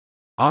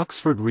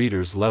Oxford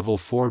Readers Level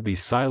 4B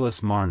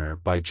Silas Marner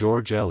by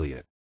George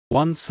Eliot.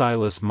 1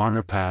 Silas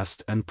Marner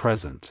Past and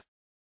Present.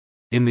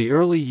 In the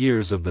early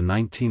years of the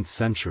 19th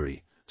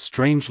century,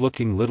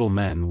 strange-looking little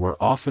men were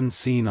often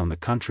seen on the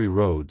country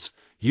roads,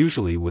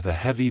 usually with a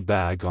heavy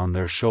bag on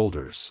their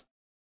shoulders.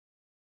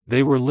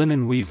 They were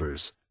linen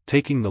weavers,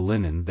 taking the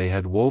linen they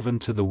had woven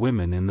to the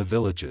women in the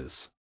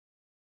villages.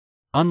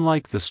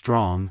 Unlike the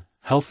strong,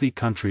 healthy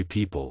country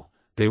people,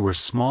 they were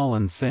small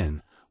and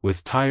thin,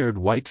 with tired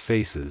white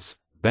faces,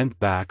 bent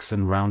backs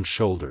and round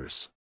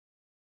shoulders.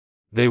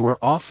 They were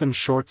often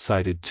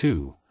short-sighted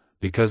too,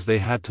 because they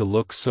had to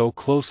look so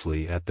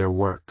closely at their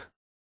work.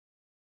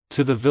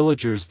 To the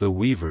villagers the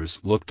weavers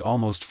looked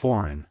almost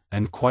foreign,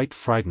 and quite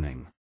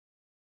frightening.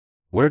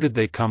 Where did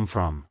they come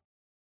from?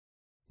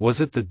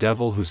 Was it the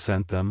devil who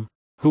sent them?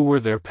 Who were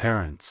their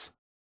parents?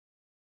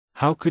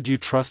 How could you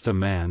trust a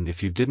man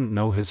if you didn't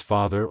know his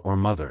father or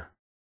mother?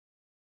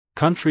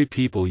 Country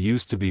people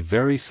used to be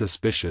very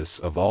suspicious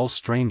of all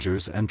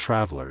strangers and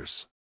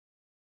travelers.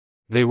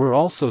 They were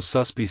also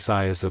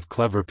suspicious of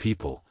clever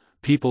people,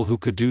 people who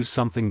could do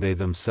something they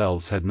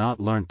themselves had not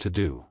learnt to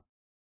do.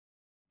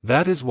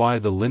 That is why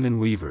the linen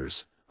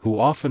weavers, who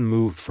often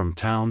moved from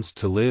towns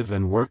to live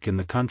and work in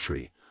the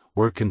country,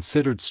 were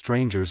considered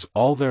strangers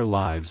all their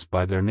lives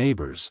by their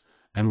neighbours,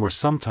 and were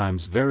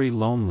sometimes very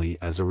lonely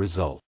as a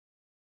result.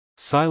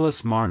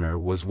 Silas Marner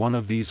was one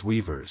of these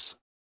weavers.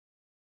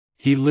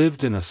 He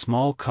lived in a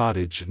small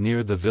cottage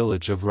near the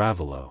village of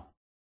Raveloe.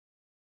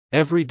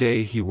 Every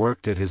day he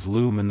worked at his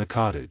loom in the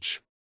cottage.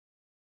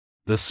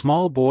 The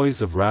small boys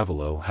of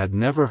Raveloe had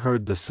never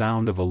heard the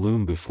sound of a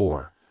loom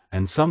before,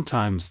 and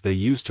sometimes they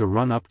used to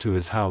run up to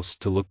his house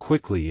to look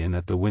quickly in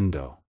at the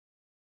window.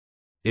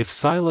 If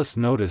Silas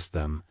noticed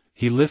them,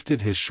 he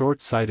lifted his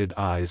short-sighted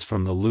eyes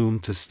from the loom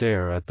to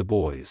stare at the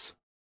boys.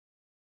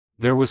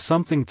 There was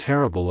something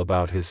terrible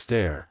about his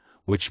stare,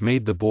 which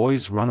made the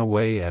boys run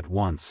away at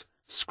once,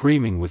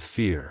 screaming with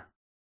fear.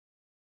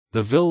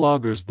 The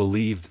villagers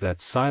believed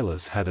that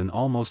Silas had an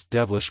almost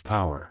devilish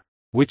power,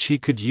 which he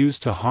could use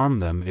to harm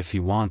them if he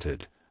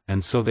wanted,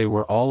 and so they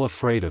were all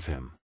afraid of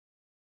him.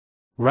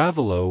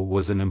 Raveloe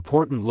was an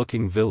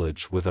important-looking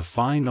village with a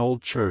fine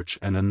old church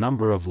and a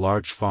number of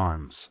large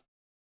farms.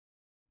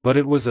 But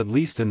it was at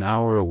least an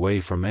hour away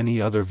from any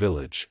other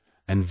village,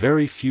 and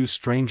very few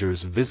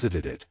strangers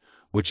visited it,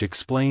 which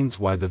explains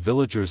why the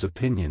villagers'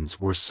 opinions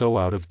were so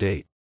out of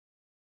date.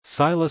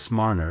 Silas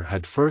Marner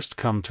had first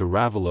come to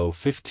Raveloe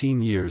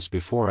 15 years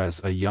before as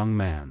a young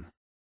man.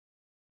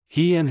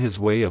 He and his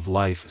way of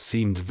life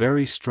seemed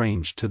very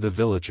strange to the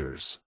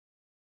villagers.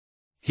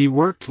 He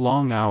worked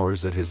long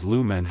hours at his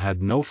loom and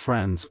had no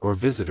friends or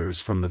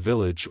visitors from the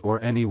village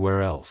or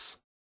anywhere else.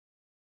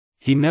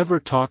 He never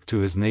talked to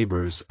his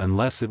neighbours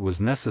unless it was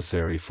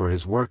necessary for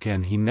his work,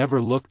 and he never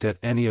looked at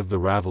any of the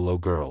Raveloe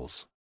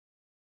girls.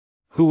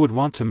 Who would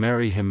want to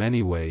marry him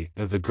anyway?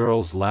 The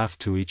girls laughed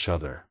to each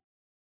other.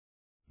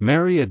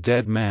 Marry a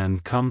dead man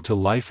come to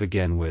life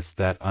again with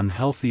that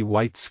unhealthy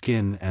white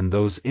skin and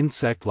those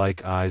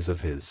insect-like eyes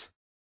of his?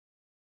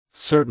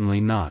 Certainly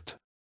not.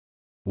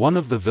 One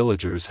of the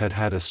villagers had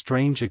had a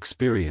strange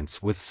experience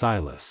with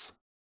Silas.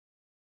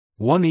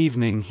 One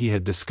evening he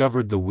had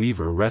discovered the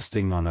weaver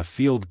resting on a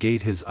field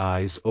gate, his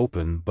eyes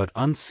open but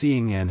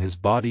unseeing and his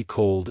body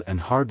cold and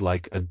hard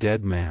like a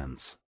dead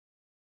man's.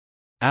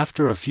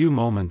 After a few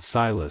moments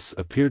Silas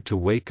appeared to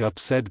wake up,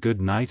 said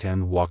good night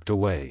and walked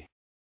away.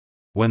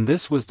 When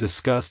this was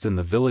discussed in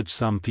the village,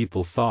 some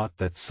people thought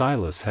that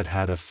Silas had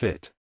had a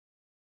fit.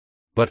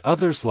 But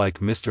others, like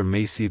Mr.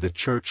 Macy the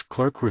church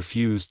clerk,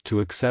 refused to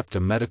accept a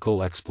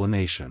medical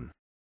explanation.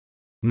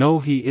 No,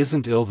 he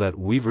isn't ill, that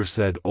weaver,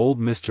 said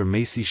old Mr.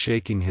 Macy,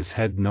 shaking his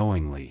head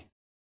knowingly.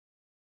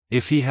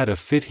 If he had a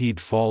fit he'd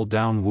fall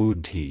down,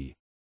 wouldn't he?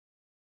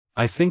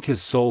 I think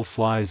his soul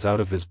flies out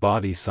of his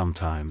body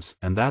sometimes,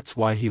 and that's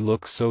why he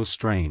looks so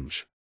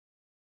strange.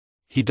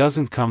 He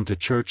doesn't come to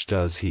church,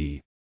 does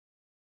he?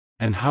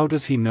 And how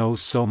does he know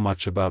so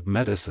much about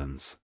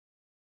medicines?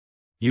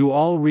 You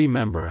all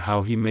remember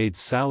how he made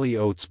Sally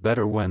Oates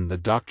better when the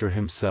doctor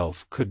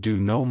himself could do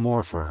no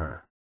more for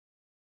her.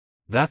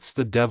 That's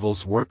the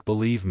devil's work,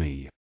 believe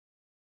me.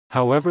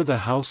 However, the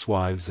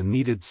housewives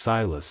needed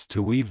Silas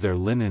to weave their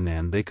linen,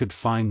 and they could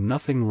find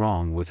nothing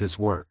wrong with his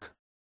work.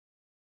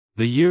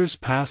 The years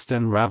passed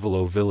and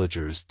Raveloe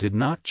villagers did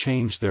not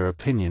change their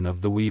opinion of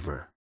the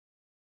weaver.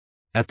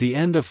 At the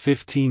end of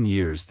 15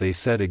 years they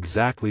said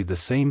exactly the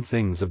same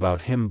things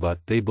about him,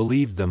 but they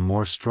believed them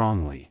more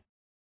strongly.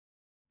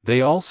 They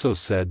also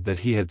said that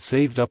he had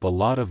saved up a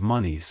lot of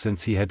money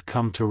since he had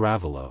come to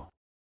Raveloe.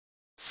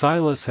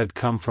 Silas had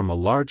come from a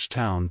large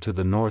town to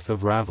the north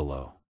of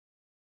Raveloe.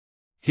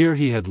 Here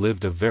he had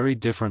lived a very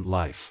different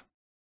life.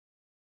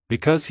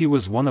 Because he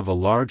was one of a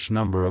large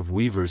number of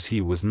weavers, he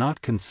was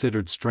not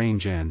considered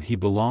strange, and he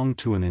belonged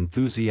to an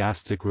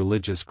enthusiastic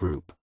religious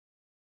group.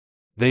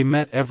 They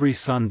met every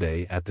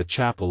Sunday at the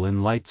chapel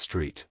in Light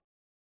Street.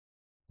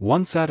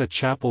 Once at a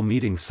chapel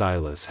meeting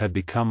Silas had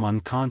become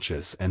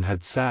unconscious and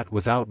had sat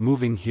without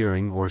moving,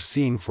 hearing or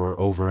seeing for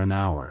over an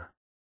hour.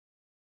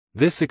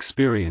 This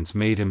experience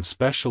made him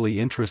specially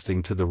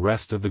interesting to the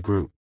rest of the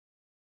group.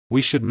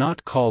 We should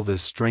not call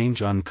this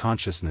strange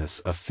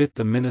unconsciousness a fit,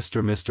 the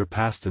minister Mr.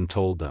 Paston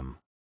told them.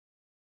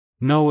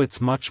 No, it's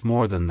much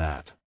more than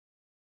that.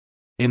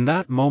 In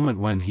that moment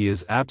when he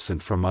is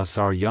absent from us,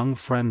 our young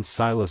friend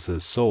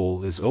Silas's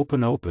soul is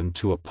open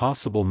to a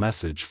possible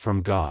message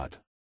from God.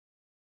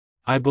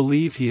 I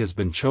believe he has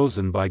been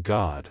chosen by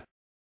God.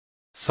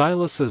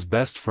 Silas's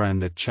best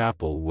friend at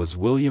chapel was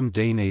William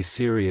Dane, a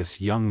serious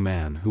young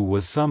man who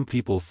was, some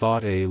people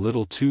thought, a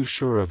little too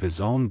sure of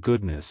his own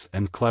goodness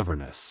and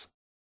cleverness.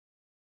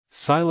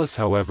 Silas,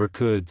 however,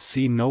 could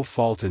see no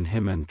fault in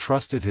him and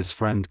trusted his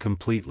friend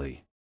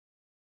completely.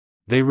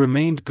 They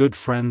remained good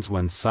friends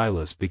when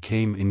Silas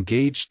became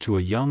engaged to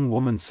a young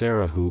woman,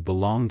 Sarah, who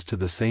belonged to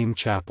the same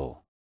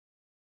chapel.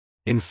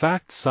 In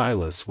fact,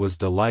 Silas was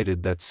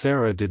delighted that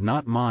Sarah did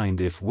not mind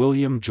if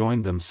William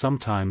joined them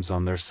sometimes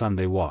on their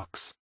Sunday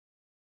walks.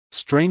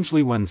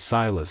 Strangely, when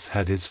Silas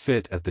had his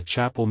fit at the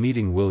chapel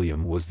meeting,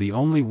 William was the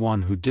only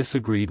one who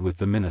disagreed with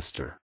the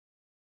minister.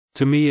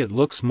 To me it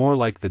looks more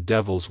like the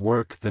devil's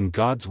work than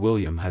God's,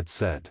 William had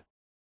said.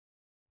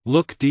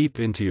 Look deep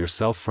into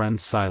yourself, friend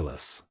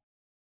Silas.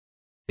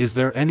 Is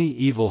there any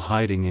evil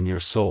hiding in your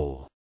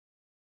soul?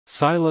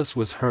 Silas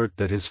was hurt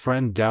that his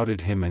friend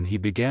doubted him, and he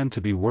began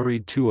to be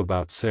worried too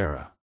about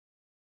Sarah.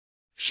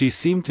 She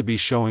seemed to be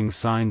showing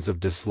signs of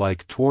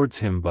dislike towards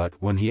him, but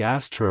when he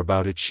asked her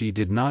about it, she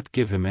did not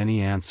give him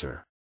any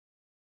answer.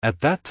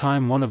 At that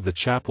time one of the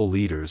chapel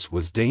leaders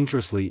was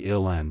dangerously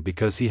ill, and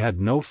because he had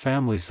no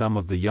family, some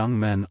of the young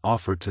men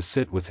offered to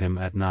sit with him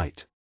at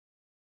night.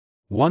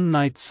 One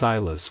night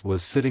Silas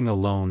was sitting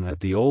alone at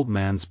the old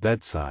man's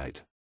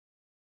bedside.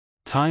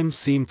 Time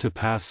seemed to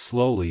pass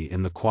slowly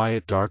in the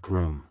quiet dark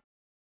room.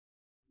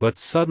 But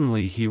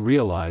suddenly he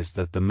realized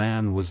that the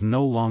man was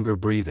no longer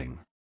breathing.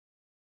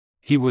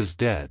 He was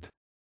dead.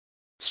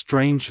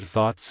 Strange,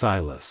 thought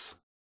Silas.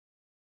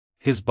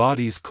 His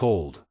body's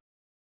cold.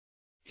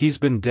 He's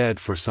been dead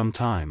for some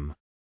time.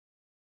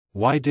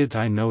 Why did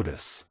I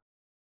notice?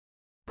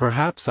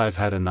 Perhaps I've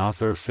had an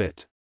author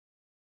fit.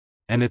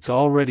 And it's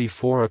already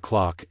 4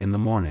 o'clock in the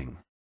morning.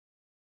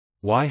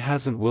 Why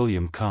hasn't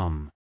William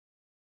come?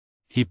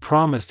 He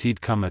promised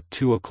he'd come at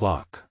 2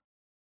 o'clock.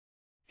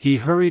 He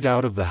hurried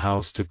out of the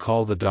house to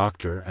call the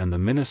doctor and the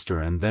minister,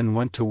 and then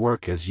went to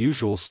work as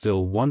usual,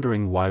 still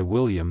wondering why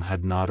William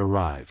had not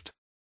arrived.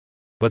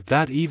 But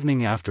that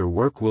evening after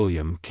work,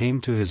 William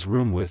came to his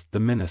room with the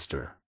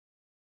minister.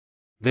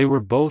 They were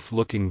both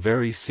looking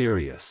very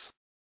serious.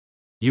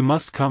 You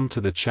must come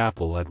to the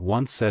chapel at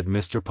once, said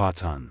Mr.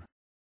 Paston.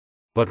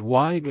 But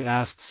why?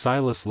 asked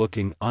Silas,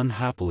 looking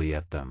unhappily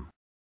at them.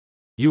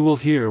 You will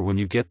hear when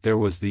you get there,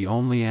 was the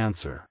only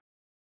answer.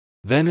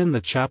 Then in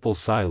the chapel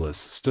Silas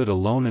stood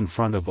alone in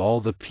front of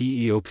all the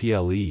people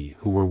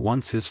who were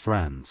once his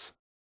friends.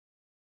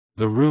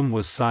 The room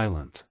was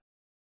silent.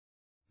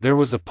 There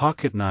was a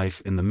pocket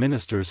knife in the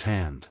minister's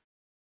hand.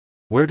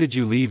 Where did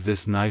you leave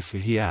this knife?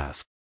 he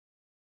asked.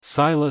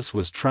 Silas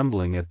was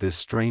trembling at this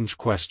strange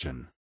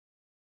question.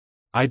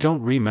 I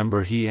don't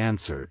remember, he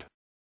answered.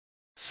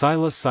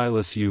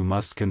 Silas, you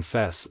must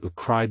confess,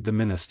 cried the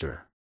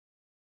minister.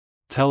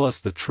 Tell us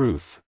the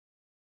truth.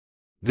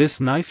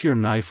 This knife, your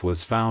knife,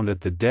 was found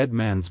at the dead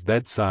man's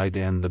bedside,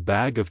 and the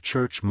bag of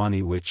church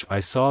money which I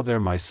saw there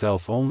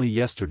myself only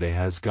yesterday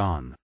has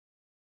gone.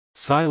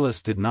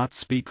 Silas did not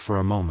speak for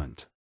a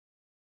moment.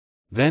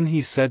 Then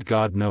he said,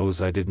 God knows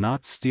I did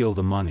not steal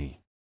the money.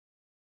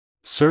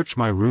 Search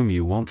my room,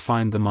 you won't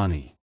find the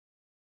money.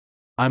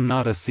 I'm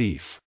not a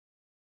thief.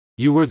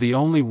 You were the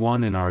only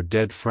one in our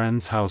dead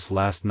friend's house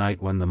last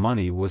night when the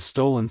money was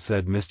stolen,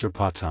 said Mr.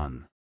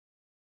 Paston.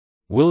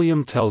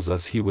 William tells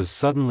us he was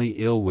suddenly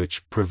ill,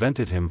 which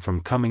prevented him from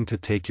coming to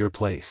take your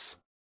place.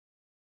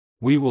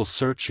 We will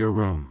search your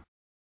room.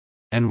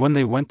 And when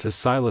they went to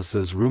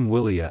Silas's room,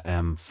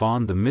 William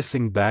found the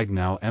missing bag,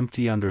 now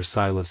empty, under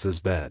Silas's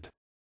bed.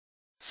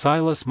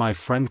 Silas, my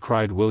friend,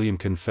 cried William,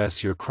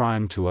 confess your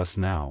crime to us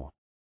now.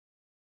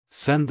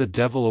 Send the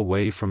devil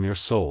away from your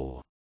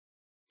soul.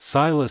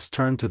 Silas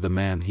turned to the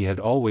man he had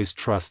always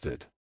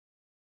trusted.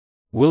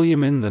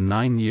 William, in the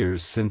 9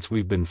 years since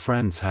we've been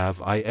friends,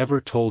 have I ever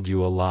told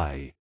you a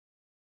lie?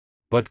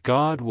 But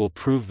God will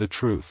prove the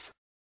truth.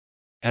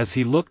 As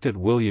he looked at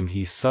William,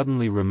 he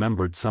suddenly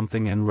remembered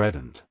something and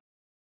reddened.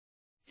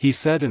 He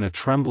said in a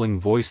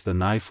trembling voice, the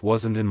knife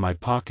wasn't in my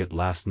pocket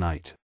last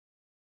night.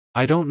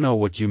 I don't know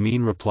what you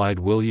mean, replied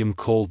William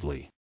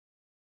coldly.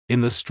 In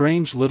the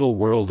strange little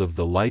world of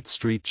the Light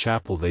Street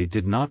Chapel they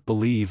did not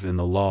believe in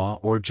the law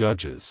or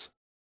judges.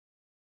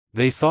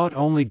 They thought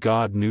only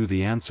God knew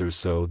the answers,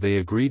 so they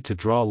agreed to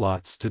draw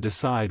lots to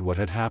decide what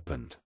had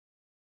happened.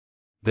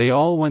 They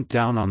all went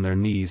down on their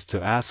knees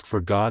to ask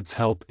for God's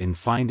help in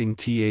finding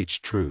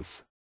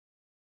truth.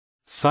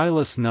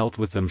 Silas knelt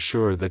with them,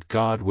 sure that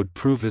God would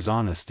prove his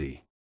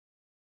honesty.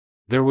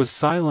 There was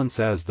silence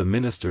as the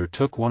minister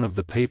took one of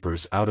the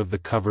papers out of the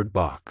covered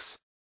box.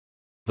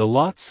 The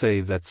lots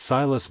say that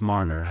Silas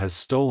Marner has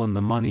stolen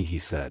the money, he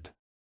said.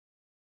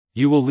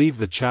 You will leave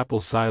the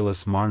chapel,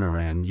 Silas Marner,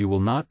 and you will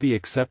not be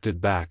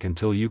accepted back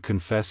until you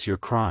confess your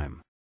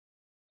crime."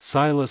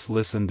 Silas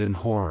listened in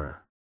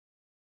horror.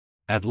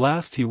 At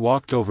last he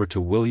walked over to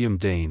William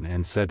Dane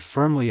and said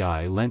firmly,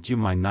 "I lent you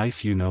my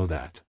knife, you know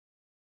that.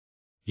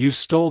 You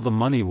stole the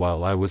money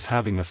while I was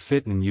having a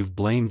fit and you've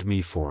blamed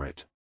me for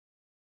it.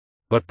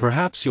 But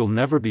perhaps you'll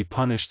never be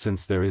punished,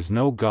 since there is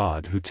no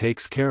God who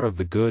takes care of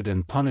the good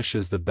and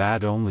punishes the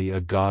bad, only a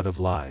God of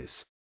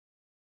lies."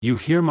 "You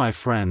hear, my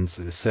friends,"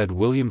 said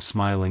William,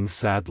 smiling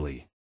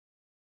sadly.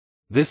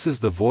 "This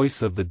is the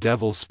voice of the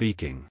devil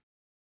speaking."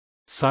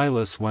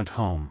 Silas went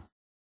home.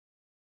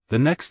 The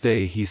next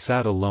day he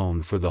sat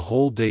alone for the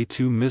whole day,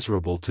 too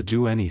miserable to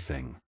do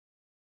anything.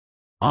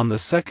 On the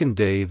second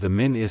day the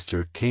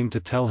minister came to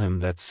tell him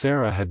that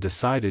Sarah had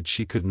decided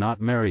she could not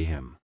marry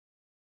him.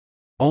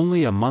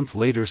 Only a month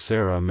later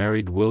Sarah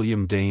married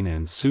William Dane,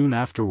 and soon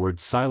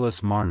afterwards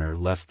Silas Marner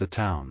left the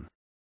town.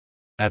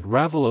 At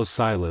Raveloe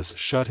Silas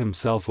shut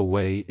himself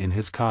away in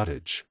his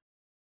cottage.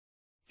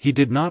 He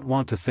did not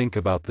want to think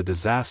about the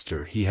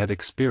disaster he had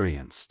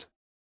experienced.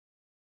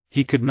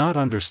 He could not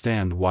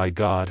understand why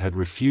God had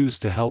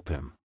refused to help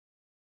him.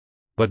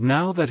 But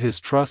now that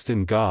his trust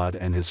in God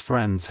and his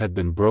friends had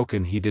been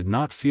broken, he did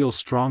not feel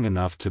strong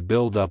enough to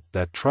build up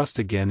that trust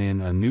again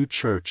in a new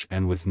church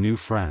and with new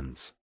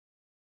friends.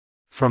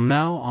 From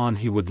now on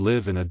he would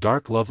live in a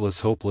dark,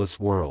 loveless, hopeless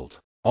world.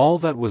 All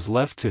that was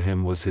left to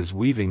him was his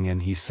weaving,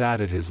 and he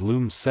sat at his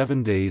loom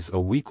 7 days a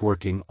week,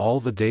 working all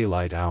the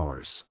daylight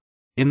hours.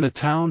 In the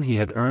town he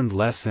had earned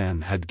less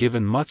and had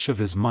given much of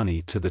his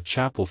money to the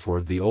chapel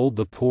for the old,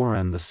 the poor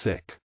and the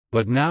sick.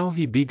 But now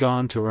he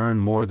began to earn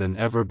more than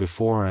ever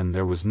before, and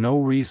there was no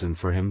reason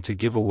for him to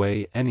give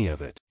away any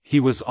of it. He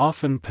was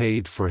often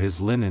paid for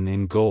his linen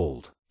in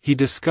gold. He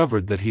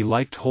discovered that he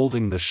liked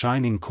holding the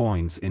shining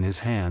coins in his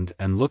hand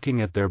and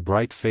looking at their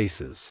bright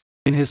faces.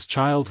 In his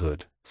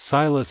childhood,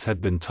 Silas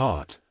had been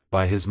taught,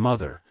 by his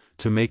mother,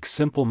 to make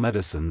simple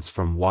medicines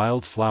from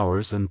wild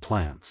flowers and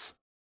plants.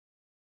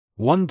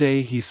 One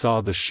day he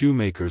saw the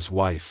shoemaker's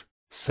wife,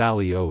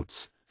 Sally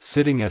Oates,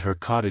 sitting at her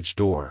cottage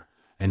door,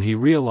 and he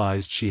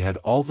realized she had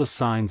all the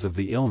signs of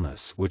the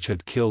illness which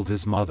had killed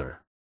his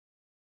mother.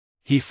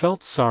 He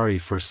felt sorry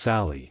for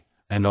Sally,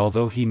 and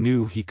although he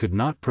knew he could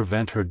not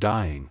prevent her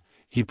dying,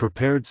 he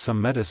prepared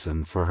some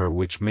medicine for her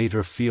which made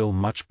her feel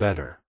much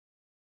better.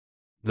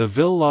 The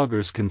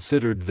villagers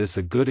considered this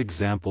a good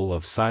example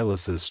of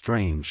Silas's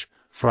strange,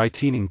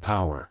 frightening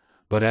power,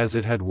 but as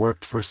it had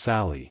worked for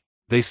Sally,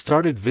 they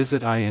started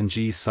visiting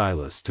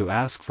Silas to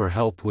ask for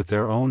help with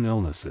their own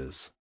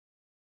illnesses.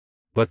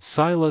 But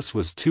Silas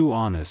was too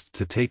honest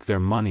to take their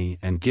money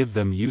and give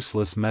them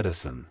useless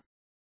medicine.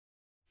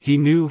 He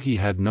knew he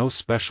had no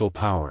special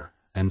power,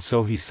 and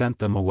so he sent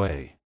them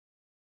away.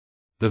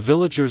 The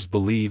villagers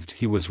believed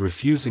he was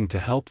refusing to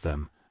help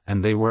them,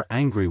 and they were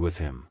angry with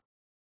him.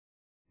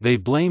 They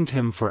blamed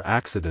him for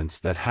accidents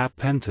that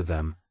happened to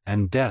them,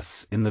 and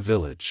deaths in the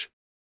village.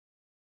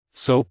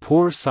 So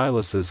poor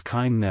Silas's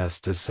kindness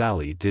to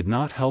Sally did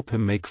not help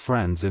him make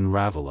friends in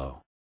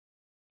Raveloe.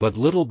 But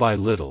little by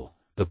little,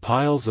 the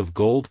piles of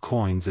gold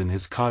coins in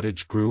his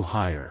cottage grew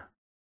higher.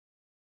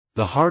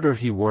 The harder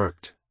he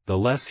worked, the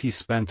less he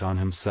spent on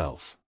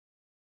himself.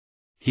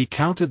 He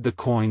counted the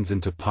coins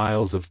into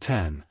piles of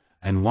 10,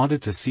 and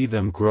wanted to see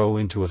them grow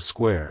into a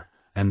square,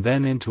 and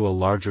then into a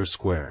larger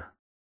square.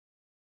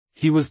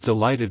 He was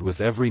delighted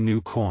with every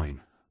new coin,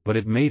 but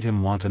it made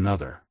him want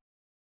another.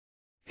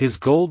 His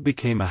gold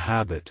became a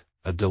habit,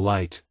 a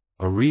delight,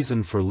 a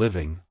reason for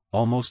living,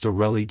 almost a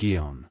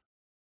religion.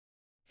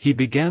 He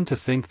began to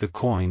think the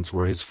coins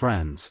were his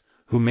friends,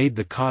 who made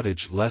the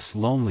cottage less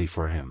lonely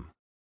for him.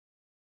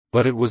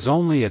 But it was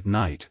only at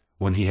night,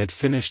 when he had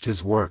finished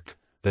his work,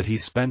 that he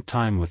spent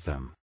time with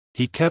them.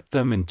 He kept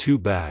them in 2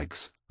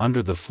 bags,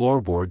 under the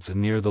floorboards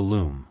near the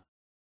loom.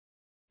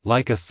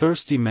 Like a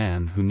thirsty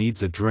man who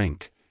needs a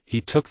drink, he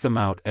took them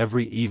out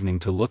every evening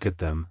to look at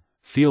them,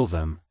 feel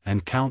them,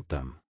 and count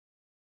them.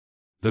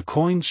 The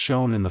coins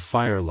shone in the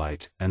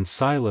firelight, and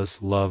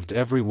Silas loved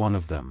every one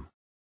of them.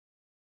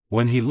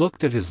 When he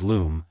looked at his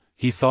loom,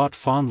 he thought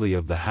fondly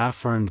of the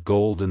half-earned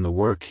gold in the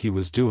work he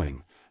was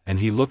doing, and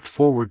he looked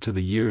forward to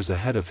the years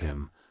ahead of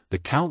him, the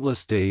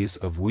countless days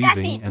of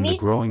weaving and the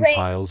growing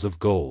piles of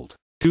gold.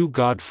 2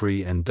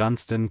 Godfrey and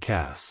Dunstan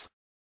Cass.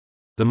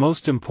 The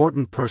most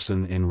important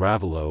person in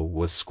Raveloe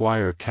was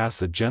Squire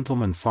Cass, a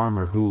gentleman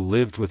farmer who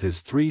lived with his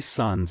 3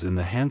 sons in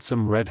the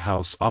handsome red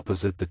house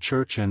opposite the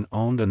church and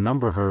owned a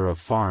number of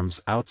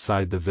farms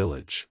outside the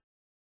village.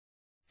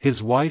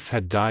 His wife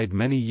had died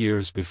many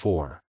years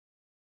before.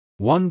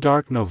 One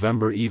dark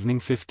November evening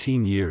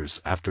 15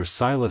 years after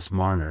Silas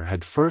Marner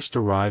had first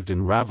arrived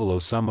in Raveloe,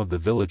 some of the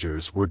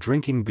villagers were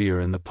drinking beer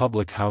in the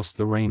public house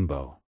The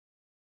Rainbow.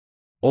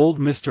 Old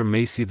Mr.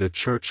 Macy, the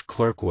church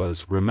clerk,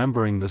 was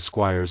remembering the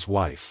squire's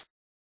wife.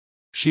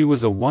 She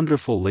was a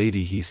wonderful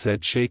lady, he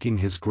said, shaking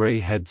his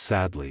grey head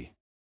sadly.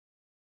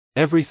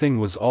 Everything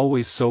was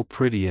always so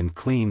pretty and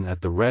clean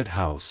at the Red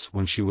House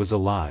when she was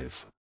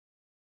alive.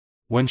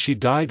 When she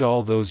died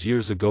all those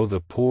years ago,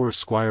 the poor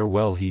squire,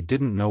 well, he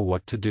didn't know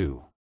what to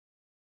do.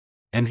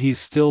 And he's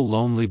still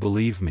lonely,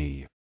 believe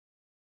me.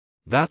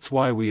 That's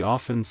why we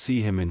often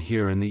see him in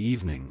here in the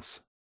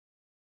evenings.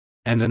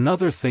 And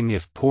another thing,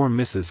 if poor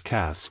Mrs.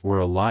 Cass were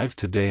alive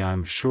today,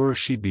 I'm sure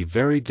she'd be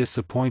very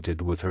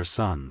disappointed with her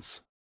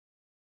sons.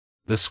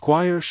 The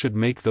squire should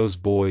make those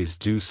boys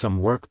do some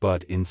work,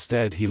 but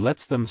instead he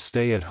lets them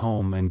stay at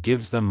home and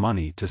gives them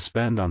money to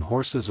spend on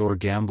horses or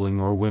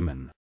gambling or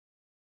women.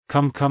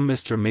 Come, come,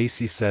 Mr.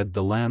 Macy, said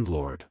the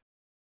landlord.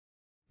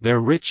 They're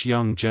rich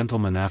young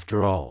gentlemen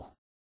after all.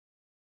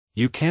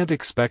 You can't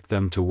expect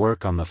them to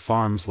work on the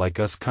farms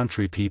like us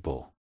country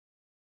people.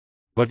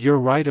 But you're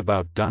right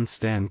about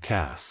Dunstan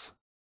Cass.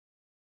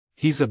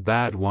 He's a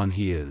bad one,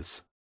 he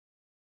is.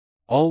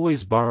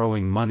 Always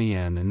borrowing money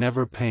and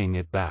never paying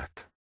it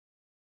back.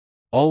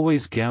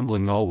 Always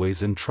gambling,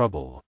 always in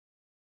trouble.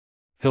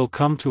 He'll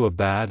come to a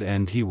bad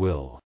end, he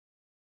will.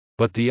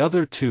 But the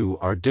other two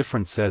are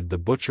different, said the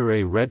butcher,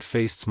 a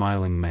red-faced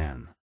smiling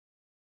man.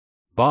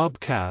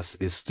 Bob Cass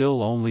is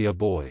still only a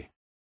boy.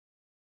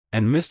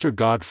 And Mr.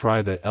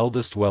 Godfrey the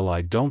eldest, well,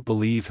 I don't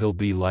believe he'll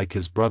be like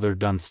his brother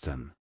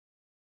Dunstan.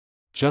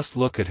 Just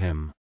look at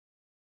him.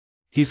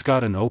 He's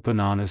got an open,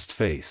 honest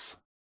face.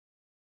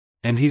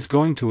 And he's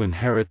going to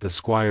inherit the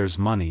squire's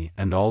money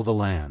and all the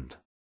land.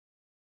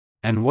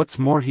 And what's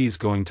more, he's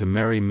going to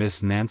marry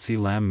Miss Nancy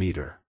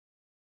Lammeter.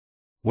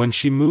 When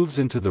she moves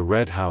into the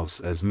Red House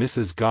as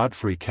Mrs.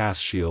 Godfrey Cass,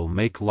 she'll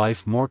make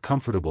life more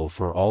comfortable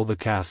for all the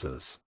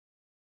Casses.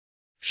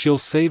 She'll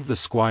save the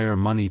squire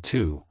money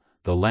too.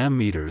 The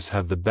Lammeters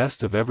have the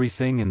best of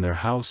everything in their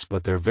house,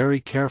 but they're very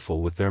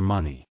careful with their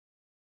money.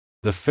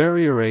 The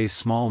farrier, a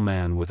small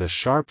man with a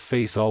sharp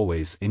face,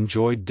 always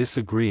enjoyed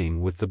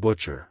disagreeing with the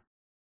butcher.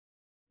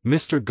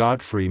 Mr.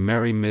 Godfrey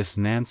marry Miss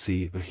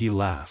Nancy, he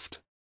laughed.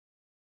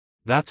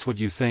 That's what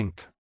you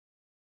think.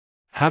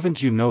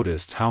 Haven't you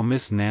noticed how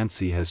Miss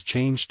Nancy has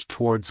changed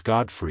towards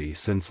Godfrey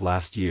since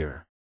last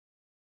year?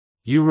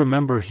 You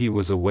remember he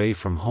was away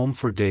from home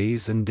for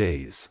days and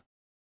days.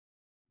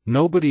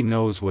 Nobody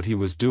knows what he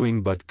was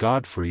doing, but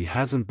Godfrey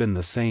hasn't been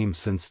the same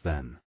since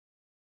then.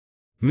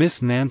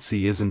 Miss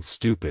Nancy isn't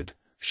stupid,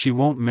 she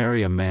won't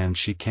marry a man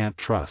she can't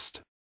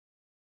trust.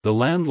 The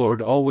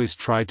landlord always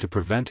tried to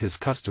prevent his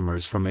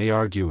customers from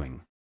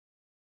arguing.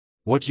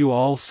 What you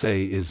all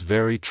say is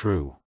very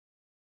true.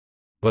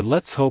 But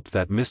let's hope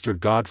that Mr.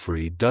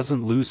 Godfrey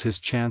doesn't lose his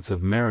chance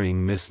of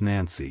marrying Miss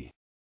Nancy.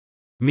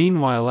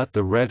 Meanwhile, at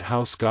the Red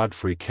House,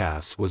 Godfrey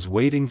Cass was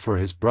waiting for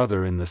his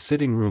brother in the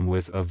sitting room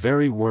with a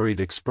very worried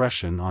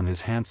expression on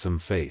his handsome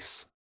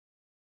face.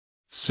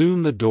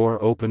 Soon the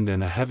door opened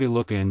and a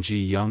heavy-looking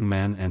young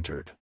man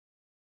entered.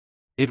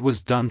 It was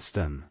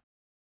Dunstan.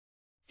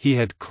 He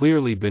had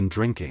clearly been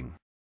drinking.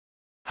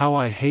 How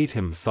I hate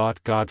him,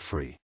 thought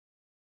Godfrey.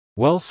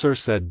 Well, sir,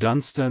 said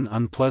Dunstan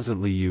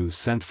unpleasantly, you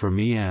sent for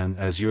me, and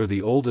as you're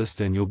the oldest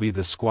and you'll be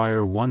the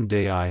squire one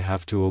day, I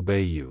have to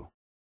obey you.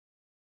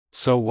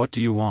 So what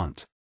do you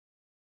want?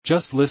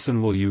 Just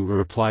listen, will you,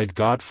 replied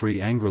Godfrey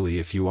angrily,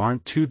 if you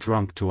aren't too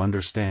drunk to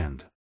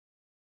understand.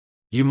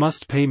 You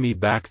must pay me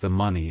back the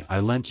money I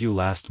lent you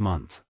last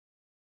month.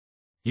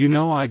 You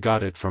know I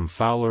got it from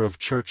Fowler of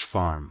Church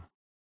Farm.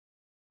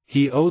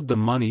 He owed the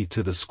money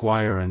to the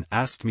squire and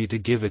asked me to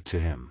give it to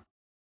him.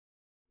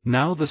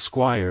 Now the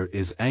squire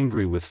is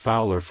angry with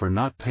Fowler for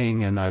not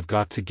paying, and I've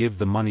got to give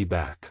the money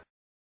back.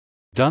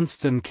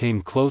 Dunstan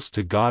came close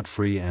to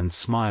Godfrey and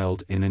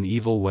smiled in an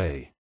evil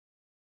way.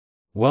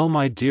 Well,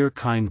 my dear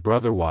kind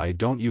brother, why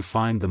don't you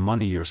find the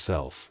money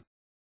yourself?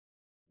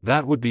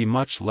 That would be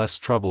much less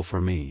trouble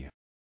for me.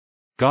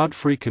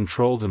 Godfrey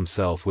controlled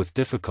himself with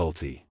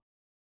difficulty.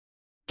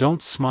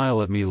 Don't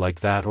smile at me like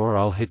that or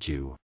I'll hit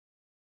you.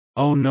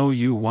 Oh no,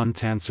 you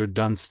won't, answered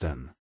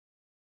Dunstan.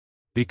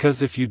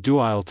 Because if you do,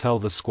 I'll tell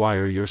the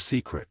squire your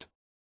secret.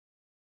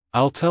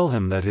 I'll tell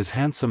him that his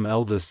handsome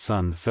eldest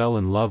son fell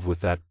in love with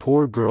that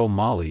poor girl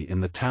Molly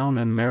in the town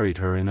and married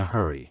her in a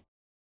hurry.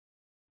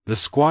 The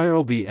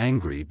squire'll be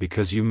angry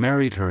because you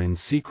married her in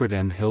secret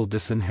and he'll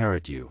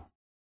disinherit you.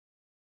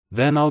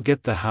 Then I'll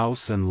get the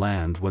house and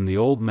land when the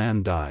old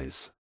man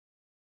dies.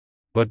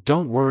 But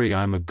don't worry,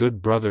 I'm a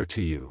good brother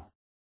to you.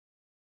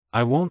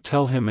 I won't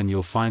tell him and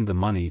you'll find the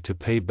money to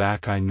pay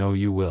back, I know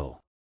you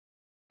will.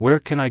 Where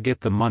can I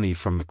get the money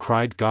from?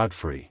 Cried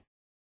Godfrey.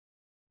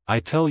 I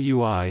tell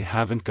you I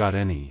haven't got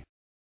any.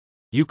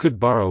 You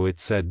could borrow it,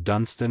 said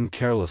Dunstan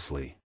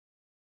carelessly.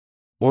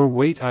 Or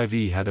wait, I've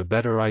had a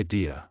better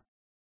idea.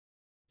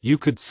 You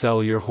could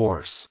sell your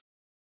horse.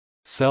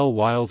 Sell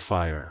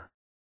Wildfire.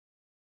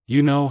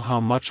 You know how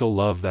much I'll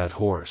love that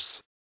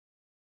horse.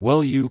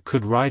 Well, you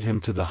could ride him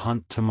to the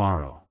hunt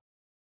tomorrow.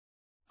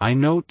 I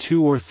know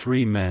 2 or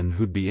 3 men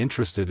who'd be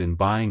interested in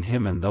buying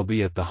him and they'll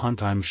be at the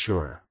hunt, I'm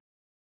sure.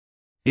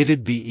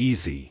 It'd be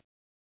easy.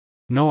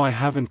 No, I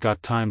haven't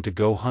got time to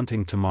go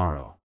hunting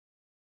tomorrow.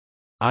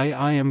 I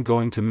am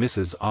going to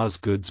Mrs.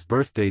 Osgood's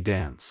birthday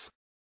dance.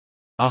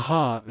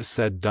 Aha,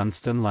 said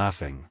Dunstan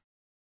laughing.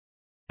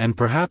 And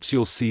perhaps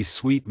you'll see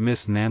sweet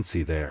Miss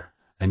Nancy there,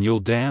 and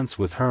you'll dance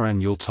with her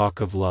and you'll talk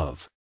of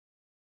love.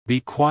 Be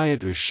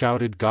quiet,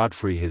 shouted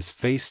Godfrey, his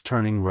face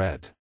turning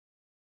red.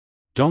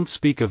 Don't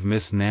speak of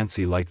Miss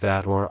Nancy like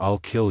that or I'll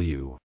kill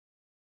you.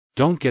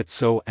 Don't get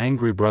so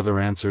angry, brother,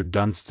 answered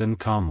Dunstan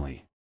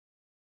calmly.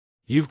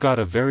 You've got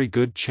a very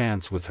good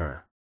chance with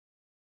her.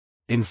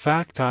 In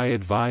fact, I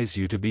advise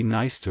you to be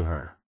nice to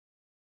her.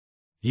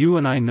 You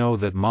and I know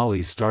that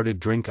Molly started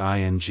drink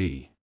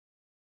ing.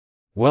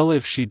 Well,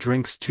 if she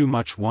drinks too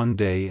much one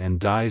day and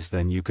dies,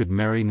 then you could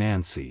marry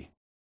Nancy.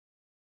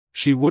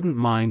 She wouldn't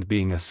mind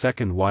being a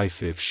second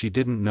wife if she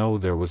didn't know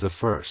there was a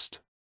first.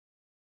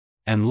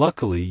 And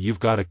luckily you've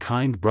got a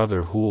kind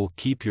brother who'll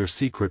keep your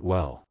secret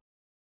well.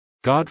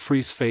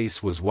 Godfrey's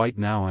face was white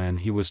now and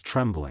he was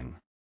trembling.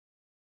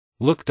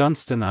 Look,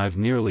 Dunstan, I've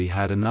nearly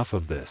had enough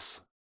of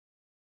this.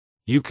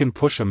 You can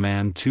push a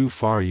man too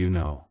far, you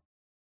know.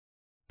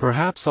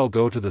 Perhaps I'll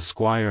go to the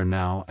squire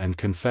now and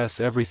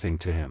confess everything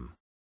to him.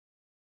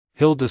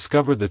 He'll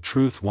discover the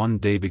truth one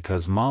day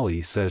because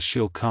Molly says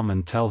she'll come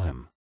and tell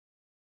him.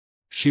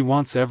 She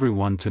wants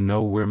everyone to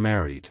know we're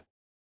married.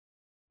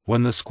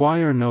 When the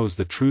squire knows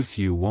the truth,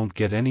 you won't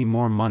get any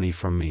more money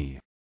from me.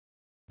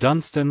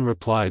 Dunstan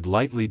replied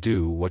lightly,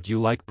 do what you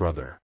like,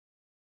 brother.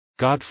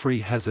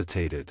 Godfrey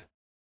hesitated.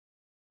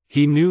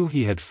 He knew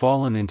he had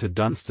fallen into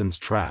Dunstan's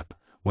trap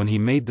when he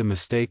made the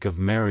mistake of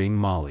marrying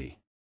Molly.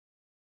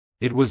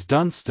 It was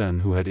Dunstan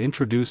who had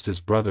introduced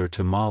his brother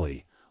to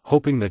Molly,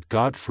 hoping that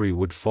Godfrey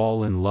would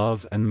fall in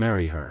love and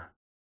marry her.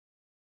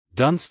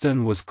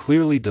 Dunstan was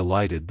clearly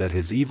delighted that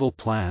his evil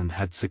plan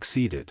had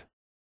succeeded.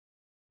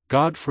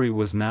 Godfrey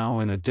was now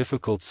in a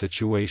difficult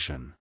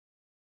situation.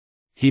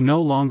 He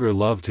no longer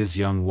loved his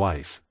young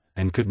wife,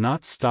 and could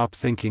not stop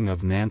thinking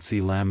of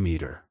Nancy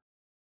Lammeter.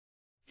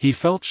 He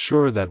felt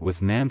sure that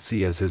with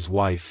Nancy as his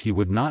wife he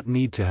would not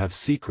need to have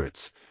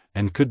secrets,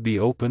 and could be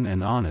open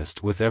and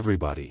honest with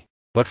everybody.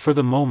 But for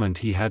the moment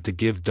he had to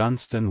give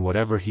Dunstan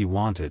whatever he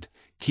wanted,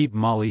 keep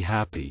Molly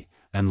happy,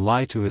 and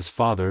lie to his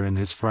father and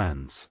his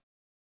friends.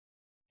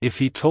 If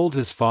he told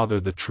his father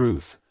the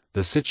truth,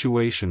 the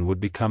situation would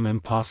become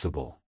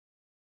impossible.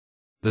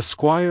 The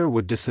squire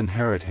would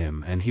disinherit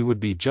him and he would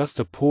be just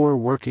a poor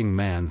working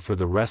man for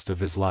the rest of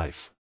his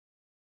life.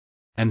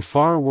 And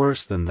far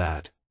worse than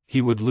that,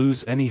 he would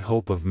lose any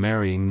hope of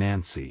marrying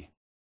Nancy.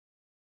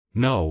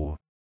 No.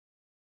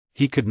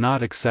 He could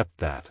not accept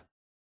that.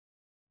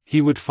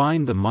 He would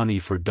find the money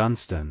for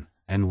Dunstan,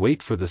 and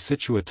wait for the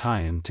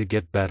situation to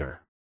get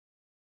better.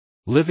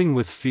 Living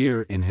with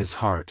fear in his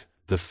heart,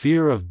 the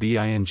fear of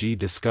being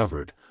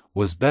discovered,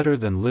 was better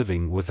than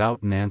living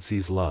without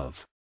Nancy's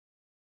love.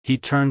 He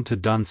turned to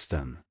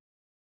Dunstan.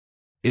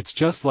 It's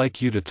just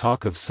like you to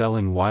talk of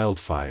selling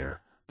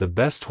Wildfire, the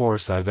best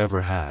horse I've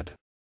ever had.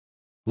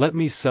 Let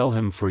me sell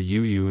him for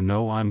you, you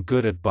know I'm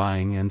good at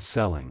buying and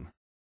selling.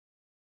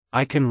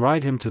 I can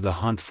ride him to the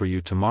hunt for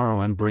you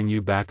tomorrow and bring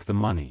you back the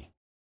money.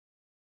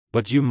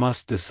 But you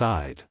must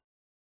decide.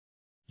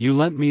 You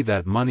lent me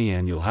that money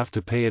and you'll have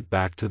to pay it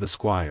back to the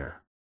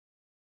squire.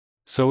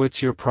 So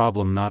it's your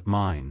problem, not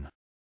mine.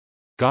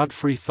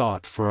 Godfrey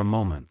thought for a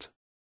moment.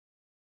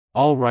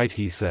 All right,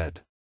 he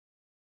said.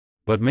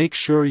 But make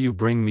sure you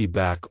bring me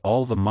back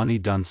all the money,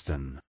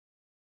 Dunstan.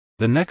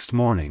 The next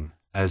morning,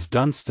 as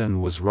Dunstan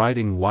was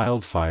riding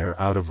Wildfire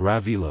out of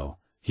Ravello,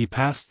 he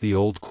passed the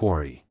old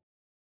quarry.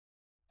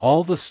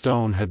 All the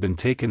stone had been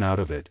taken out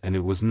of it and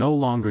it was no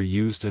longer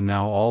used, and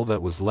now all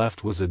that was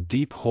left was a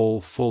deep hole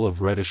full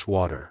of reddish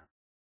water.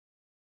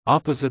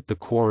 Opposite the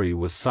quarry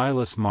was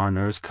Silas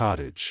Marner's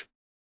cottage.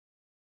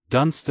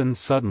 Dunstan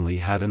suddenly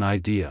had an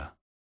idea.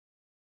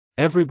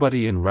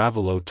 Everybody in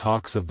Ravello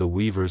talks of the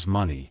weaver's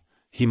money,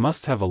 he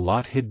must have a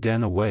lot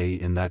hidden away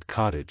in that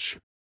cottage.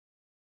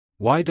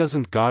 Why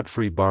doesn't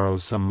Godfrey borrow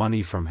some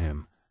money from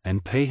him,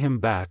 and pay him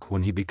back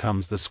when he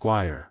becomes the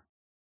squire?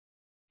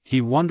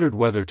 He wondered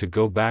whether to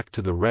go back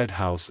to the Red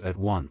House at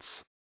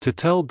once, to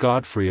tell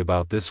Godfrey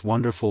about this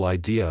wonderful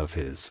idea of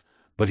his,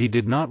 but he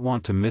did not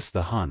want to miss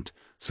the hunt,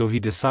 so he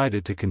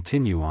decided to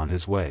continue on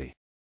his way.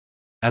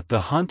 At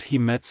the hunt he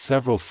met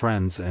several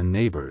friends and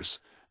neighbors,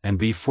 and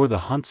before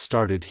the hunt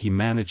started he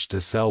managed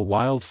to sell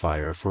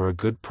Wildfire for a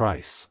good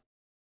price.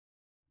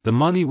 The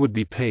money would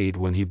be paid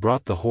when he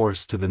brought the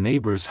horse to the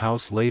neighbor's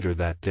house later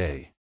that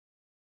day.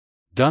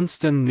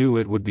 Dunstan knew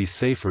it would be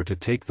safer to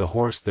take the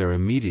horse there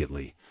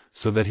immediately,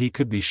 so that he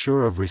could be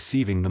sure of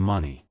receiving the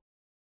money.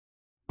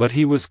 But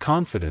he was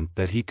confident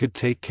that he could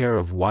take care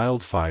of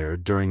Wildfire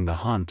during the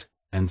hunt,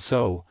 and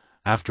so,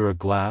 after a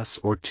glass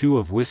or two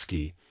of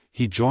whiskey,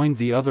 he joined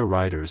the other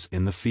riders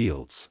in the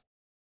fields.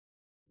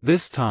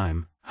 This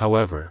time,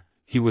 however,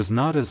 he was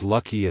not as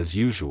lucky as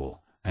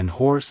usual, and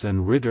horse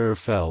and rider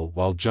fell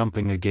while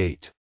jumping a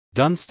gate.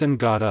 Dunstan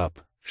got up,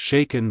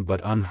 shaken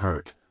but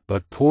unhurt,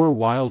 but poor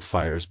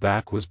Wildfire's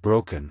back was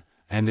broken,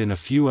 and in a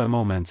few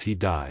moments he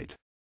died.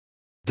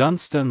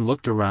 Dunstan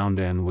looked around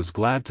and was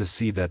glad to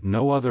see that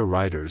no other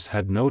riders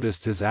had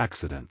noticed his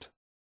accident.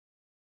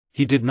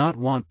 He did not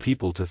want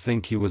people to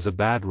think he was a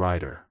bad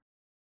rider.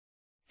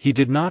 He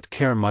did not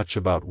care much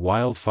about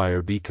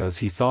wildfire because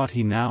he thought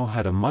he now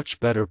had a much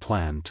better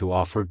plan to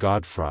offer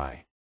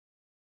Godfrey.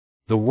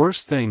 The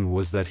worst thing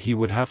was that he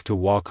would have to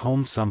walk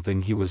home,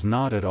 something he was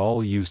not at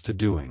all used to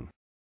doing.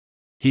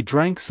 He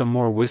drank some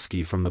more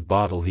whiskey from the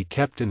bottle he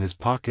kept in his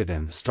pocket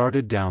and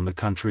started down the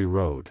country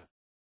road.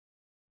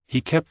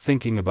 He kept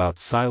thinking about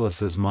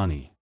Silas's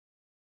money.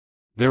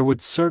 There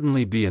would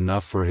certainly be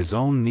enough for his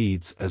own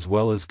needs as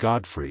well as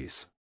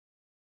Godfrey's.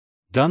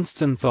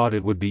 Dunstan thought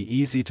it would be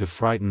easy to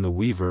frighten the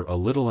weaver a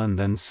little and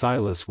then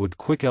Silas would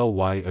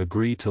quickly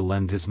agree to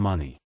lend his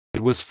money. It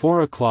was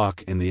 4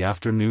 o'clock in the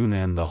afternoon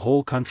and the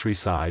whole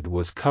countryside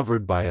was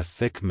covered by a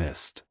thick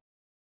mist.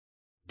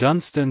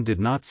 Dunstan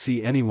did not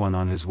see anyone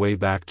on his way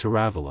back to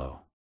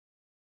Raveloe.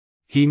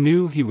 He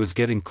knew he was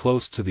getting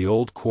close to the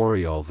old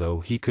quarry although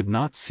he could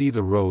not see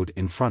the road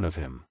in front of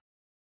him.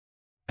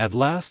 At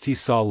last he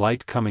saw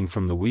light coming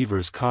from the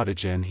weaver's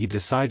cottage and he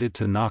decided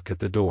to knock at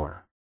the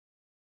door.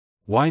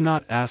 Why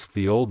not ask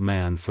the old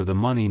man for the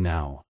money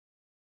now?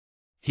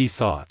 He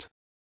thought.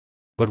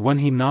 But when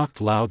he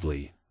knocked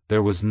loudly,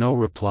 there was no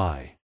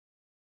reply.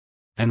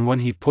 And when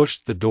he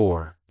pushed the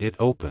door, it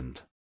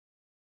opened.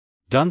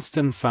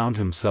 Dunstan found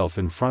himself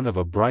in front of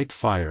a bright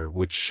fire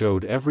which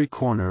showed every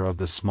corner of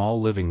the small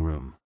living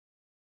room.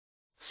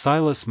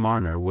 Silas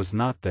Marner was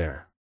not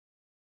there.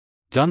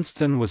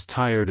 Dunstan was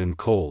tired and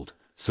cold,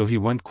 so he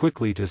went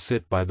quickly to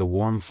sit by the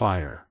warm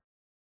fire.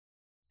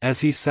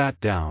 As he sat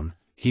down,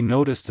 he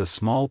noticed a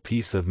small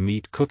piece of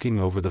meat cooking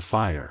over the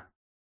fire.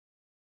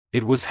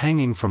 It was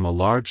hanging from a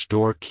large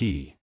door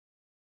key.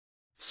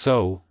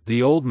 So,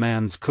 the old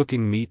man's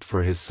cooking meat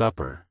for his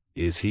supper,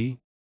 is he?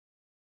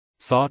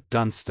 Thought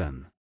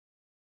Dunstan.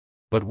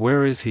 But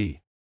where is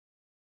he?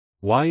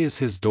 Why is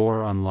his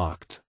door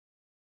unlocked?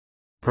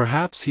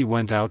 Perhaps he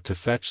went out to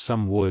fetch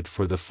some wood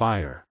for the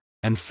fire,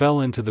 and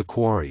fell into the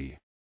quarry.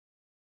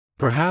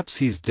 Perhaps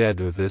he's dead,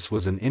 or this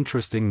was an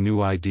interesting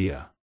new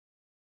idea.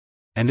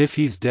 And if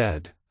he's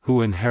dead,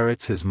 who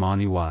inherits his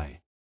money? Why?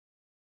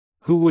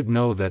 Who would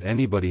know that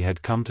anybody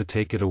had come to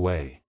take it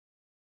away?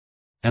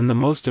 And the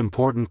most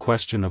important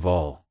question of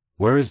all,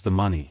 where is the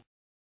money?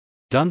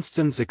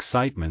 Dunstan's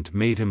excitement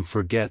made him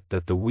forget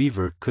that the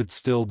weaver could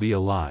still be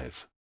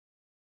alive.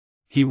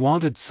 He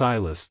wanted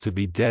Silas to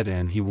be dead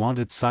and he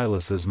wanted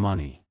Silas's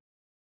money.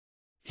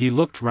 He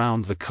looked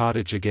round the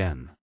cottage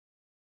again.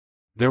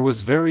 There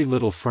was very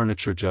little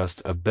furniture,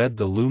 just a bed,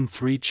 the loom,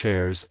 3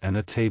 chairs and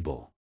a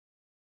table.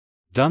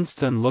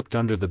 Dunstan looked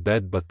under the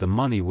bed but the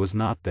money was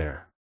not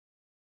there.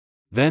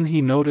 Then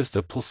he noticed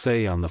a pulse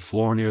on the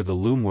floor near the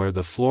loom where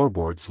the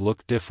floorboards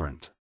looked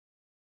different.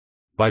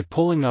 By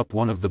pulling up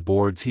one of the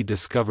boards he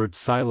discovered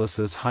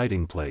Silas's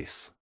hiding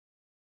place.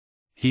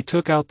 He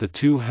took out the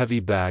 2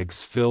 heavy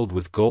bags filled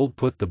with gold,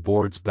 put the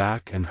boards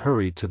back and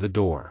hurried to the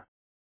door.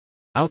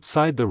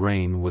 Outside the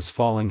rain was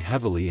falling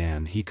heavily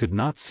and he could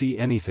not see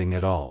anything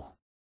at all.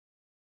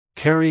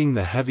 Carrying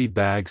the heavy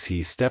bags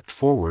he stepped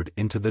forward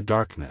into the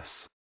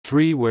darkness.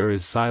 3. Where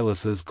is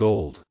Silas's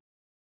gold?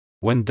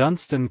 When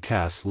Dunstan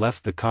Cass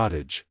left the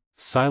cottage,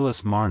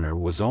 Silas Marner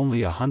was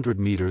only 100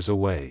 meters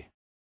away.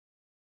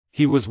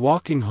 He was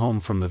walking home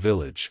from the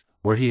village,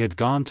 where he had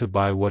gone to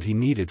buy what he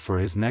needed for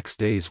his next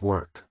day's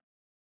work.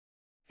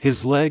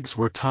 His legs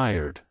were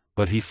tired,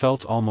 but he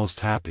felt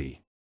almost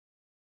happy.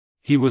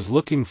 He was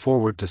looking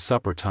forward to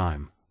supper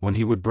time, when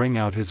he would bring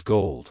out his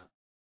gold.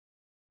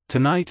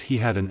 Tonight he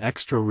had an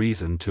extra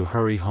reason to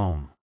hurry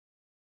home.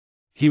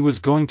 He was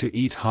going to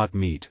eat hot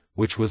meat,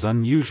 which was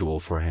unusual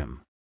for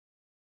him.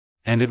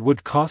 And it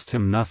would cost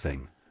him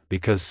nothing,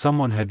 because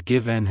someone had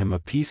given him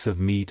a piece of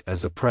meat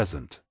as a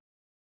present.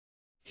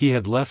 He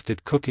had left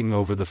it cooking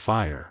over the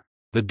fire.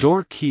 The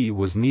door key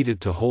was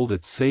needed to hold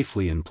it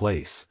safely in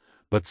place,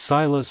 but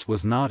Silas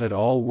was not at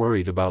all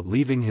worried about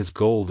leaving his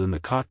gold in the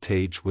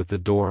cottage with the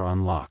door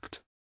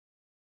unlocked.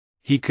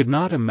 He could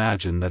not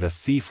imagine that a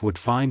thief would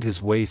find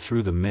his way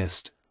through the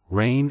mist,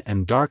 rain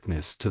and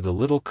darkness to the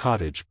little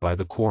cottage by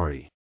the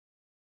quarry.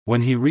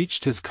 When he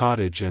reached his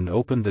cottage and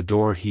opened the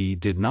door he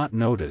did not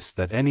notice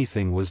that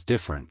anything was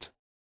different.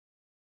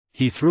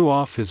 He threw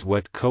off his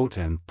wet coat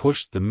and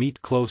pushed the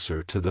meat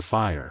closer to the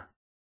fire.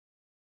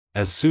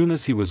 As soon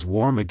as he was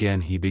warm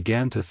again he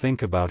began to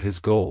think about his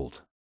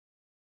gold.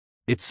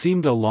 It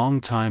seemed a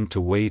long time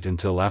to wait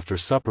until after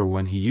supper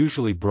when he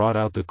usually brought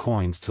out the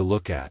coins to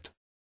look at.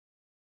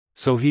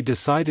 So he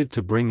decided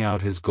to bring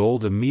out his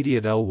gold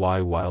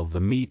immediately while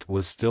the meat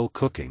was still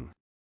cooking.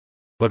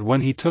 But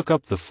when he took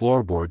up the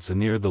floorboards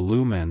near the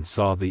loom and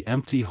saw the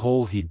empty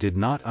hole he did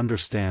not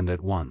understand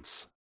at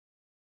once.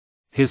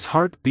 His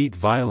heart beat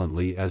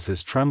violently as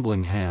his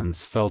trembling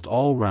hands felt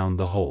all round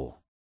the hole.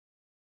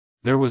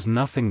 There was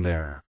nothing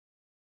there.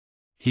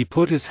 He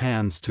put his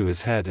hands to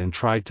his head and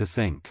tried to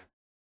think.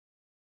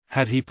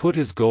 Had he put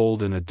his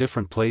gold in a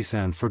different place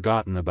and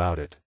forgotten about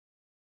it?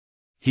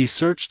 He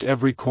searched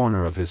every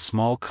corner of his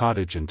small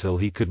cottage until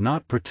he could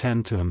not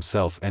pretend to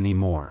himself any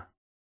more.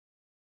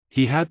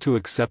 He had to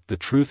accept the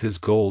truth: his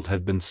gold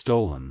had been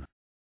stolen.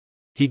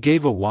 He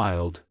gave a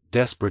wild,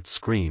 desperate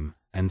scream,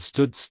 and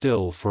stood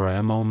still for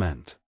a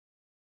moment.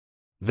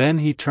 Then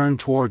he turned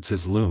towards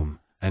his loom,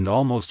 and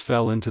almost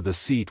fell into the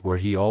seat where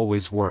he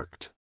always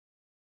worked.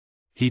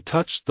 He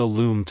touched the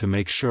loom to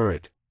make sure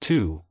it,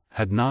 too,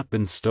 had not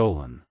been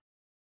stolen.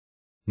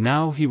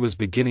 Now he was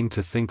beginning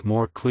to think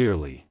more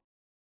clearly.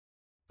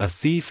 A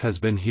thief has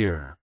been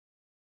here.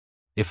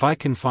 If I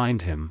can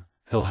find him,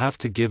 he'll have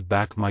to give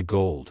back my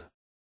gold.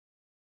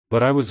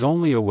 But I was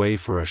only away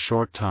for a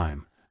short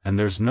time, and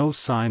there's no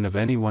sign of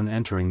anyone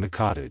entering the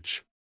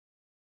cottage.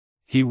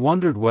 He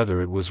wondered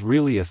whether it was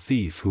really a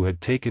thief who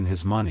had taken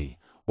his money,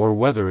 or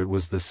whether it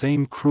was the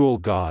same cruel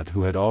God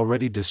who had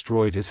already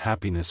destroyed his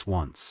happiness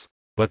once.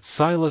 But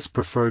Silas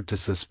preferred to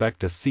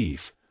suspect a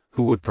thief,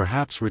 who would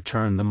perhaps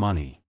return the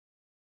money.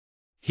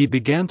 He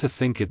began to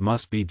think it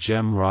must be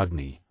Jem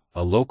Rodney,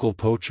 a local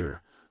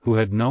poacher, who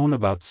had known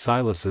about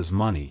Silas's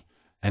money,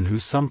 and who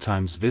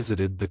sometimes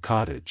visited the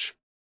cottage.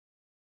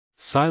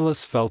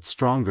 Silas felt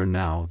stronger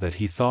now that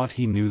he thought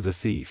he knew the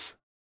thief.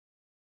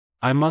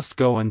 I must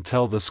go and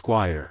tell the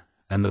squire,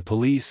 and the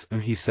police,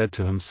 he said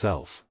to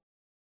himself.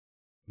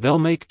 They'll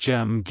make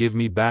Jem give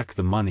me back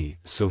the money.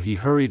 So he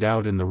hurried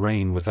out in the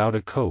rain without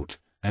a coat,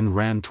 and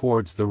ran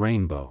towards the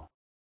Rainbow.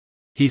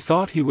 He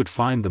thought he would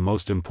find the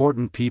most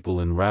important people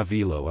in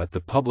Ravello at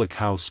the public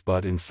house,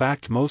 but in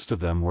fact most of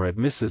them were at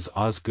Mrs.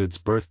 Osgood's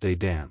birthday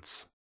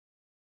dance.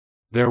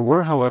 There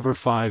were however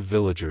 5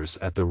 villagers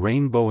at the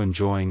Rainbow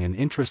enjoying an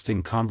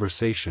interesting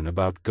conversation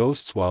about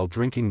ghosts while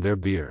drinking their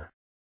beer.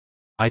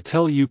 I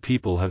tell you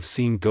people have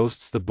seen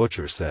ghosts, the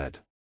butcher said.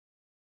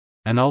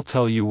 And I'll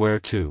tell you where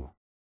too.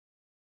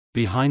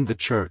 Behind the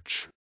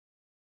church.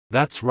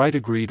 That's right,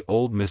 agreed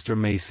old Mr.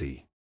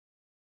 Macy.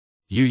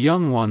 You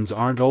young ones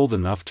aren't old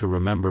enough to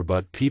remember,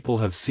 but people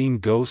have seen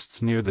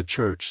ghosts near the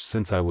church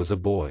since I was a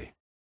boy.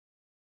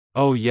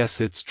 Oh yes,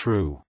 it's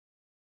true.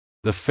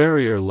 The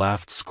farrier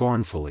laughed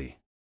scornfully.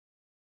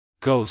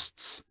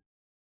 Ghosts.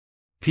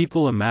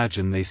 People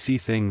imagine they see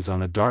things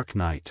on a dark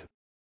night.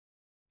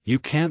 You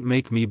can't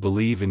make me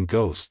believe in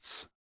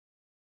ghosts.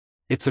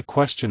 It's a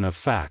question of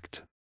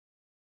fact.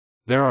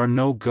 There are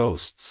no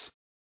ghosts.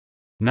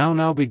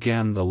 Now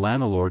began the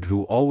landlord,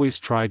 who always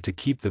tried to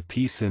keep the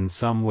peace. In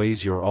some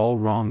ways you're all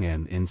wrong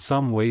and in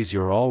some ways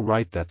you're all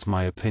right, that's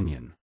my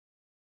opinion.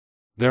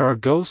 There are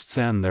ghosts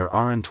and there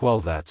aren't, well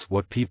that's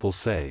what people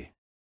say.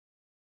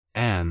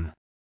 Anne.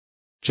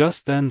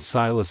 Just then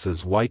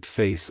Silas's white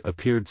face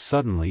appeared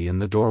suddenly in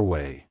the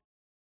doorway.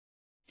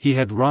 He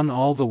had run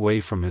all the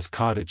way from his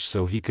cottage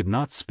so he could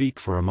not speak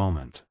for a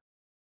moment.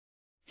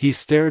 He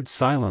stared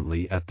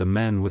silently at the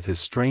men with his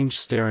strange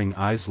staring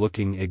eyes,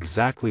 looking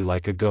exactly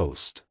like a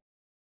ghost.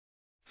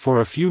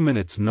 For a few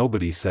minutes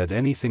nobody said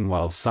anything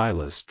while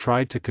Silas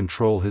tried to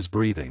control his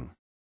breathing.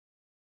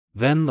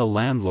 Then the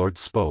landlord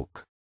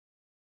spoke.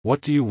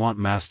 What do you want,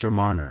 Master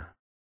Marner?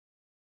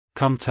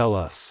 Come tell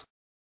us.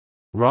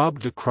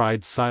 Robbed,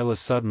 cried Silas,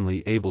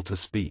 suddenly able to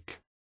speak.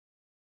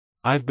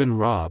 I've been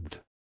robbed.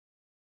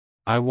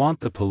 I want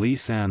the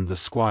police and the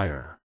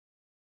squire.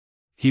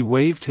 He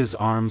waved his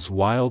arms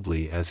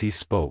wildly as he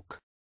spoke.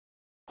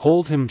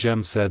 Hold him,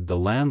 Jem, said the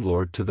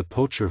landlord to the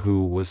poacher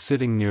who was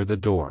sitting near the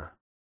door.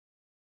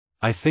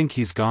 I think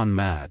he's gone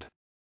mad.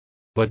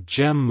 But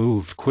Jem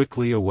moved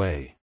quickly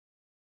away.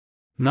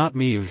 Not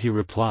me, he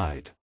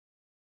replied.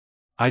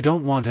 I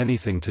don't want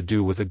anything to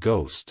do with a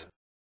ghost.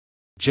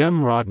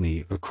 Jem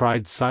Rodney,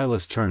 cried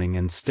Silas, turning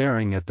and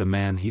staring at the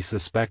man he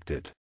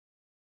suspected.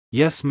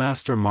 Yes,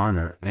 Master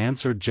Marner,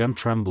 answered Jem,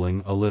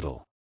 trembling a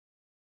little.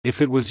 If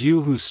it was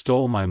you who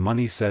stole my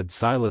money, said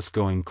Silas,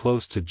 going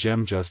close to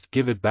Jem, just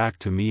give it back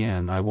to me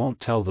and I won't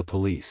tell the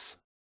police.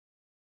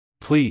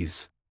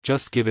 Please,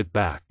 just give it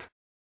back.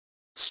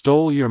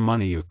 Stole your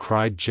money,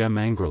 cried Jem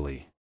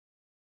angrily.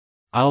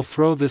 I'll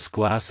throw this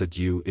glass at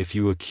you if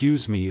you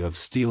accuse me of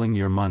stealing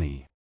your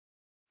money.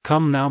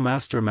 Come now,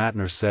 Master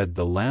Marner, said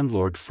the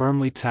landlord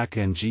firmly,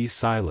 taking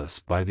Silas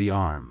by the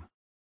arm.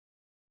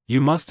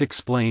 You must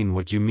explain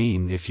what you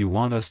mean if you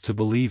want us to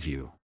believe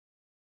you.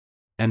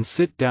 And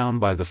sit down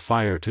by the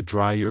fire to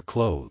dry your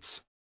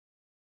clothes.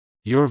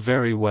 You're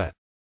very wet.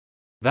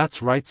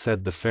 That's right,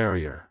 said the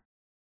farrier.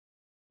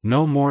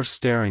 No more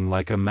staring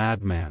like a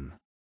madman.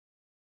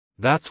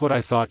 That's what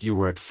I thought you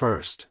were at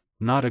first,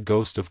 not a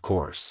ghost, of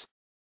course.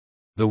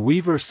 The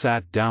weaver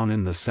sat down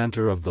in the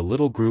center of the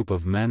little group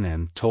of men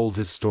and told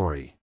his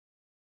story.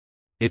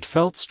 It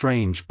felt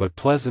strange but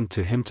pleasant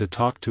to him to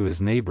talk to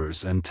his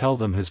neighbors and tell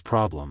them his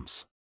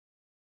problems.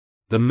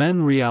 The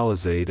men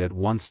realized at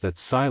once that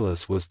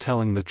Silas was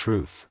telling the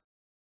truth.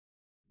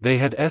 They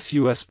had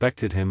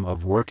suspected him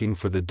of working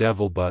for the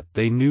devil, but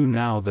they knew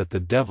now that the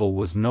devil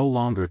was no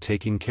longer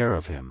taking care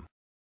of him.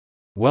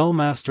 Well,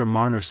 Master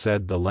Marner,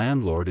 said the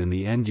landlord, in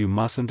the end you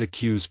mustn't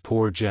accuse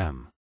poor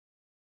Jem.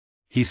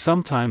 He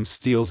sometimes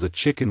steals a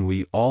chicken,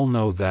 we all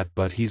know that,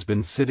 but he's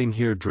been sitting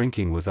here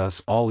drinking with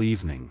us all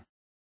evening.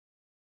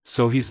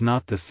 So he's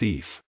not the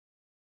thief.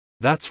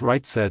 That's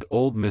right, said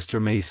old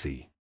Mr.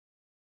 Macy.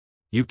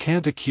 You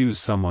can't accuse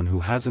someone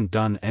who hasn't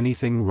done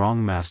anything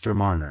wrong, Master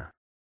Marner.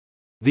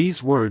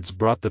 These words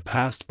brought the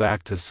past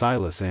back to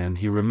Silas, and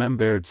he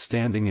remembered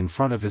standing in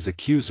front of his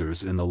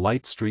accusers in the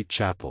Light Street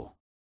chapel.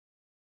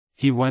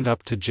 He went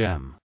up to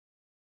Jem.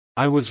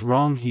 "I was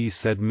wrong," he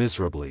said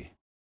miserably.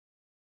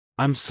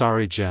 "I'm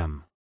sorry,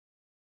 Jem.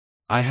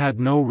 I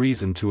had no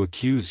reason to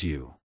accuse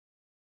you.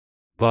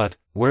 But,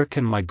 where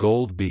can my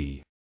gold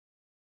be?"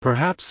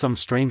 "Perhaps some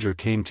stranger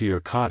came to your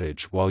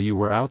cottage while you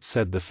were out,"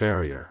 said the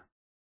farrier.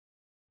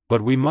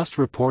 "But we must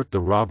report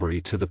the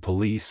robbery to the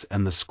police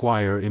and the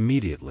squire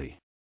immediately."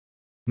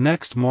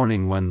 Next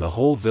morning, when the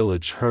whole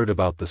village heard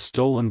about the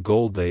stolen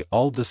gold, they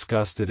all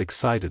discussed it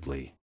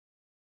excitedly.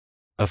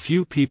 A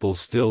few people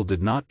still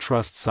did not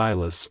trust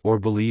Silas or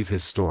believe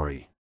his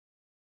story.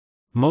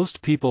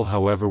 Most people,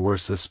 however, were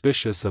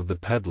suspicious of the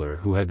peddler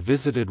who had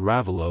visited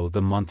Raveloe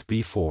the month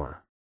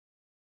before.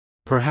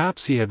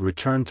 Perhaps he had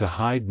returned to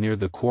hide near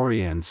the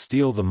quarry and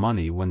steal the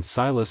money when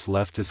Silas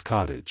left his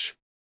cottage.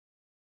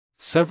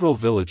 Several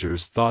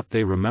villagers thought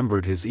they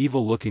remembered his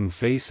evil-looking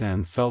face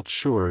and felt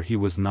sure he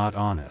was not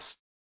honest.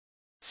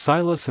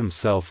 Silas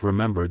himself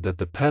remembered that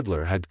the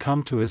peddler had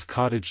come to his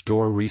cottage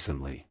door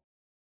recently.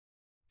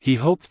 He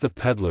hoped the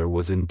peddler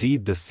was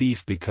indeed the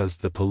thief because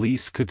the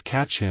police could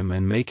catch him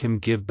and make him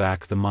give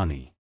back the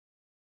money.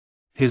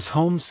 His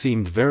home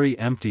seemed very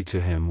empty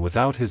to him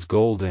without his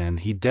gold, and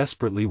he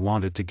desperately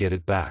wanted to get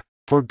it back,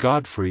 for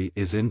Godfrey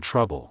is in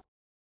trouble.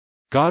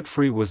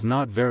 Godfrey was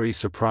not very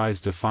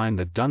surprised to find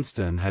that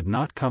Dunstan had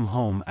not come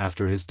home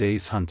after his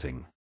day's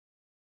hunting.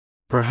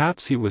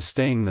 Perhaps he was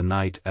staying the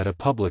night at a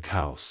public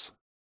house.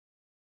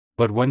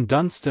 But when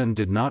Dunstan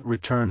did not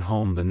return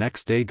home the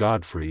next day,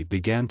 Godfrey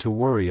began to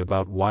worry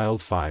about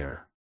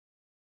Wildfire.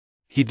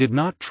 He did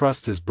not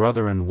trust his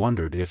brother and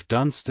wondered if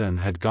Dunstan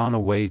had gone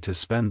away to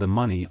spend the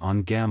money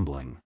on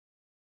gambling.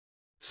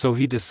 So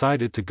he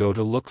decided to go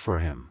to look for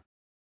him.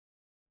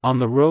 On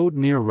the road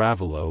near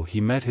Raveloe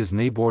he met his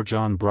neighbour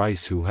John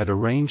Bryce, who had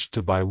arranged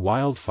to buy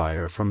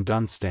Wildfire from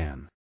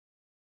Dunstan.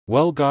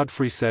 "Well,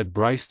 Godfrey," said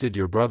Bryce, "did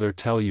your brother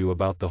tell you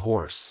about the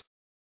horse?"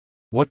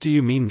 "What do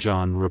you mean,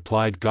 John?"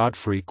 replied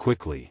Godfrey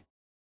quickly.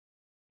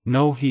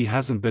 "No, he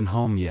hasn't been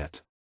home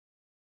yet."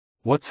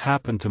 "What's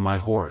happened to my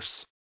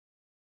horse?"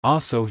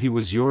 "Also, he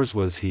was yours,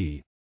 was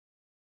he?"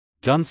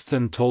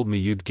 "Dunstan told me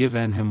you'd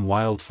given him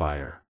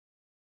Wildfire."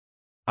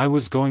 "I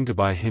was going to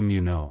buy him,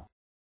 you know."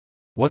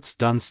 "What's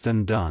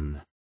Dunstan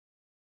done?"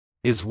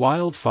 "Is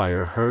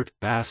Wildfire hurt?"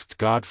 asked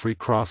Godfrey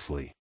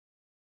crossly.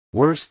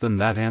 "Worse than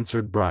that,"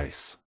 answered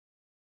Bryce.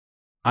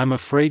 "I'm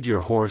afraid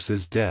your horse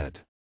is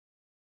dead.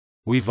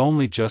 We've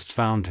only just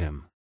found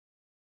him.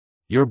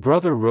 Your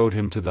brother rode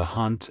him to the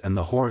hunt and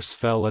the horse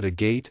fell at a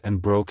gate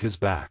and broke his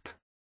back."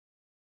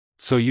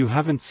 "So you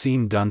haven't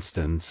seen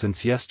Dunstan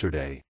since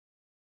yesterday?"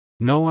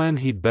 "No, and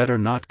he'd better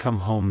not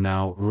come home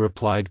now,"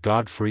 replied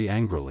Godfrey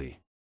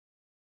angrily.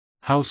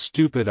 "How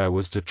stupid I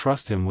was to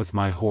trust him with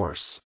my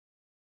horse.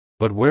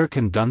 But where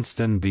can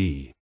Dunstan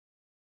be?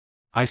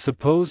 I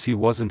suppose he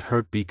wasn't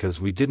hurt because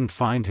we didn't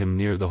find him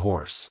near the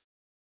horse."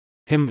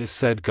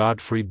 Said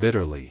Godfrey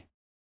bitterly.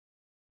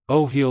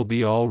 "Oh, he'll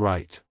be all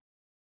right.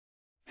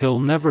 He'll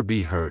never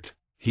be hurt,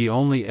 he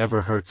only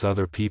ever hurts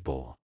other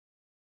people.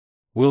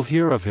 We'll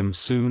hear of him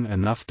soon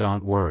enough,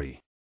 don't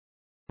worry."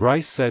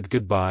 Bryce said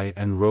goodbye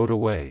and rode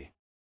away.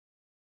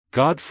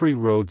 Godfrey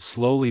rode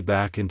slowly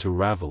back into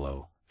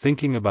Raveloe,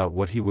 thinking about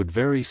what he would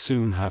very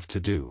soon have to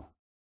do.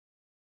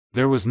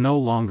 There was no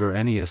longer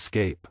any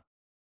escape.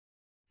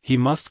 He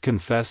must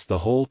confess the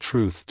whole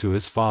truth to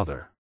his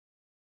father.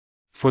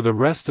 For the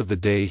rest of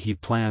the day he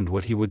planned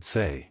what he would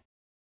say.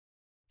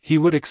 He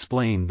would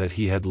explain that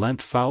he had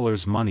lent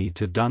Fowler's money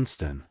to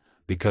Dunstan,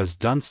 because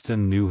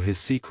Dunstan knew his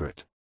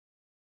secret.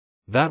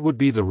 That would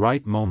be the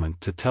right moment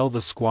to tell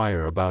the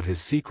squire about his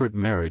secret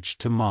marriage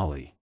to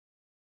Molly.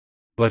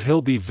 But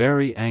he'll be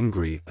very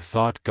angry,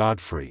 thought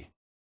Godfrey.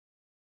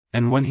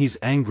 And when he's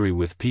angry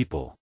with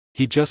people,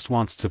 he just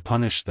wants to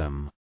punish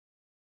them.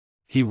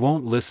 He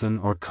won't listen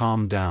or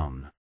calm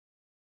down.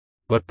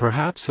 But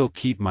perhaps he'll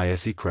keep my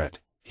secret,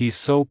 he's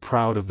so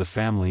proud of the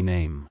family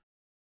name.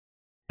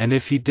 And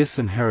if he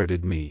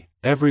disinherited me,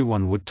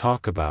 everyone would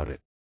talk about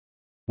it.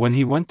 When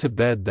he went to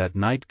bed that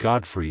night,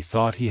 Godfrey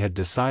thought he had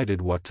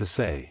decided what to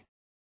say.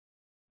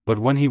 But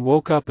when he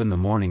woke up in the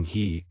morning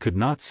he could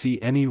not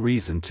see any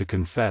reason to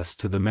confess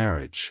to the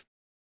marriage.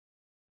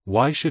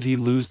 Why should he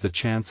lose the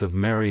chance of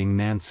marrying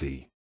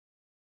Nancy?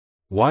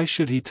 Why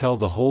should he tell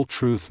the whole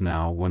truth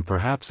now when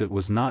perhaps it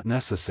was not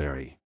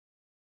necessary?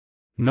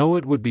 No,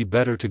 it would be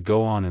better to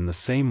go on in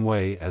the same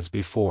way as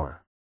before.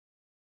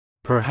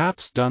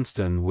 Perhaps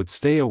Dunstan would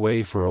stay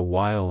away for a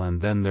while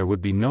and then there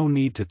would be no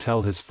need to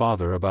tell his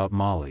father about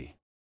Molly.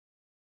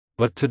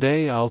 But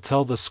today I'll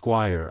tell the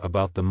squire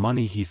about the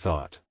money, he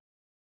thought.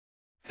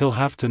 He'll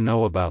have to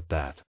know about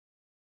that.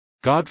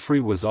 Godfrey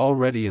was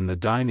already in the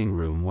dining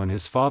room when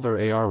his father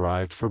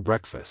arrived for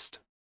breakfast.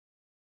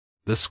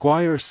 The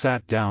squire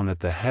sat down at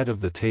the head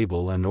of the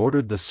table and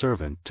ordered the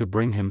servant to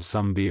bring him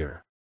some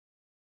beer.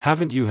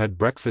 "Haven't you had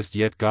breakfast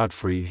yet,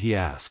 Godfrey?" he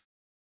asked.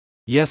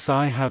 "Yes,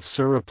 I have,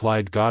 sir,"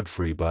 replied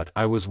Godfrey, "but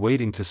I was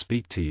waiting to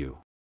speak to you."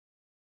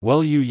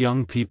 "Well, you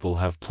young people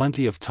have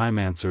plenty of time,"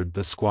 answered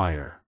the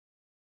squire.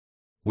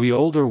 "We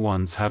older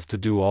ones have to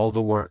do all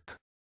the work."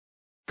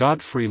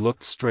 Godfrey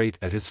looked straight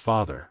at his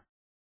father.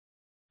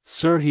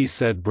 "Sir," he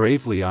said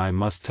bravely, "I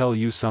must tell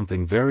you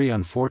something very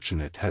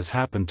unfortunate has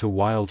happened to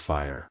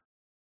Wildfire."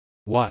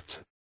 "What?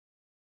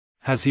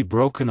 Has he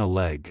broken a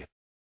leg?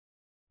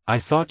 I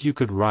thought you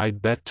could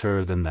ride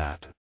better than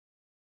that."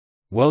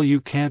 "Well,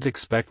 you can't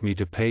expect me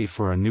to pay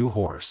for a new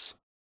horse.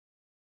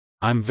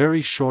 I'm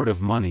very short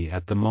of money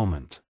at the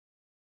moment.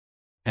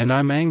 And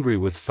I'm angry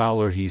with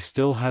Fowler, he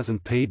still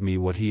hasn't paid me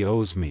what he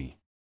owes me.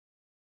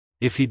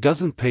 If he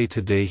doesn't pay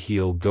today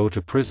he'll go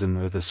to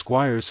prison." The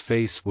squire's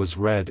face was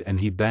red and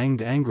he banged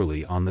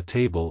angrily on the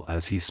table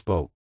as he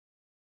spoke.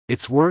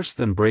 "It's worse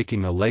than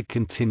breaking a leg,"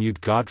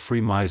 continued Godfrey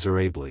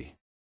miserably.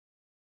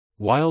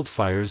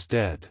 "Wildfire's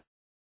dead.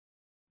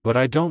 But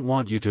I don't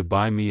want you to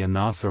buy me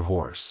another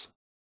horse.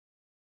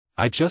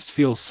 I just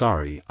feel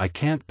sorry I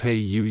can't pay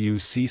you. You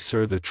see,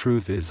 sir, the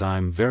truth is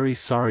I'm very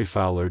sorry.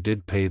 Fowler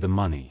did pay the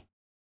money.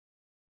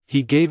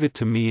 He gave it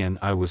to me and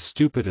I was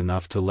stupid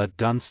enough to let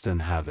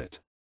Dunstan have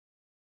it.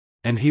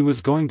 And he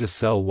was going to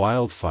sell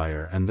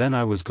Wildfire and then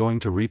I was going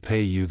to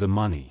repay you the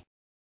money."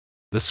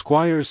 The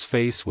squire's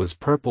face was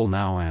purple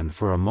now and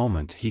for a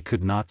moment he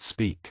could not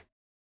speak.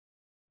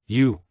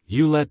 You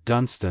let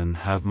Dunstan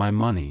have my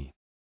money.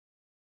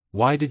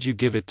 Why did you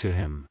give it to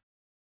him?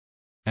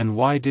 And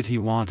why did he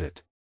want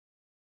it?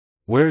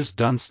 Where's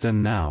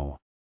Dunstan now?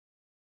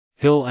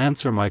 He'll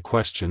answer my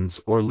questions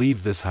or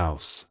leave this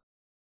house.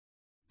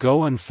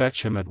 Go and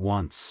fetch him at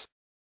once.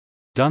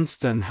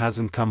 Dunstan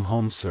hasn't come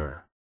home,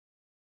 sir.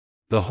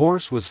 The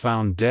horse was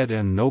found dead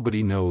and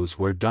nobody knows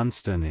where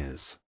Dunstan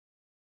is.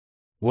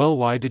 Well,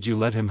 why did you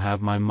let him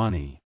have my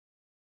money?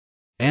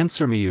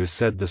 Answer me,"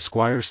 said the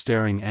squire,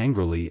 staring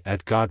angrily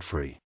at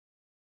Godfrey.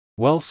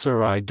 "Well,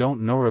 sir, I don't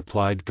know,"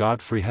 replied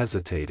Godfrey,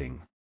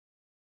 hesitating.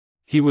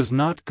 He was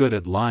not good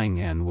at lying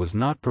and was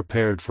not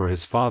prepared for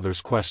his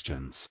father's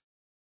questions.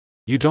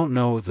 "You don't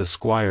know?" the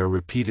squire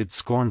repeated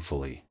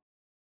scornfully.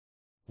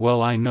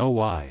 "Well, I know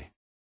why.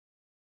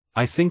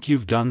 I think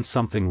you've done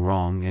something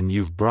wrong and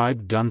you've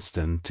bribed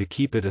Dunstan to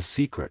keep it a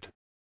secret."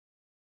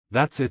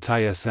 "That's it,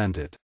 isn't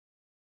it?"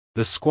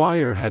 The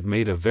squire had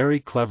made a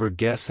very clever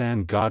guess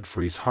and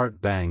Godfrey's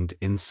heart banged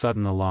in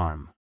sudden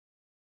alarm.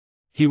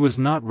 He was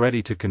not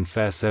ready to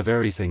confess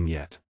everything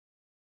yet.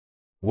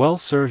 "Well,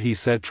 sir," he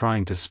said,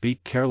 trying to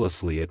speak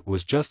carelessly, "it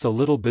was just a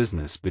little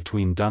business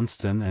between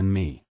Dunstan and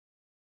me.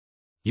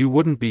 You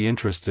wouldn't be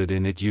interested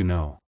in it, you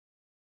know.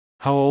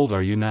 How old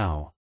are you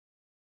now?"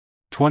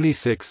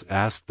 26,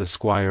 asked the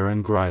squire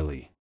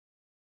angrily.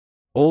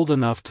 "Old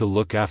enough to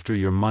look after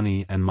your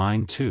money and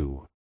mine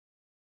too.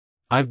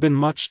 I've been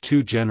much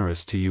too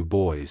generous to you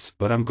boys,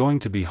 but I'm going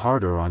to be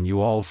harder on you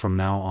all from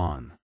now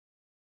on.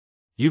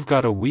 You've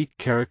got a weak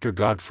character,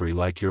 Godfrey,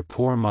 like your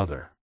poor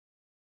mother.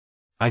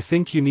 I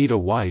think you need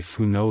a wife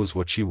who knows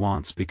what she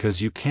wants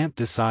because you can't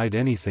decide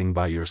anything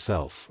by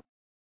yourself.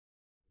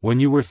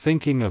 When you were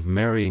thinking of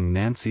marrying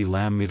Nancy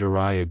Lammeter,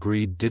 I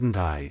agreed, didn't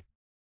I?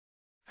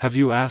 Have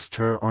you asked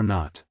her or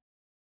not?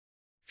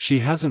 She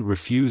hasn't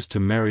refused to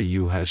marry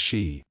you, has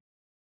she?"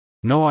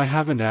 "No, I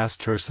haven't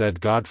asked her,"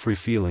 said Godfrey,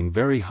 feeling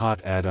very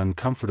hot and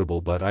uncomfortable,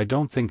 "but I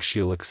don't think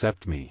she'll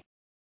accept me."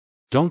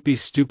 "Don't be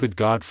stupid,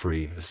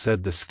 Godfrey,"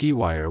 said the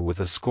squire with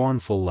a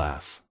scornful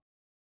laugh.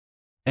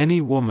 "Any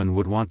woman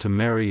would want to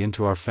marry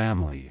into our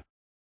family.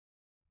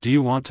 Do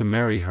you want to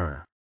marry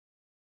her?"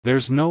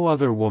 "There's no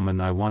other woman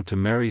I want to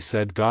marry,"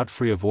 said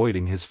Godfrey,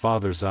 avoiding his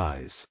father's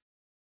eyes.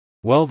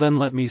 "Well, then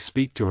let me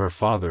speak to her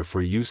father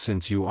for you,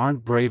 since you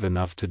aren't brave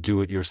enough to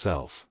do it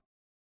yourself.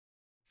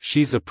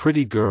 She's a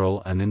pretty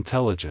girl and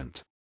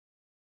intelligent."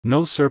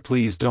 "No, sir,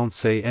 please don't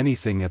say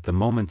anything at the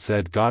moment,"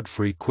 said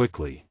Godfrey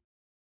quickly.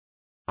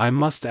 "I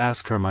must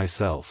ask her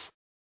myself."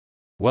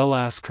 "Well,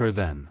 ask her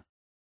then.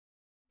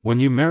 When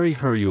you marry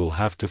her you'll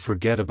have to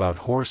forget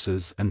about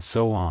horses and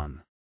so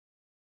on.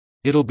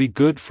 It'll be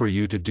good for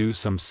you to do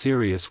some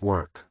serious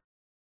work.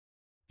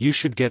 You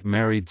should get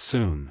married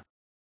soon."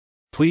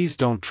 "Please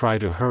don't try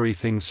to hurry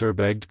things, sir,"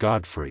 begged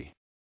Godfrey.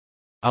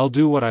 "I'll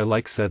do what I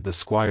like," said the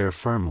squire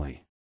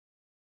firmly.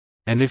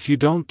 "And if you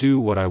don't do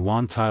what I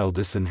want I'll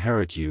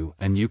disinherit you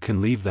and you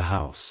can leave the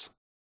house.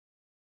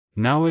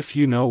 Now if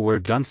you know where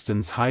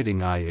Dunstan's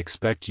hiding I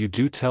expect you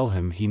do tell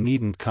him he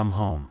needn't come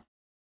home.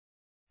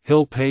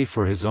 He'll pay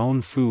for his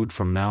own food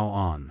from now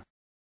on."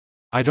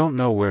 "I don't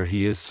know where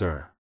he is,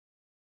 sir."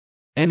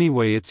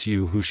 "Anyway, it's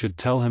you who should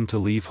tell him to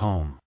leave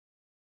home."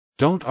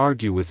 "Don't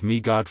argue with me,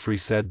 Godfrey,"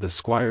 said the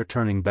squire,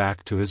 turning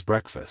back to his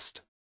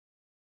breakfast.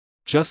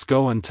 "Just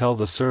go and tell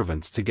the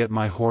servants to get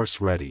my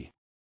horse ready."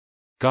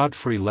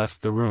 Godfrey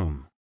left the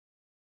room.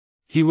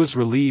 He was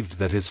relieved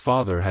that his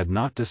father had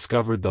not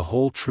discovered the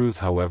whole truth.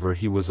 However,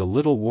 he was a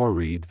little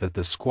worried that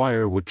the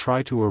squire would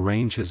try to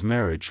arrange his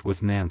marriage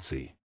with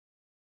Nancy.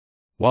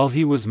 While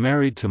he was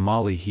married to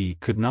Molly he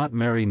could not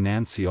marry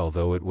Nancy,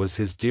 although it was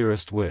his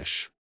dearest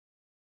wish.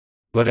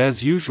 But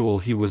as usual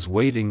he was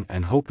waiting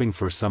and hoping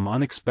for some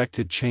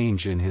unexpected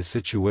change in his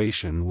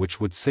situation which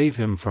would save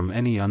him from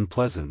any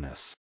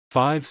unpleasantness.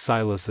 5.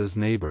 Silas's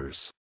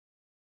neighbours.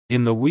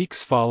 In the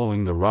weeks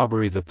following the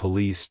robbery, the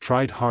police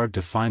tried hard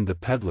to find the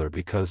peddler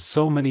because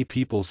so many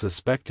people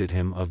suspected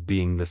him of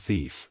being the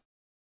thief.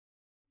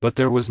 But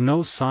there was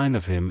no sign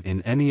of him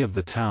in any of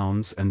the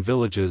towns and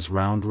villages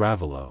round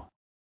Raveloe.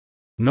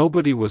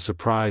 Nobody was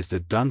surprised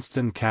at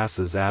Dunstan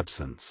Cass's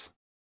absence.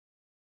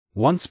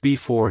 Once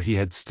before he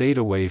had stayed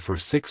away for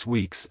 6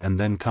 weeks and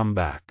then come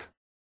back.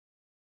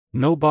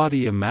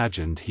 Nobody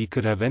imagined he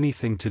could have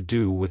anything to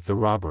do with the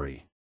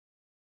robbery.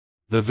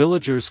 The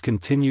villagers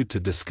continued to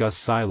discuss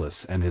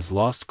Silas and his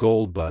lost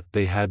gold, but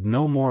they had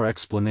no more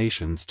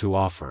explanations to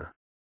offer.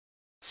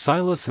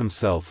 Silas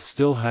himself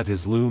still had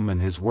his loom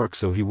and his work,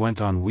 so he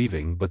went on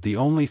weaving, but the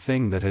only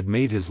thing that had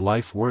made his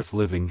life worth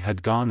living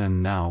had gone,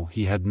 and now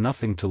he had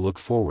nothing to look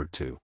forward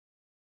to.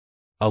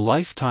 A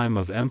lifetime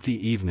of empty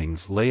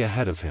evenings lay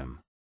ahead of him.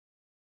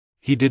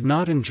 He did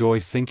not enjoy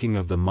thinking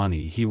of the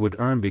money he would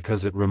earn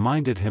because it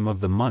reminded him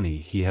of the money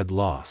he had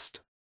lost.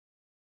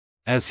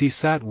 As he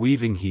sat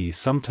weaving, he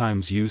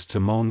sometimes used to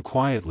moan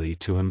quietly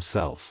to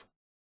himself.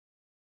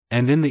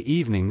 And in the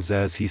evenings,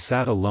 as he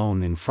sat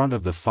alone in front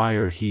of the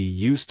fire, he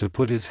used to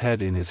put his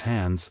head in his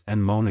hands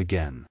and moan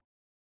again.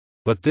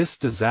 But this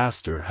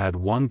disaster had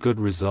one good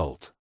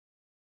result.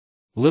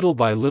 Little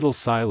by little,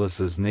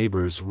 Silas's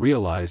neighbours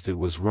realized it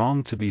was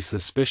wrong to be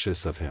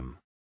suspicious of him.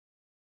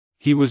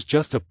 He was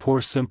just a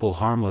poor, simple,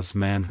 harmless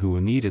man who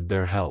needed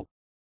their help.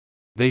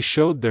 They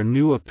showed their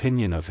new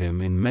opinion of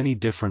him in many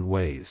different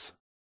ways.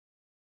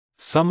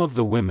 Some of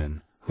the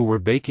women, who were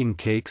baking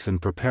cakes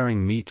and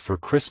preparing meat for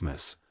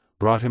Christmas,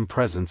 brought him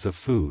presents of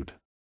food.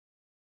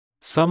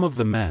 Some of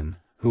the men,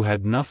 who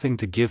had nothing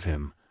to give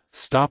him,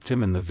 stopped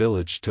him in the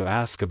village to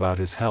ask about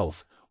his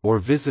health, or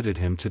visited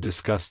him to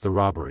discuss the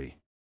robbery.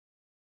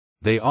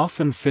 They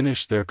often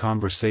finished their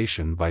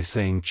conversation by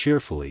saying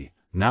cheerfully,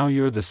 "Now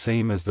you're the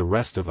same as the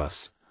rest of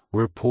us,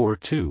 we're poor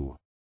too.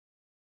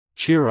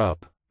 Cheer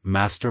up,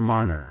 Master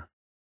Marner.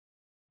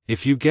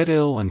 If you get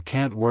ill and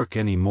can't work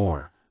any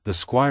more, the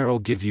squire'll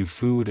give you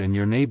food and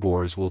your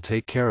neighbours will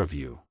take care of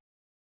you."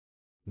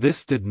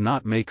 This did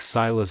not make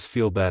Silas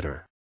feel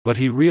better, but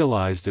he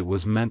realized it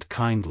was meant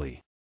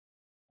kindly.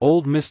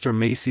 Old Mr.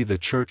 Macy, the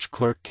church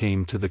clerk,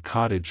 came to the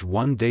cottage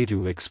one day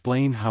to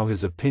explain how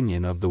his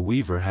opinion of the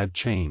weaver had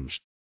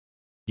changed.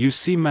 "You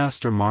see,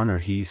 Master Marner,"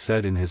 he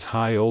said in his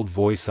high old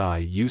voice, "I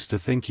used to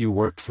think you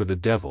worked for the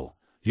devil.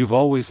 You've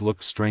always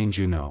looked strange,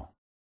 you know.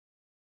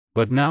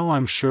 But now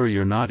I'm sure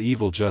you're not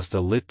evil, just a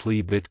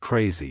little bit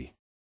crazy.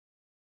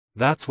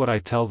 That's what I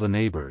tell the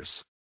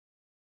neighbours."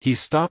 He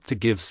stopped to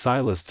give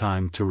Silas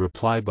time to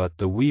reply, but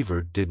the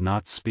weaver did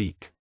not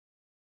speak.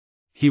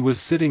 He was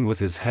sitting with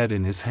his head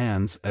in his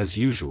hands as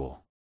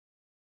usual.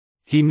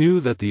 He knew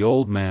that the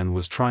old man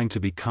was trying to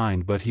be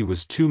kind, but he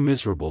was too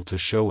miserable to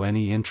show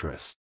any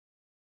interest.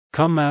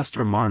 "Come,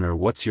 Master Marner,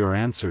 what's your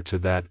answer to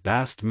that?"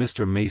 asked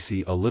Mr.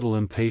 Macy a little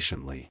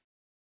impatiently.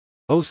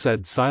 "Oh,"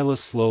 said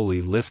Silas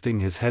slowly,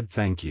 lifting his head,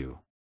 "thank you.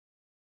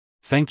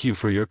 Thank you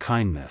for your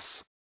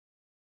kindness."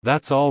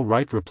 "That's all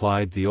right,"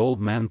 replied the old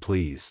man,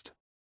 pleased.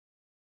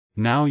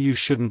 "Now you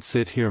shouldn't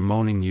sit here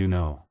moaning, you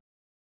know.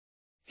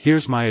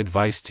 Here's my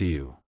advice to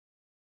you.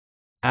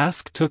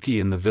 Ask Tookie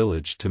in the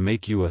village to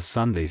make you a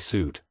Sunday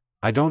suit.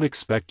 I don't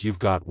expect you've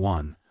got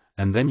one,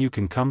 and then you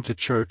can come to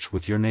church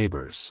with your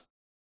neighbours.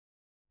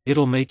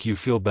 It'll make you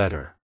feel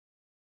better.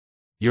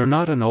 You're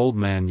not an old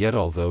man yet,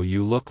 although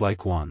you look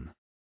like one.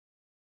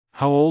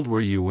 How old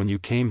were you when you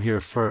came here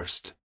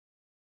first?"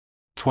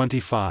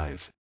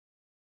 25.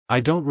 "I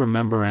don't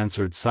remember,"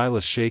 answered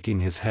Silas, shaking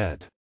his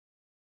head.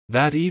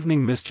 That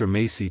evening Mr.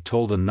 Macy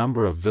told a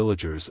number of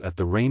villagers at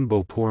the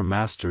Rainbow, "Poor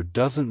master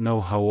doesn't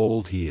know how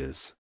old he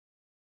is.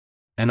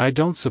 And I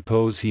don't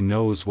suppose he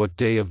knows what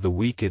day of the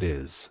week it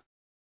is.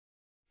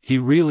 He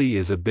really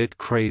is a bit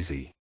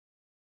crazy."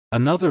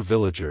 Another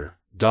villager,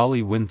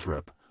 Dolly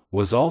Winthrop,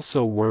 was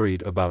also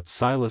worried about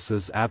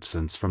Silas's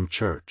absence from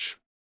church.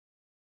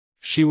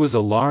 She was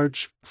a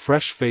large,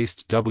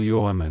 fresh-faced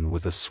woman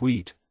with a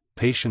sweet,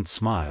 patient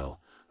smile,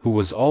 who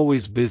was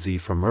always busy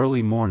from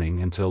early morning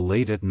until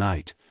late at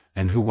night,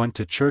 and who went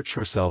to church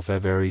herself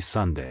every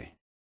Sunday.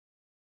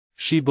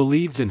 She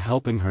believed in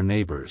helping her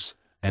neighbours,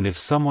 and if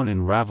someone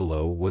in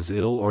Raveloe was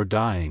ill or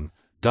dying,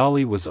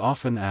 Dolly was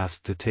often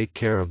asked to take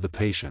care of the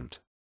patient.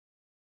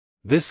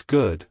 This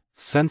good,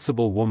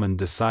 sensible woman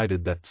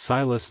decided that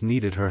Silas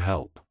needed her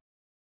help.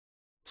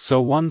 So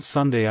one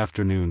Sunday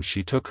afternoon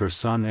she took her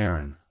son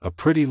Aaron, a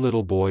pretty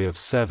little boy of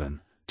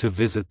 7, to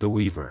visit the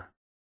weaver.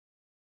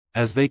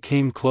 As they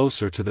came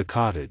closer to the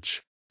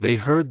cottage, they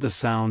heard the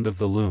sound of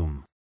the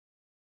loom.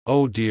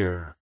 "Oh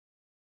dear!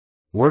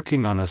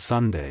 Working on a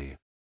Sunday.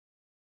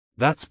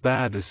 That's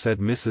bad," said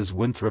Mrs.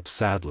 Winthrop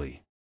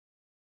sadly.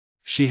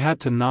 She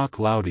had to knock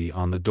loudly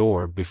on the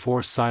door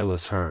before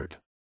Silas heard.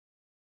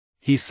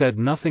 He said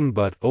nothing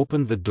but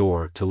opened the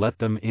door to let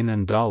them in,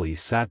 and Dolly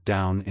sat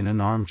down in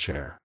an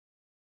armchair.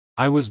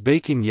 "I was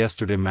baking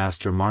yesterday,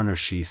 Master Marner,"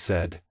 she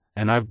said,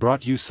 "and I've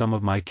brought you some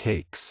of my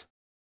cakes.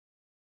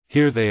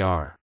 Here they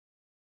are."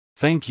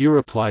 "Thank you,"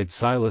 replied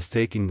Silas,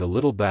 taking the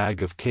little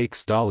bag of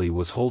cakes Dolly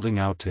was holding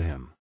out to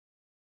him.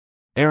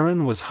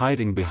 Aaron was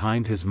hiding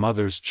behind his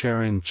mother's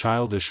chair in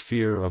childish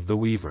fear of the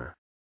weaver.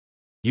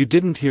 "You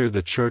didn't hear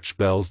the church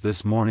bells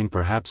this morning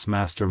perhaps,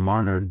 Master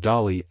Marner?"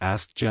 Dolly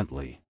asked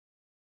gently.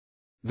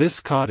 "This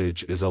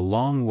cottage is a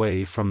long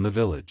way from the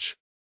village."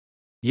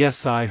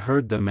 "Yes, I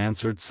heard them,"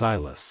 answered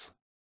Silas.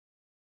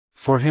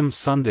 For him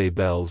Sunday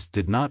bells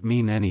did not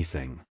mean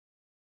anything.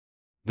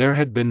 There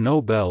had been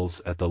no bells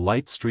at the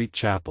Light Street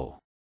Chapel.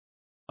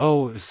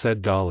 "Oh,"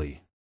 said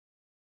Dolly.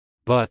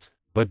 But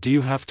do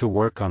you have to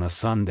work on a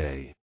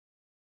Sunday?"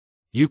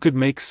 "You could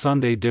make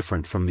Sunday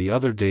different from the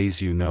other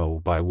days, you know,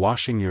 by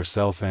washing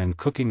yourself and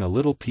cooking a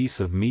little piece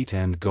of meat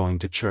and going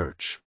to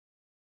church.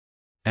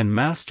 And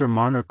Master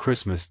Marner,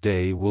 Christmas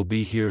Day will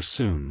be here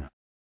soon.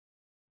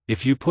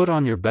 If you put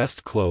on your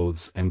best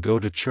clothes and go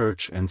to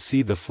church and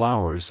see the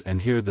flowers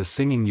and hear the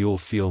singing, you'll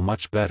feel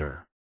much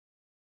better.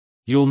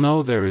 You'll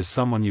know there is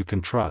someone you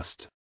can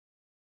trust."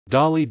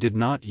 Dolly did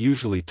not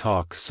usually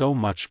talk so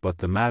much, but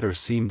the matter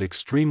seemed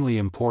extremely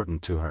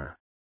important to her.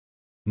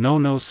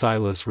 "No,"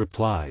 Silas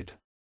replied.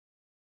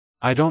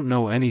 "I don't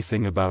know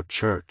anything about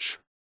church.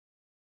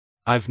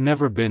 I've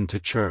never been to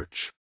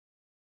church."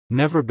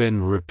 "Never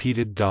been,"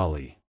 repeated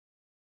Dolly.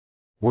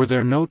 "Were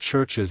there no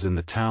churches in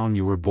the town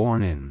you were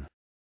born in?"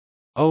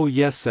 "Oh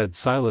yes," said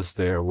Silas,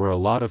 "there were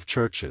a lot of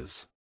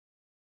churches.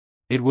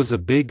 It was a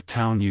big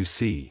town, you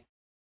see.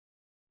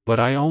 But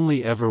I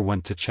only ever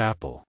went to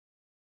chapel."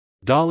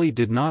 Dolly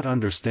did not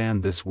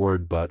understand this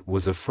word but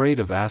was afraid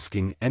of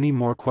asking any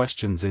more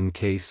questions in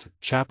case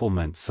chapel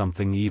meant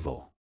something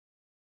evil.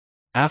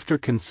 After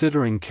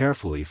considering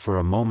carefully for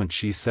a moment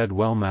she said,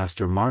 "Well,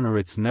 Master Marner,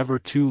 it's never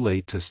too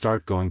late to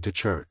start going to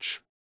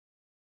church.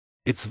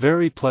 It's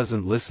very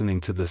pleasant listening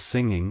to the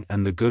singing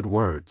and the good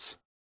words.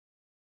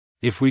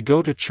 If we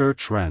go to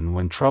church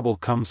when trouble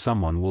comes,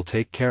 someone will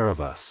take care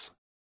of us.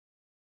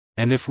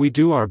 And if we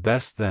do our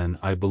best, then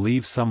I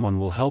believe someone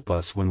will help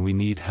us when we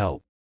need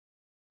help."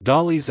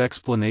 Dolly's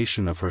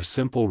explanation of her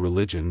simple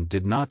religion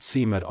did not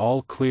seem at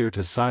all clear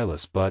to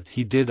Silas, but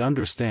he did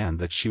understand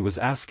that she was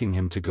asking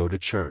him to go to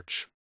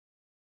church.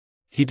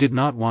 He did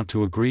not want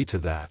to agree to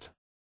that.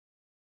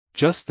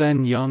 Just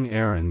then young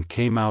Aaron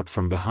came out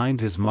from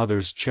behind his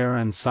mother's chair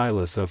and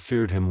Silas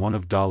offered him one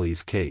of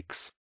Dolly's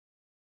cakes.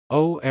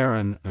 "Oh,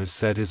 Aaron,"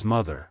 said his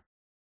mother.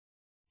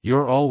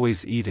 "You're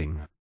always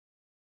eating.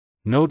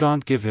 No,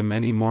 don't give him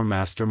any more,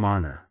 Master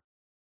Marner.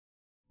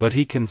 But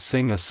he can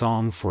sing a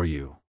song for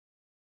you.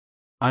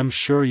 I'm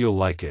sure you'll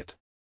like it.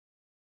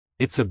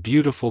 It's a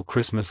beautiful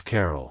Christmas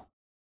carol.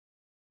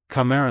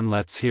 Come, Aaron,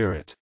 let's hear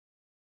it."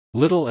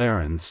 Little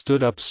Aaron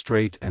stood up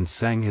straight and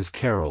sang his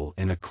carol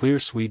in a clear,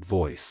 sweet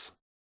voice.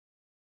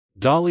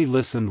 Dolly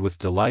listened with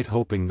delight,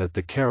 hoping that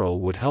the carol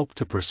would help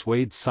to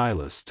persuade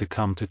Silas to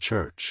come to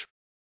church.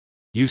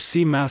 "You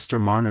see, Master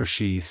Marner,"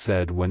 she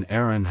said when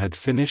Aaron had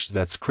finished,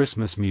 "that's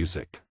Christmas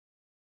music.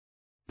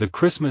 The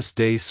Christmas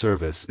Day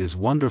service is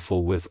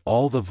wonderful with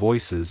all the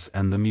voices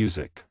and the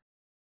music.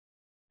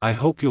 I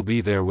hope you'll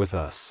be there with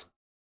us.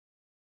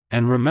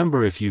 And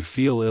remember, if you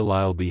feel ill,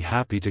 I'll be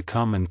happy to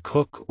come and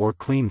cook or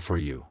clean for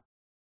you.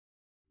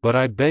 But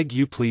I beg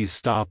you, please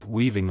stop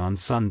weaving on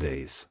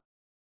Sundays.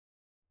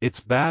 It's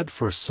bad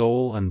for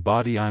soul and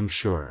body, I'm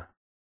sure.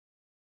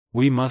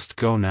 We must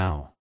go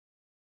now.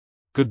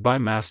 Goodbye,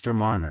 Master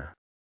Marner."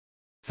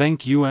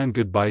 "Thank you and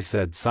goodbye,"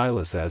 said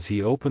Silas as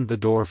he opened the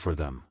door for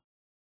them.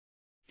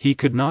 He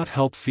could not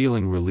help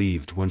feeling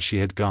relieved when she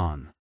had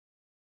gone.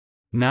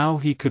 Now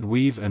he could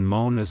weave and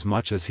moan as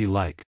much as he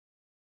liked.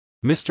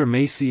 Mr.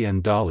 Macy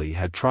and Dolly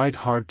had tried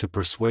hard to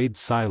persuade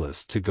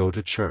Silas to go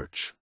to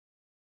church.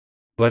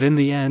 But in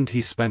the end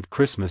he spent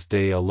Christmas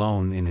Day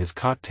alone in his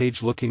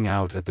cottage, looking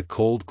out at the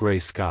cold grey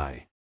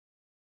sky.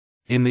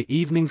 In the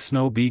evening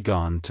snow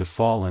began to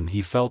fall and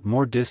he felt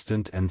more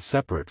distant and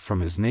separate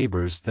from his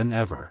neighbours than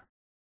ever.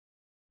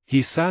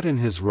 He sat in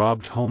his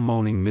robbed home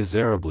moaning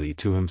miserably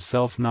to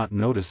himself, not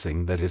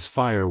noticing that his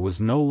fire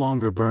was no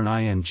longer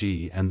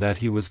burning and that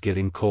he was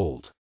getting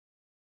cold.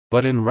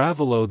 But in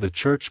Raveloe the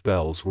church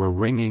bells were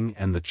ringing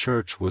and the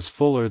church was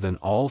fuller than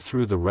all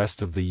through the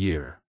rest of the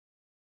year.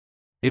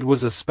 It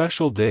was a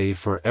special day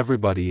for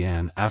everybody,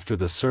 and after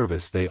the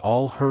service they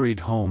all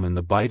hurried home in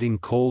the biting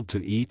cold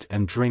to eat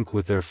and drink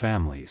with their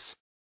families.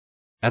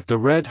 At the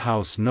Red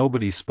House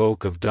nobody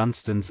spoke of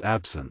Dunstan's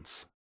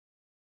absence.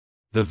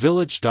 The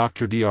village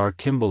doctor Dr.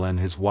 Kimball and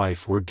his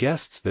wife were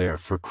guests there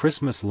for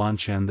Christmas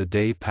lunch and the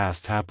day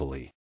passed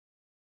happily.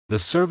 The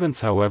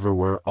servants, however,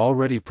 were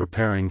already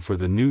preparing for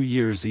the New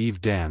Year's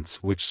Eve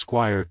dance which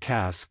Squire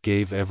Cass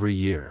gave every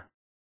year.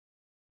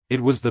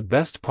 It was the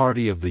best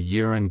party of the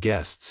year and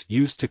guests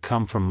used to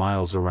come from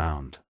miles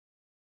around.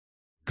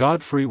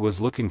 Godfrey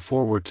was looking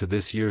forward to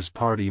this year's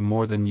party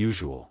more than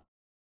usual.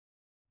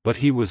 But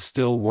he was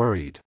still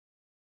worried.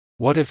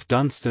 What if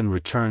Dunstan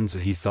returns,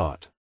 he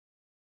thought.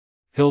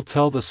 He'll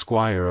tell the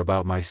squire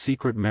about my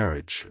secret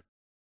marriage.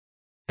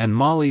 And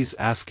Molly's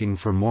asking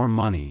for more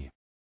money.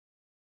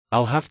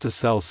 I'll have to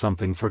sell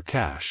something for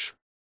cash.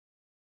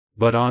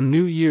 But on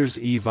New Year's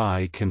Eve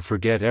I can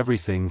forget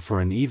everything for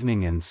an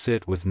evening and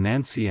sit with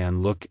Nancy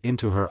and look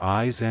into her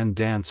eyes and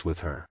dance with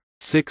her.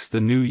 6. The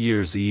New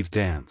Year's Eve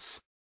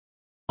Dance.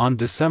 On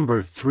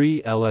December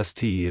 3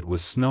 LST it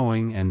was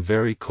snowing and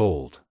very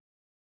cold.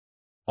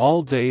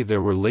 All day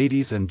there were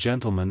ladies and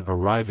gentlemen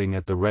arriving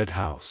at the Red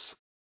House.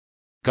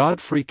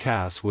 Godfrey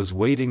Cass was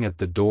waiting at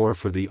the door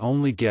for the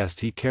only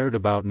guest he cared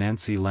about,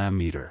 Nancy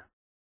Lammeter.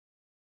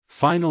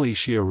 Finally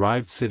she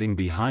arrived, sitting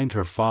behind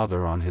her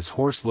father on his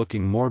horse,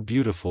 looking more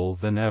beautiful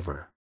than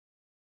ever.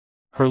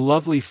 Her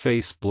lovely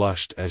face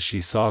blushed as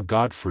she saw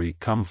Godfrey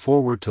come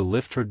forward to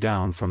lift her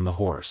down from the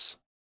horse.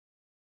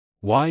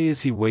 "Why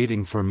is he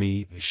waiting for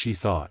me?" she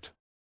thought.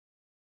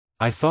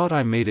 "I thought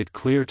I made it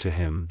clear to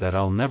him that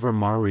I'll never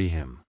marry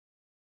him.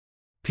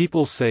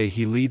 People say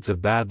he leads a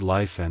bad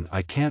life and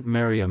I can't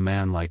marry a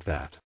man like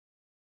that."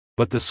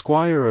 But the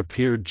squire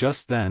appeared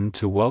just then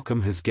to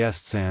welcome his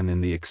guests, and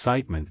in the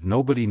excitement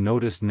nobody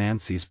noticed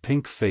Nancy's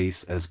pink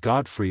face as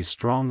Godfrey's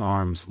strong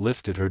arms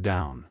lifted her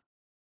down.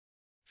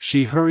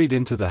 She hurried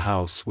into the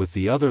house with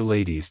the other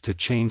ladies to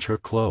change her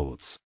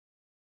clothes.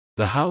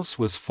 The house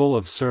was full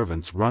of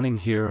servants running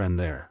here and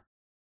there.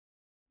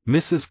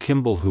 Mrs.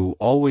 Kimball, who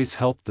always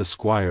helped the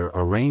squire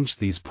arrange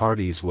these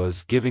parties,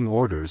 was giving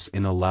orders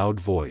in a loud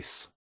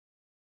voice.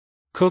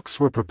 Cooks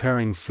were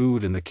preparing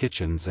food in the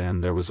kitchens,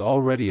 and there was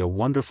already a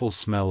wonderful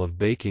smell of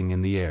baking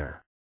in the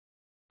air.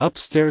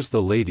 Upstairs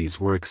the ladies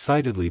were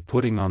excitedly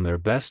putting on their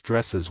best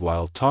dresses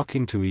while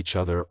talking to each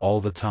other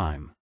all the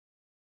time.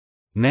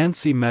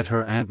 Nancy met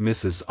her aunt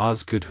Mrs.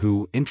 Osgood,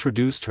 who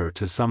introduced her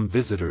to some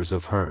visitors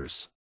of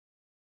hers.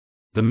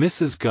 The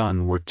Mrs.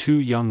 Gunn were two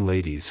young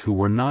ladies who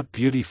were not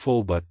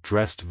beautiful but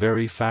dressed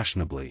very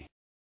fashionably.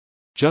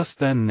 Just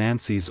then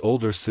Nancy's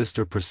older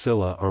sister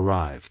Priscilla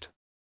arrived.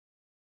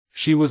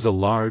 She was a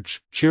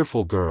large,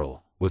 cheerful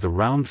girl, with a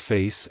round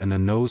face and a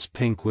nose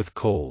pink with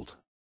cold.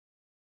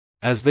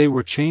 As they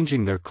were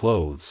changing their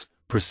clothes,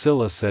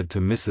 Priscilla said to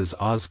Mrs.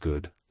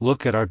 Osgood,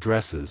 "Look at our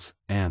dresses,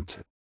 Aunt.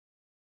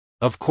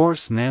 Of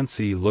course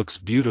Nancy looks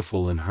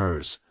beautiful in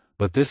hers,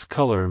 but this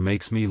color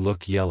makes me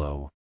look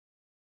yellow.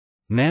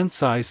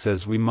 Nancy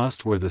says we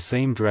must wear the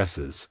same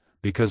dresses,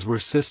 because we're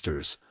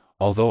sisters,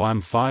 although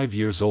I'm 5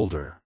 years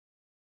older.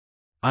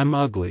 I'm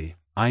ugly,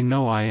 I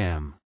know I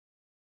am.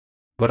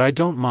 But I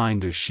don't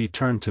mind." As she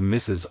turned to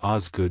Mrs.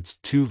 Osgood's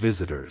two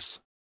visitors.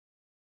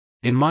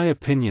 "In my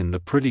opinion the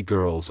pretty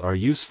girls are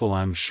useful.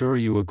 I'm sure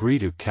you agree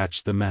to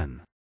catch the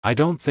men. I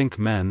don't think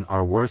men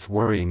are worth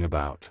worrying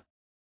about.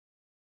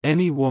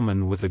 Any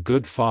woman with a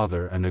good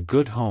father and a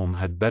good home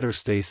had better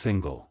stay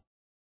single.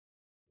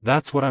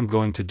 That's what I'm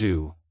going to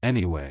do,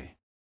 anyway.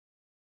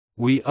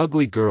 We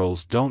ugly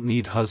girls don't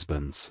need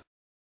husbands."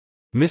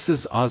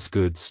 Mrs.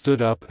 Osgood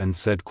stood up and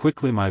said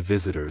quickly, "My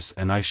visitors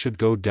and I should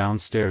go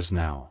downstairs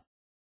now.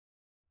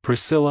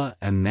 Priscilla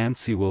and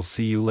Nancy will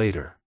see you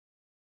later."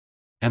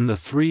 And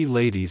the three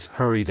ladies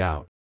hurried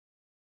out.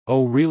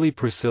 "Oh really,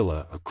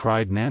 Priscilla,"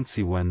 cried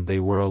Nancy when they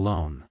were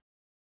alone.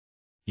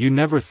 "You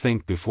never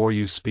think before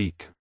you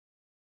speak.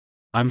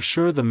 I'm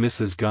sure the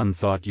Mrs. Gunn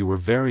thought you were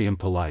very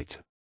impolite.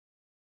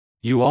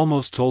 You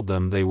almost told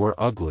them they were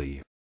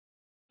ugly."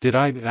 "Did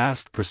I?"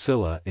 asked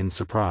Priscilla in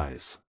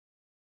surprise.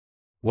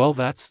 "Well,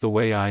 that's the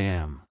way I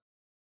am.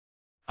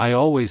 I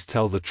always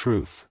tell the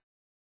truth.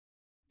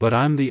 But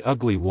I'm the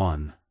ugly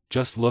one,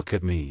 just look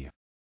at me."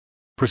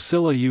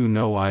 "Priscilla, you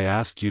know I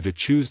asked you to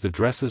choose the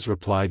dresses,"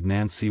 replied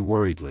Nancy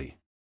worriedly.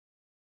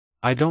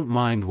 "I don't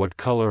mind what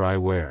color I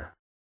wear.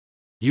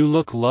 You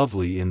look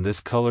lovely in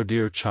this color,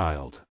 dear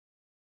child.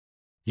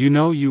 You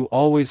know you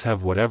always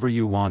have whatever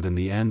you want in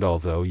the end,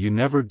 although you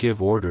never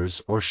give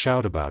orders or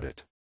shout about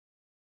it.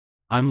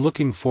 I'm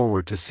looking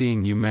forward to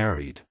seeing you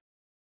married.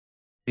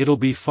 It'll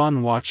be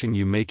fun watching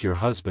you make your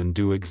husband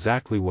do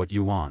exactly what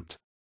you want."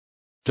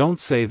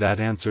 "Don't say that,"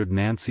 answered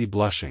Nancy,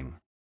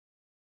 blushing.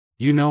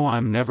 "You know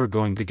I'm never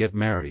going to get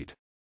married."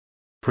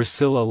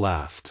 Priscilla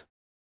laughed.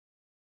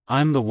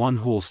 "I'm the one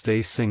who'll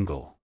stay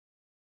single.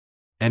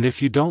 And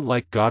if you don't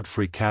like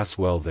Godfrey Cass,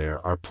 well, there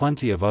are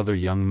plenty of other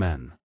young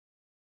men.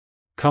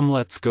 Come,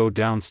 let's go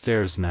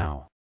downstairs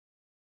now."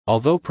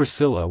 Although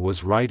Priscilla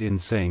was right in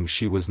saying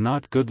she was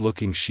not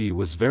good-looking, she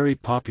was very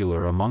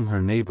popular among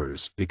her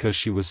neighbors because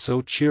she was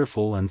so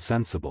cheerful and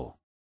sensible.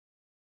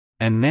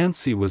 And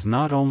Nancy was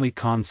not only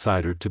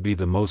considered to be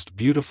the most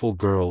beautiful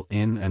girl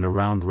in and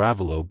around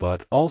Raveloe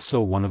but also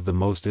one of the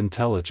most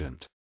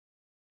intelligent.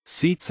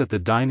 Seats at the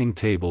dining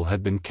table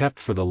had been kept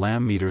for the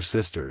Lammeter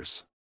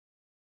sisters.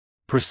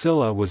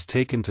 Priscilla was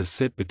taken to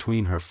sit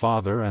between her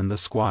father and the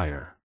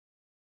squire.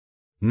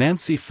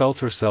 Nancy felt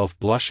herself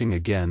blushing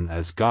again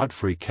as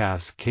Godfrey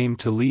Cass came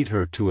to lead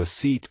her to a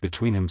seat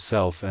between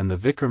himself and the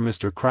vicar,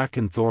 Mr.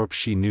 Crackenthorpe.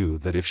 She knew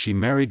that if she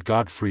married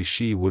Godfrey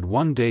she would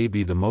one day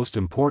be the most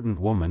important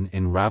woman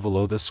in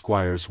Raveloe, the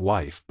squire's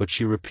wife, but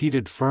she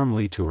repeated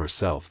firmly to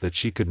herself that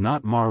she could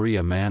not marry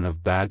a man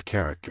of bad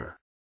character.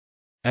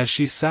 As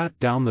she sat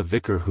down, the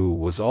vicar, who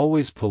was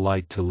always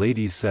polite to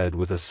ladies, said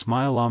with a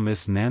smile, "Ah,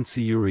 Miss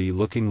Nancy, you're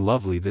looking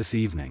lovely this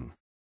evening.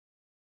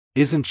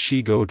 Isn't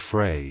she,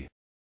 Godfrey?"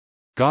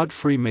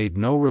 Godfrey made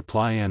no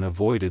reply and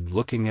avoided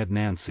looking at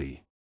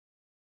Nancy.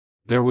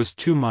 There was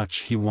too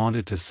much he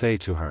wanted to say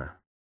to her.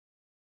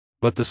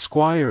 But the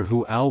squire,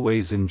 who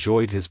always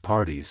enjoyed his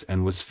parties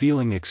and was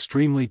feeling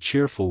extremely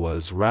cheerful,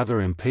 was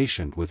rather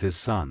impatient with his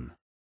son.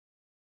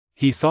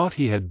 He thought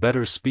he had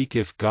better speak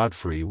if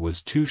Godfrey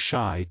was too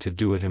shy to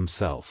do it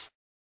himself.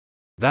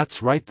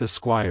 "That's right," the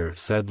squire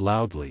said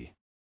loudly.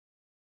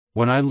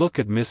 "When I look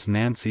at Miss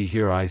Nancy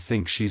here, I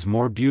think she's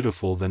more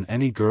beautiful than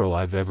any girl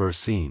I've ever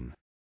seen."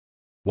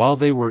 While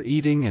they were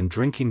eating and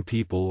drinking,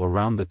 people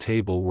around the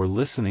table were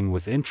listening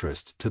with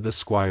interest to the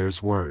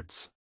squire's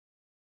words.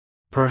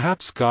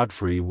 "Perhaps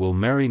Godfrey will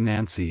marry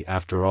Nancy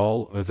after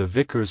all," the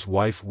vicar's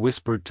wife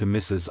whispered to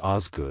Mrs.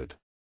 Osgood.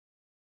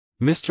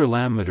 Mr.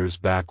 Lammeter's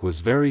back was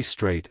very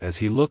straight as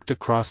he looked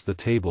across the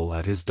table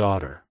at his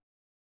daughter.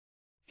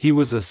 He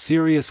was a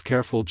serious,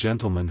 careful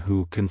gentleman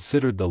who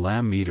considered the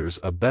Lammeters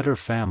a better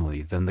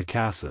family than the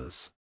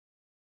Casses.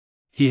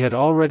 He had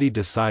already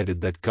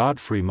decided that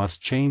Godfrey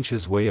must change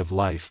his way of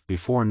life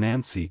before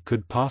Nancy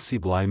could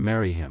possibly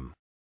marry him.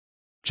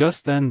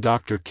 Just then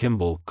Dr.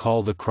 Kimball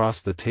called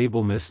across the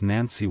table, "Miss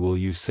Nancy, will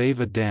you save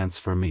a dance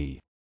for me?"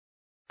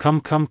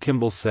 "Come, come,"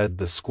 Kimball said,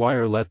 "the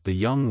squire, let the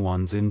young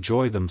ones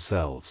enjoy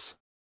themselves.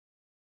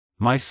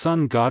 My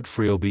son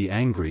Godfrey'll be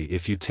angry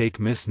if you take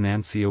Miss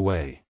Nancy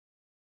away.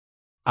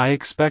 I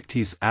expect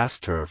he's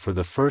asked her for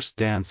the first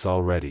dance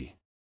already.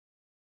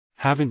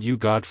 Haven't you,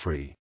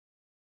 Godfrey?"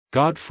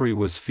 Godfrey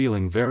was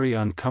feeling very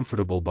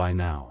uncomfortable by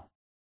now.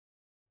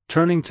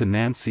 Turning to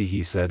Nancy,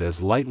 he said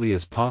as lightly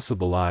as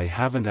possible, "I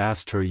haven't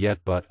asked her yet,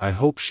 but I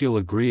hope she'll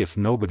agree if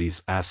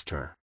nobody's asked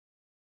her."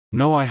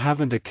 "No, I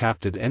haven't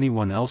accepted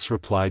anyone else,"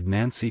 replied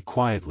Nancy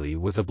quietly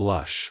with a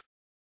blush.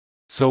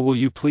 "So will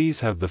you please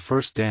have the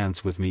first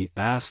dance with me?"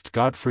 asked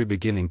Godfrey,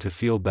 beginning to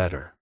feel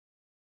better.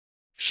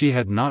 She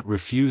had not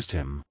refused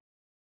him.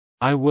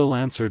 "I will,"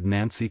 answered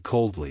Nancy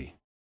coldly.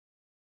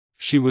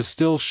 She was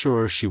still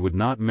sure she would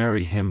not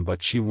marry him,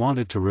 but she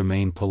wanted to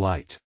remain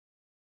polite.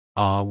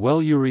 "Ah,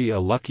 well, you're a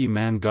lucky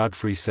man,"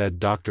 Godfrey said.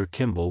 Dr.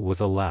 Kimball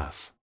with a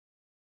laugh.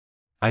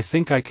 "I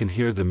think I can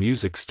hear the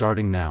music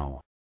starting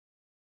now."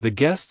 The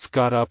guests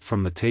got up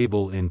from the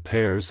table in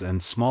pairs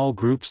and small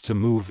groups to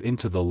move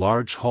into the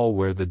large hall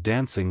where the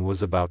dancing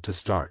was about to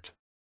start.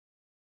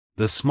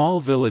 The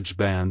small village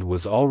band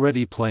was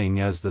already playing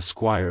as the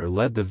squire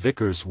led the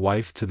vicar's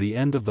wife to the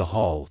end of the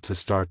hall to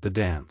start the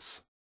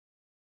dance.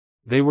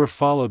 They were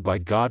followed by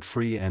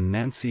Godfrey and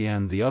Nancy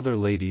and the other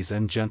ladies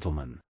and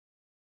gentlemen.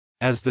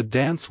 As the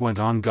dance went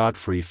on,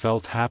 Godfrey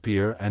felt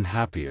happier and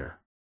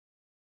happier.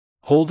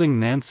 Holding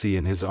Nancy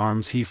in his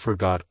arms, he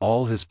forgot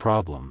all his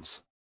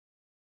problems.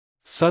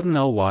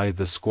 Suddenly,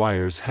 the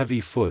squire's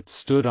heavy foot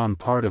stood on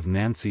part of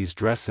Nancy's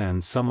dress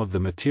and some of the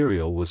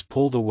material was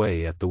pulled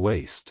away at the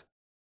waist.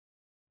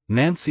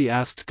 Nancy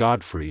asked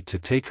Godfrey to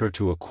take her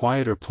to a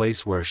quieter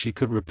place where she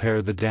could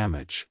repair the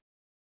damage.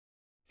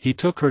 He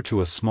took her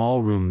to a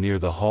small room near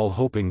the hall,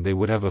 hoping they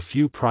would have a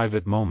few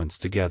private moments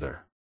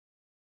together.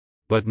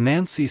 But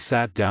Nancy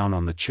sat down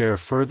on the chair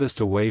furthest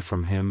away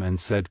from him and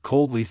said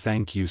coldly,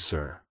 "Thank you,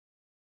 sir.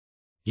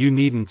 You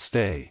needn't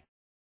stay.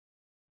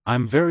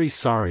 I'm very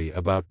sorry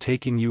about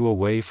taking you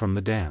away from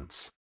the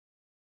dance."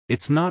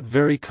 "It's not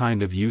very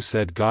kind of you,"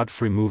 said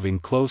Godfrey, moving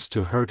close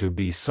to her, "to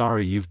be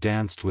sorry you've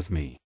danced with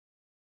me."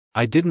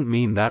 "I didn't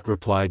mean that,"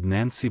 replied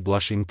Nancy,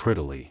 blushing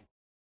prettily.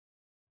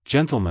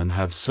 "Gentlemen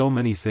have so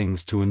many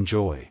things to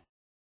enjoy.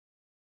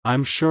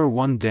 I'm sure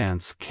one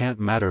dance can't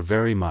matter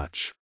very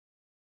much.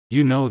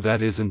 You know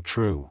that isn't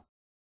true.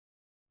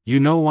 You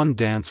know one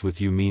dance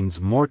with you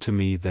means more to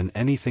me than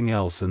anything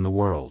else in the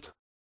world."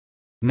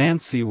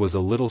 Nancy was a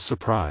little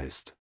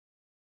surprised.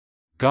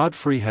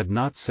 Godfrey had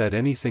not said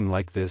anything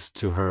like this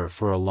to her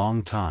for a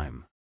long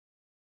time.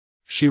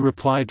 She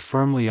replied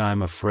firmly,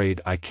 "I'm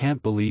afraid I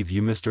can't believe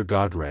you, Mr.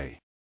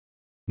 Godfrey.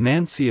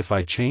 Nancy, if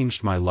I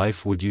changed my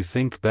life, would you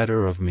think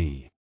better of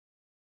me?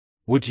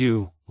 Would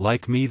you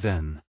like me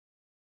then?"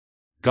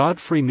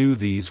 Godfrey knew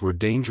these were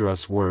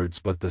dangerous words,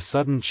 but the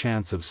sudden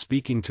chance of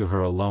speaking to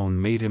her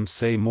alone made him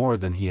say more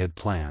than he had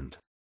planned.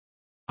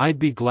 "I'd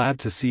be glad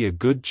to see a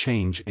good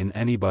change in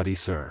anybody,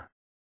 sir."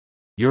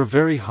 "You're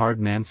very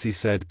hard," Nancy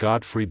said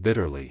Godfrey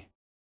bitterly.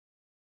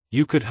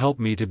 "You could help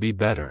me to be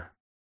better.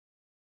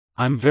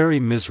 I'm very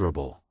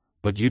miserable,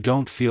 but you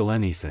don't feel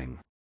anything."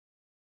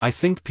 "I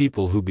think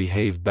people who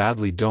behave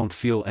badly don't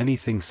feel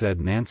anything,"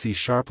 said Nancy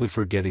sharply,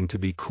 forgetting to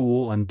be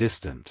cool and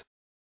distant.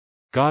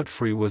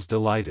 Godfrey was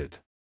delighted.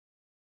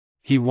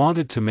 He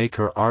wanted to make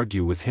her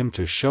argue with him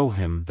to show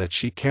him that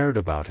she cared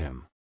about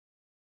him.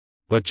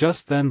 But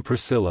just then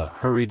Priscilla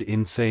hurried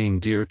in,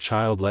 saying, "Dear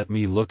child, let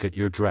me look at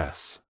your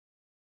dress.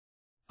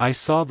 I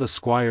saw the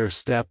squire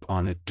step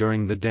on it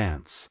during the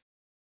dance.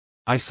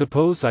 I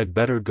suppose I'd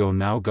better go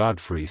now,"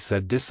 Godfrey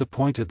said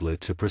disappointedly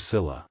to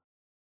Priscilla.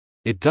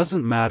 "It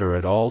doesn't matter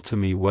at all to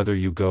me whether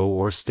you go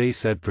or stay,"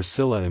 said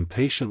Priscilla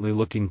impatiently,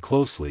 looking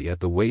closely at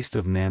the waist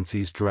of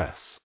Nancy's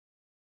dress.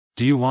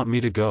 "Do you want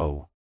me to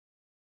go?"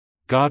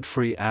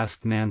 Godfrey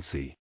asked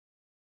Nancy.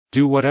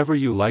 "Do whatever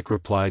you like,"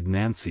 replied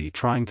Nancy,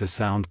 trying to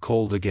sound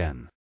cold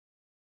again.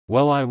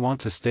 "Well, I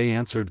want to stay,"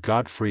 answered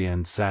Godfrey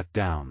and sat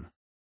down.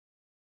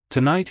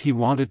 Tonight he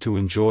wanted to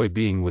enjoy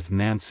being with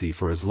Nancy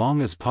for as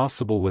long as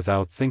possible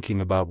without thinking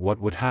about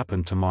what would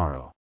happen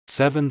tomorrow.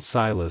 7.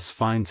 Silas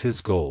finds his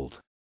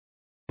gold.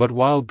 But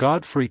while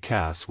Godfrey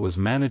Cass was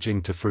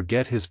managing to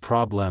forget his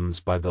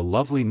problems by the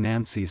lovely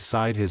Nancy's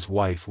side, his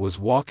wife was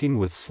walking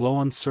with slow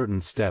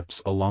uncertain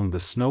steps along the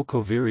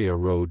Snowcoveria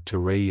road to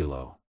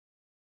Railo.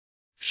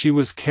 She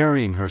was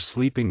carrying her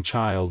sleeping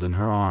child in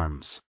her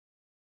arms.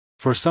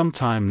 For some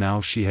time now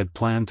she had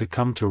planned to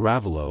come to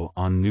Raveloe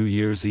on New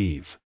Year's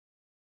Eve.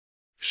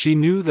 She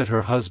knew that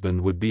her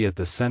husband would be at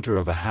the center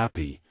of a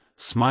happy,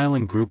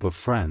 smiling group of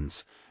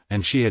friends,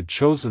 and she had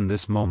chosen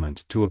this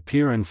moment to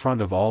appear in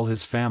front of all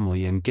his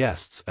family and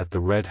guests at the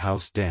Red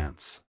House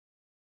dance.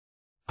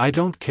 "I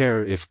don't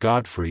care if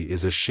Godfrey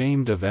is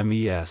ashamed of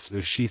mes,"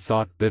 she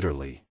thought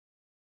bitterly.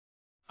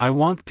 "I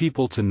want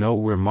people to know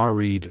we're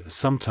married."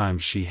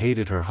 Sometimes she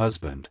hated her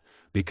husband,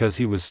 because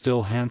he was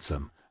still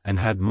handsome, and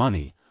had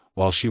money,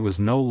 while she was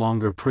no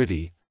longer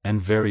pretty,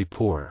 and very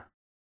poor.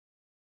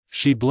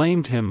 She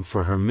blamed him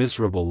for her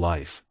miserable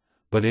life,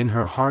 but in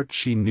her heart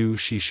she knew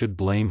she should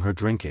blame her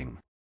drinking.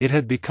 It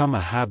had become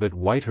a habit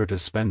with her to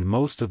spend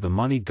most of the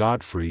money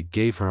Godfrey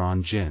gave her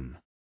on gin.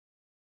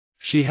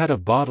 She had a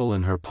bottle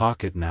in her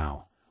pocket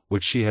now,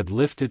 which she had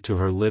lifted to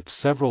her lips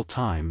several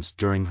times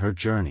during her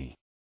journey.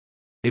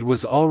 It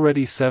was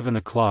already 7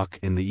 o'clock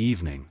in the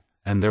evening,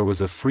 and there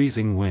was a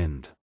freezing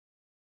wind.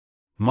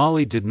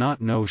 Molly did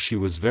not know she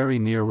was very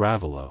near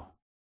Raveloe.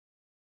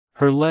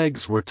 Her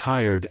legs were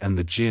tired and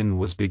the gin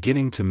was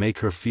beginning to make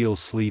her feel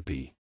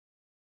sleepy.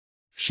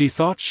 She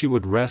thought she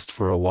would rest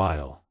for a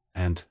while,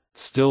 and,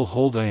 still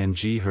holding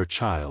her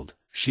child,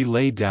 she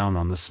lay down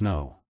on the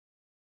snow.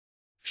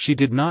 She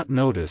did not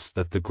notice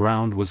that the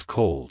ground was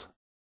cold.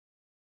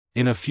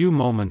 In a few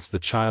moments the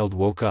child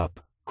woke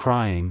up,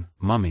 crying,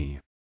 "Mummy."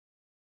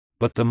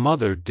 But the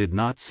mother did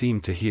not seem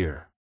to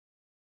hear.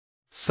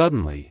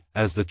 Suddenly,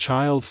 as the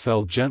child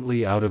fell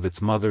gently out of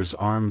its mother's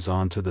arms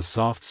onto the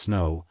soft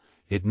snow,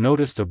 it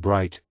noticed a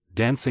bright,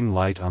 dancing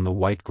light on the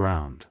white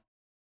ground.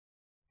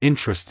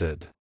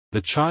 Interested,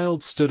 the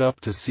child stood up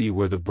to see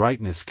where the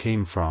brightness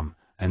came from,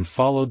 and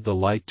followed the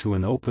light to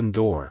an open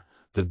door,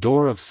 the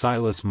door of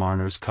Silas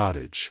Marner's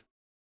cottage.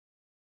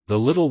 The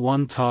little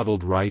one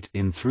toddled right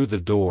in through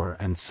the door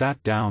and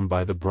sat down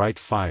by the bright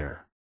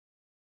fire.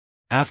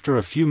 After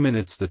a few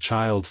minutes the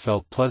child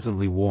felt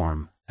pleasantly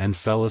warm, and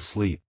fell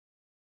asleep.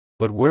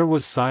 But where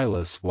was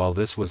Silas while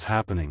this was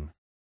happening?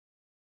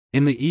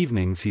 In the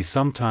evenings he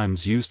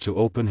sometimes used to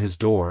open his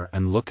door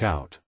and look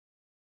out.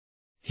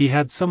 He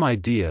had some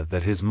idea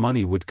that his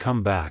money would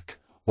come back,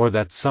 or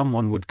that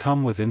someone would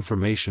come with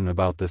information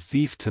about the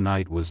thief.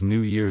 Tonight was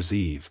New Year's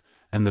Eve,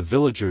 and the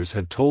villagers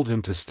had told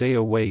him to stay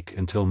awake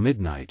until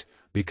midnight,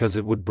 because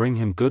it would bring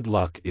him good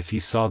luck if he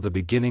saw the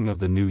beginning of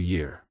the new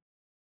year.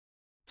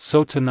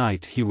 So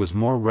tonight he was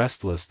more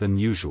restless than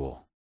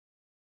usual.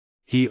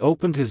 He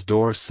opened his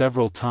door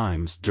several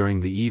times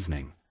during the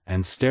evening,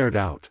 and stared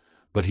out,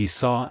 but he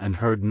saw and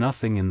heard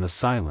nothing in the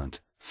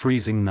silent,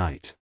 freezing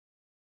night.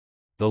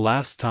 The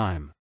last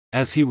time,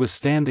 as he was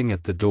standing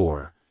at the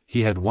door,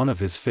 he had one of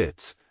his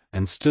fits,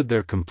 and stood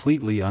there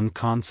completely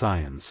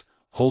unconscious,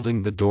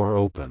 holding the door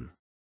open.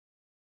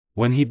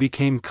 When he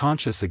became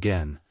conscious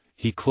again,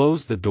 he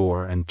closed the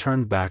door and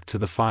turned back to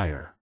the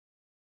fire.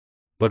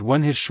 But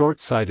when his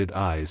short-sighted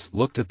eyes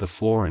looked at the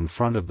floor in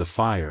front of the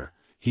fire,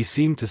 he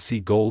seemed to see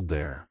gold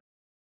there.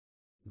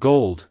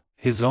 Gold,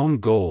 his own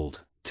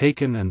gold,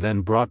 taken and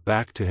then brought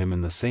back to him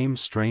in the same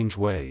strange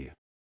way.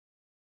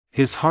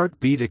 His heart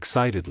beat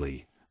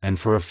excitedly, and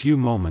for a few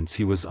moments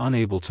he was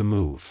unable to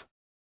move.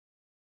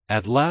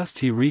 At last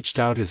he reached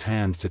out his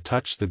hand to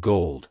touch the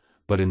gold,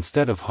 but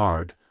instead of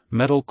hard,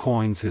 metal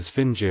coins his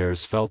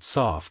fingers felt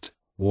soft,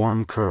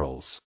 warm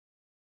curls.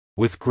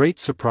 With great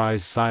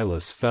surprise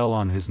Silas fell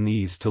on his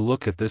knees to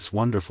look at this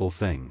wonderful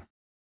thing.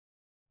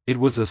 It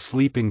was a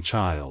sleeping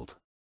child.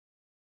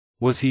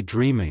 Was he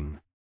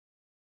dreaming?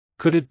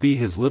 Could it be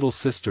his little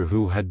sister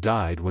who had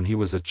died when he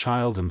was a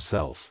child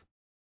himself?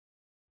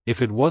 If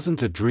it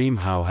wasn't a dream,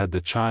 how had the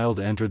child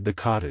entered the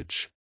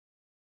cottage?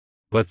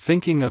 But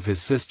thinking of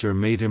his sister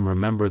made him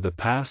remember the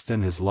past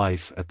and his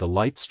life at the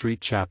Light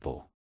Street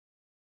Chapel.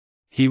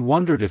 He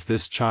wondered if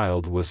this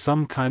child was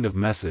some kind of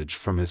message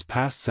from his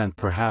past sent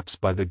perhaps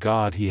by the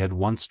God he had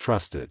once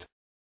trusted.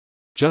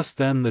 Just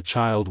then the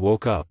child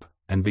woke up,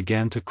 and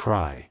began to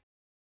cry.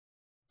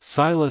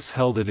 Silas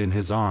held it in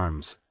his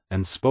arms,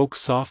 and spoke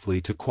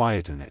softly to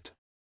quieten it.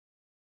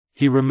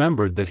 He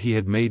remembered that he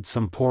had made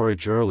some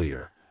porridge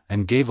earlier,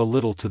 and gave a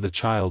little to the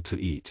child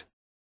to eat.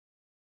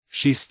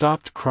 She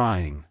stopped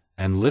crying,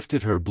 and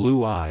lifted her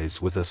blue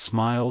eyes with a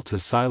smile to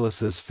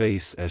Silas's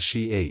face as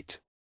she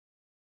ate.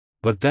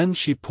 But then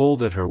she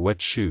pulled at her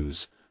wet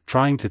shoes,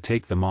 trying to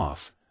take them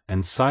off,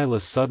 and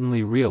Silas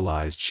suddenly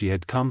realized she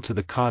had come to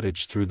the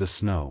cottage through the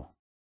snow.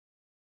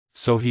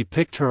 So he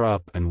picked her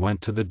up and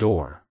went to the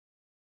door.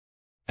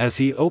 As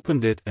he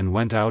opened it and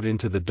went out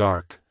into the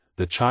dark,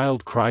 the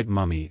child cried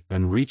 "Mummy"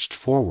 and reached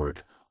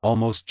forward,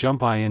 almost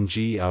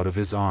jumping out of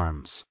his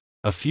arms.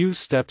 A few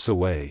steps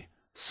away,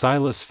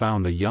 Silas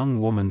found a young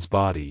woman's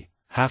body,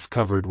 half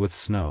covered with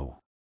snow.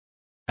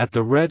 At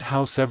the red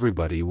house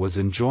everybody was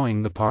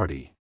enjoying the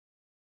party.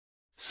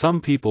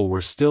 Some people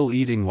were still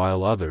eating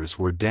while others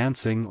were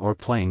dancing or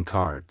playing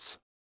cards.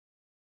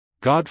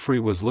 Godfrey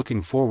was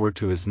looking forward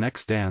to his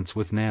next dance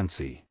with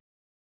Nancy.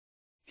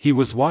 He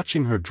was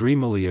watching her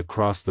dreamily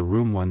across the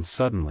room when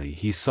suddenly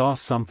he saw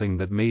something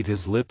that made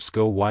his lips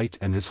go white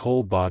and his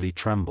whole body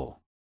tremble.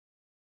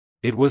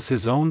 It was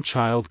his own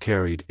child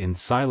carried in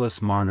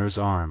Silas Marner's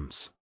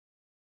arms.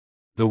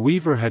 The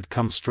weaver had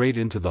come straight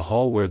into the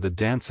hall where the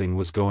dancing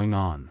was going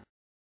on.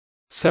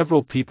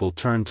 Several people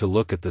turned to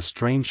look at the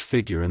strange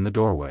figure in the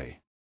doorway.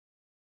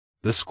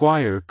 The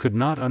squire could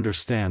not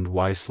understand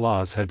why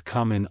Silas had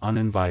come in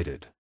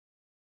uninvited.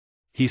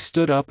 He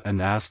stood up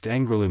and asked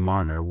angrily,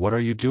 "Marner, what are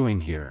you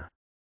doing here?"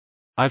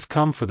 "I've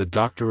come for the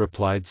doctor,"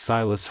 replied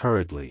Silas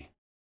hurriedly.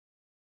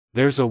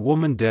 "There's a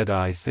woman dead,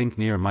 I think,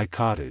 near my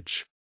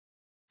cottage."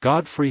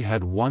 Godfrey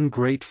had one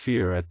great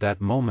fear at that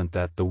moment,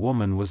 that the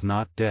woman was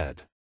not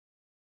dead.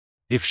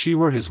 If she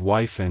were his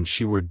wife and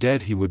she were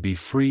dead, he would be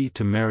free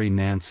to marry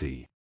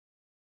Nancy.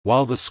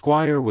 While the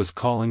squire was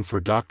calling for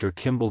Dr.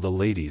 Kimball, the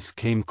ladies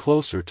came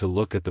closer to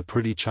look at the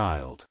pretty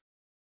child.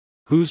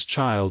 "Whose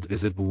child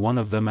is it?" one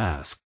of them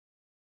asked.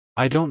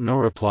 "I don't know,"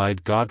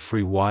 replied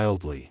Godfrey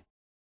wildly.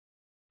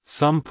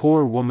 "Some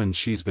poor woman,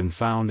 she's been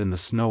found in the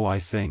snow, I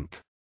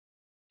think."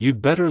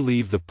 "You'd better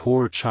leave the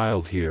poor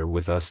child here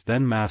with us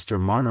then, Master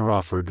Marner,"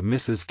 offered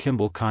Mrs.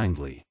 Kimball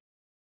kindly.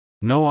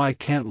 "No, I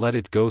can't let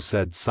it go,"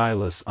 said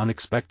Silas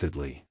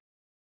unexpectedly.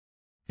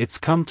 "It's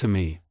come to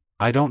me,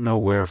 I don't know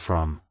where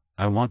from,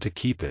 I want to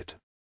keep it."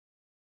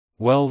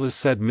 "Well,"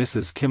 said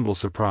Mrs. Kimball,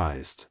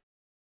 surprised.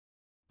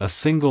 "A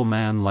single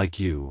man like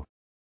you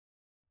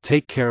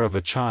take care of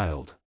a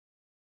child?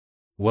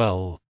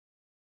 Well."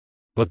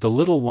 But the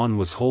little one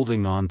was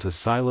holding on to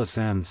Silas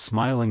and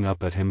smiling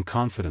up at him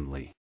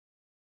confidently.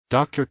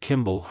 Dr.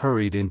 Kimball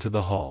hurried into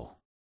the hall.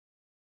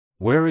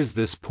 "Where is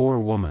this poor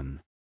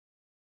woman?"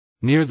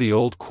 "Near the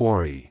old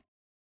quarry."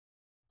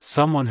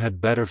 "Someone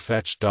had better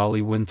fetch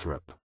Dolly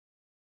Winthrop.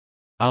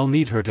 I'll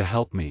need her to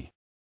help me."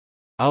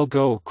 "I'll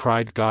go,"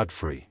 cried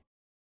Godfrey.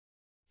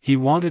 He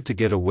wanted to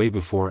get away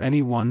before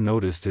anyone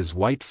noticed his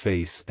white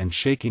face and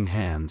shaking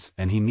hands,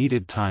 and he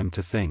needed time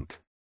to think.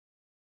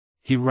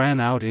 He ran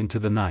out into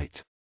the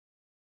night.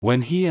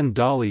 When he and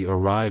Dolly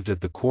arrived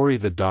at the quarry,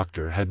 the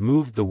doctor had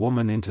moved the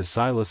woman into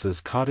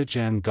Silas's cottage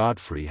and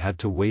Godfrey had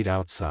to wait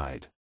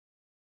outside.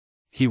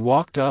 He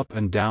walked up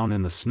and down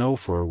in the snow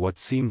for what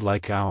seemed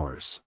like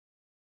hours.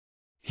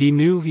 He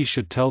knew he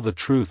should tell the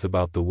truth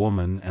about the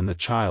woman and the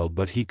child,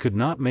 but he could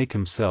not make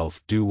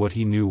himself do what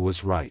he knew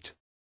was right.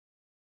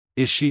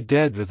 "Is she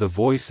dead?" the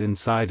voice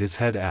inside his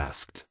head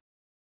asked.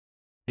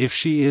 "If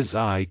she is,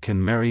 I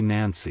can marry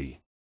Nancy.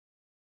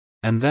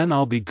 And then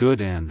I'll be good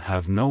and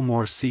have no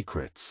more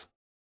secrets.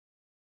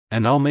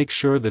 And I'll make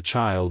sure the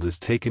child is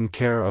taken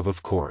care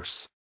of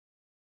course."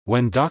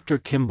 When Dr.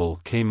 Kimball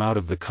came out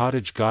of the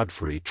cottage,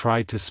 Godfrey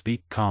tried to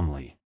speak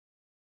calmly.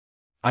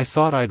 "I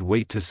thought I'd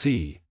wait to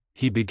see,"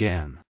 he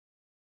began.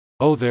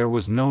 "Oh, there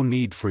was no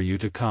need for you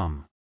to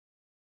come.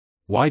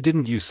 Why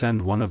didn't you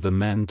send one of the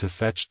men to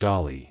fetch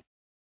Dolly?"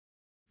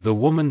 "The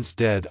woman's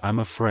dead, I'm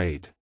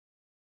afraid.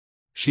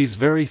 She's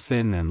very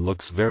thin and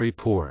looks very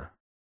poor.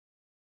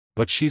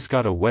 But she's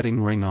got a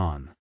wedding ring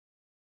on.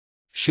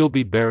 She'll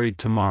be buried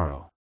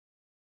tomorrow."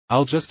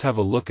 "I'll just have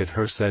a look at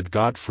her," said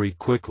Godfrey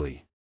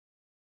quickly.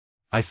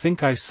 "I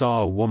think I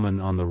saw a woman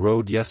on the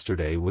road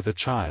yesterday with a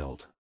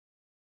child.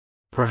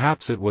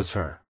 Perhaps it was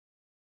her."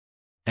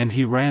 And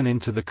he ran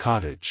into the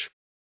cottage.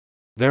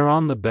 There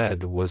on the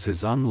bed was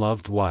his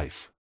unloved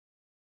wife.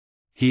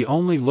 He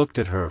only looked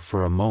at her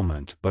for a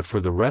moment, but for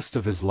the rest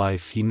of his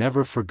life he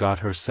never forgot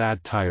her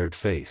sad, tired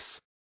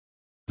face.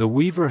 The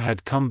weaver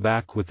had come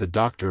back with the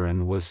doctor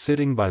and was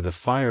sitting by the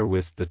fire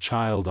with the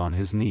child on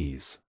his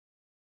knees.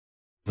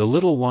 The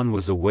little one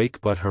was awake,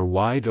 but her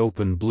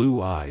wide-open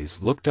blue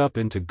eyes looked up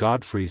into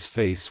Godfrey's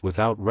face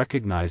without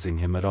recognizing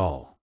him at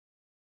all.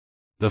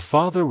 The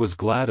father was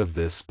glad of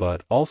this,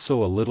 but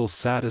also a little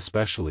sad,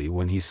 especially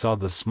when he saw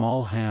the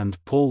small hand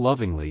pull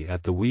lovingly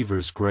at the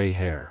weaver's gray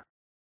hair.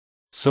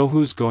 "So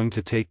who's going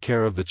to take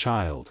care of the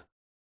child?"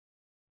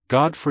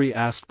 Godfrey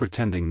asked,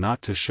 pretending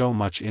not to show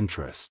much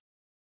interest.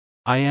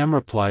 "I am,"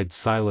 replied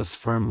Silas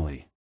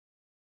firmly.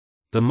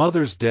 "The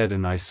mother's dead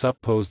and I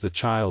suppose the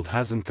child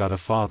hasn't got a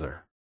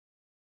father.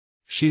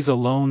 She's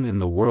alone in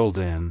the world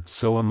and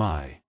so am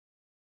I.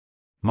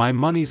 My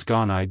money's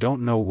gone I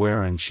don't know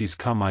where, and she's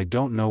come I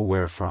don't know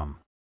where from.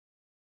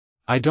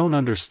 I don't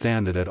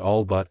understand it at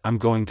all, but I'm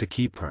going to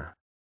keep her."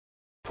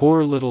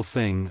 "Poor little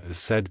thing,"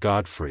 said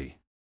Godfrey.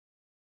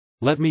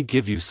 "Let me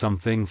give you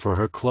something for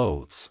her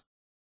clothes."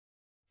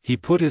 He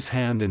put his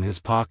hand in his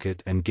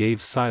pocket and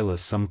gave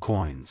Silas some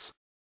coins.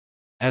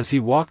 As he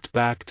walked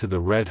back to the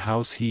red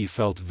house he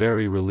felt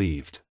very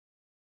relieved.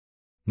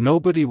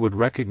 Nobody would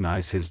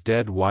recognize his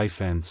dead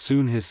wife, and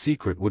soon his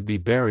secret would be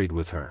buried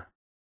with her.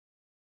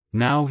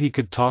 Now he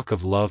could talk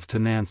of love to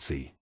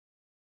Nancy.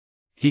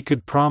 He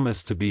could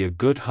promise to be a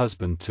good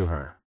husband to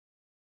her.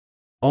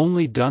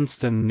 Only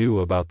Dunstan knew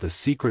about the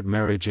secret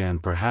marriage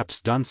and perhaps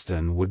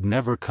Dunstan would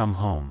never come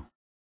home.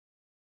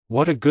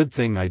 What a good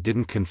thing I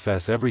didn't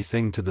confess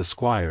everything to the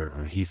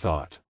squire, he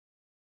thought.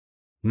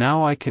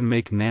 Now I can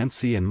make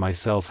Nancy and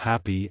myself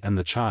happy and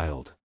the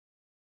child.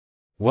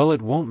 Well,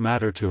 it won't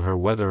matter to her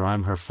whether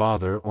I'm her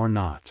father or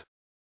not.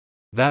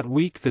 That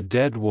week the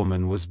dead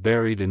woman was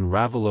buried in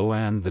Raveloe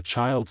and the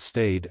child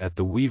stayed at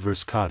the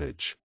weaver's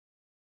cottage.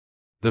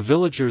 The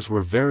villagers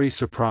were very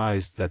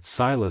surprised that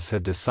Silas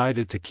had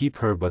decided to keep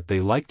her, but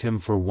they liked him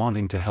for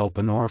wanting to help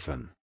an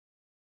orphan.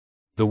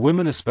 The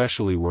women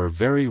especially were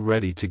very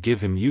ready to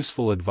give him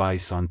useful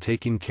advice on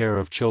taking care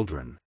of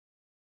children.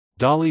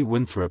 Dolly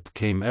Winthrop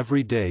came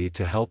every day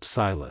to help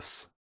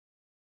Silas.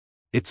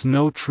 "It's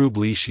no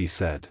trouble," she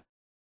said.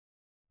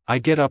 "I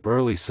get up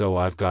early so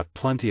I've got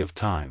plenty of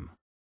time.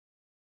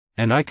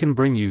 And I can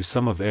bring you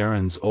some of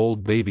Erin's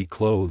old baby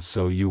clothes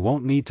so you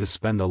won't need to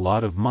spend a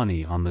lot of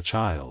money on the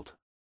child.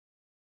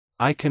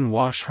 I can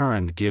wash her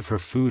and give her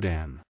food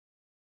and—"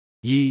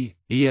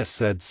 Yes,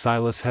 said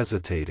Silas,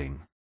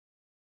 hesitating.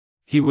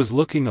 He was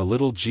looking a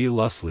little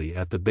jealously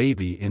at the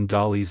baby in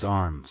Dolly's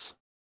arms.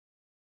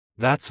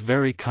 "That's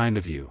very kind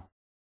of you.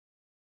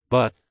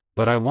 But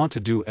I want to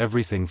do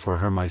everything for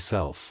her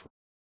myself.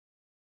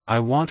 I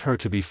want her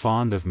to be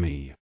fond of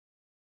me.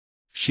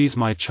 She's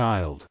my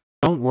child."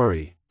 "Don't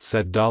worry,"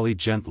 said Dolly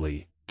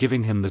gently,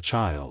 giving him the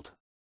child.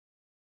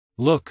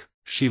 "Look,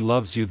 she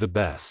loves you the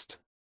best.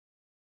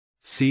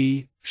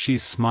 See,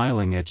 she's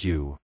smiling at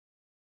you."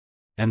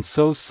 And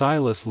so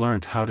Silas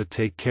learnt how to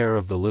take care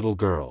of the little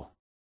girl.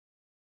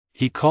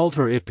 He called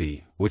her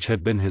Eppie, which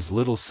had been his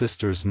little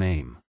sister's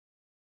name.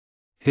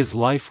 His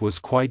life was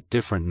quite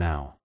different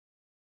now.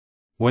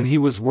 When he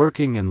was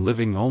working and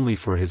living only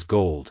for his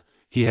gold,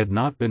 he had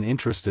not been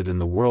interested in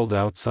the world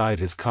outside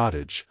his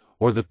cottage,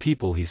 or the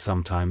people he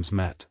sometimes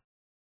met.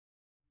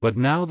 But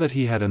now that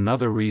he had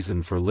another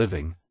reason for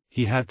living,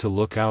 he had to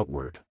look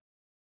outward.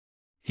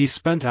 He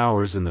spent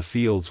hours in the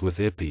fields with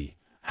Eppie,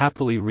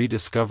 happily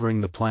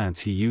rediscovering the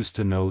plants he used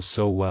to know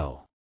so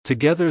well.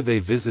 Together they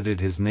visited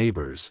his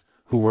neighbours,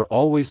 who were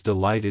always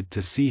delighted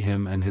to see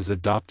him and his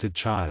adopted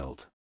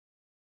child.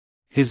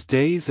 His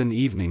days and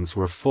evenings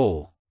were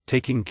full,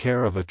 taking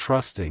care of a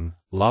trusting,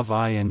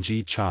 loving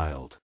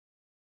child.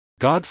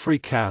 Godfrey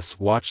Cass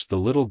watched the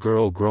little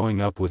girl growing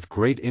up with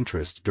great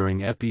interest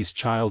during Eppie's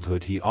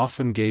childhood. He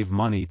often gave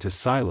money to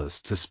Silas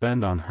to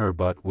spend on her,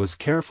 but was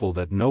careful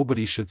that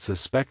nobody should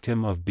suspect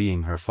him of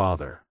being her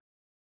father.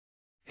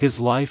 His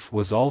life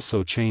was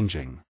also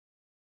changing.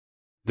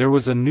 There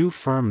was a new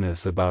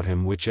firmness about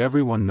him which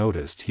everyone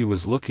noticed. He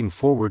was looking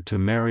forward to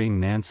marrying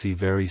Nancy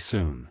very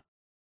soon.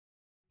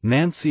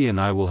 "Nancy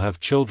and I will have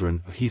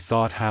children," he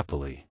thought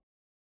happily.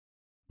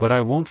 "But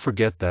I won't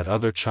forget that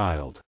other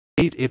child.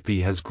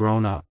 Eppie has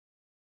grown up."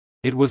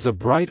 It was a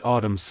bright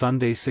autumn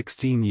Sunday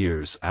 16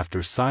 years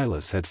after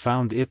Silas had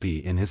found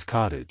Eppie in his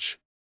cottage.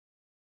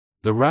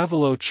 The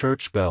Raveloe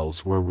church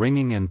bells were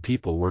ringing and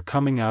people were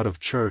coming out of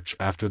church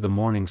after the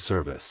morning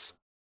service.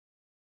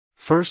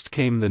 First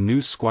came the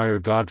new Squire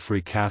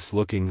Godfrey Cass,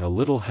 looking a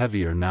little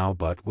heavier now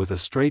but with a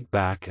straight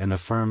back and a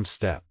firm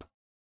step.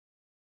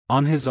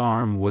 On his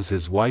arm was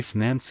his wife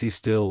Nancy,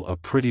 still a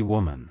pretty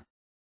woman.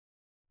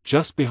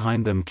 Just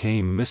behind them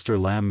came Mr.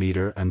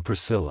 Lammeter and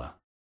Priscilla.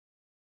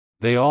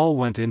 They all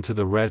went into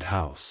the Red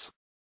House.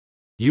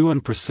 "You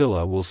and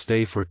Priscilla will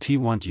stay for tea,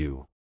 won't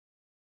you?"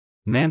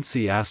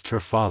 Nancy asked her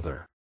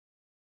father.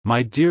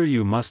 "My dear,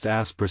 you must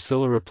ask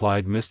Priscilla,"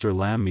 replied Mr.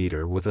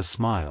 Lammeter with a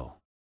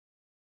smile.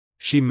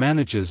 "She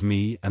manages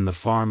me and the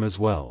farm as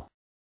well."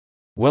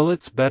 "Well,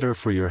 it's better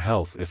for your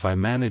health if I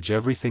manage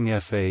everything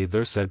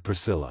there," said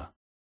Priscilla.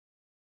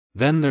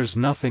 "Then there's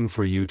nothing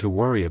for you to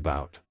worry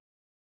about."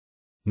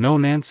 "No,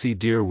 Nancy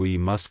dear, we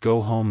must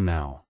go home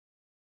now.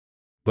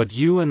 But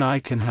you and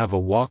I can have a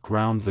walk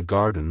round the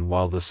garden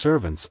while the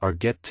servants are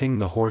getting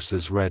the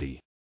horses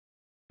ready."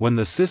 When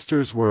the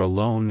sisters were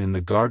alone in the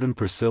garden,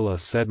 Priscilla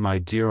said, "My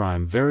dear,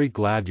 I'm very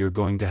glad you're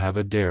going to have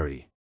a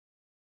dairy.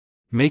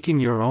 Making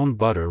your own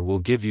butter will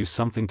give you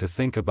something to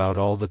think about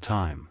all the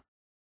time.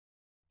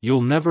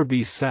 You'll never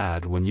be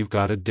sad when you've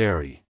got a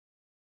dairy."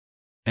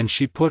 And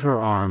she put her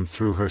arm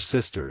through her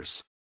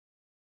sister's.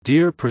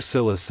 "Dear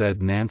Priscilla,"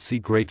 said Nancy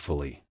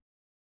gratefully.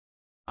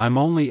 "I'm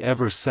only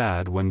ever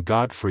sad when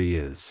Godfrey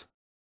is.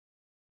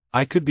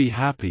 I could be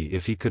happy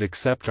if he could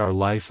accept our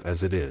life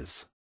as it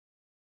is.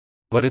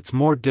 But it's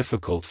more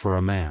difficult for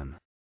a man."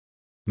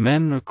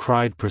 "Men,"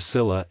 cried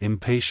Priscilla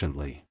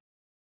impatiently.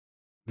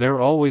 "They're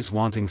always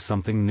wanting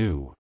something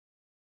new.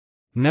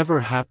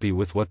 Never happy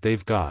with what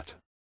they've got.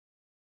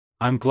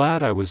 I'm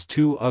glad I was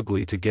too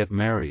ugly to get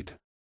married.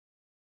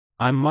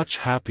 I'm much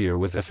happier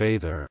with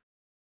there."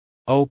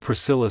 "Oh,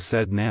 Priscilla,"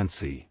 said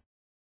Nancy.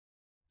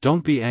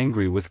 "Don't be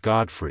angry with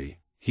Godfrey,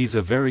 he's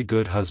a very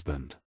good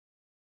husband.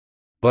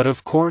 But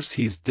of course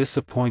he's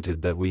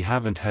disappointed that we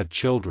haven't had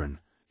children,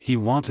 he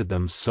wanted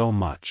them so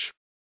much.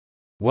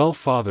 Well,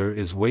 father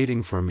is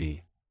waiting for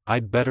me,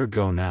 I'd better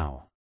go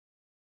now.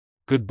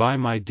 Goodbye,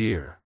 my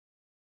dear."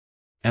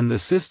 And the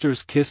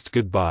sisters kissed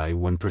goodbye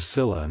when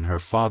Priscilla and her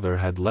father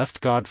had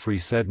left. Godfrey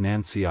said,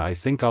 "Nancy, I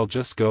think I'll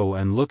just go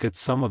and look at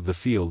some of the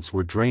fields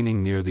we're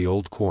draining near the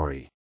old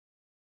quarry.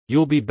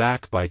 You'll be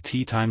back by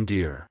tea time,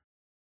 dear?"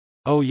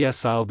 "Oh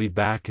yes, I'll be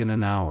back in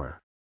an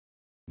hour."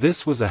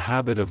 This was a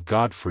habit of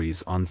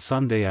Godfrey's on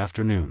Sunday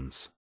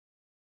afternoons.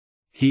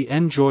 He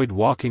enjoyed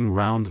walking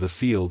round the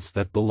fields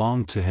that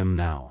belonged to him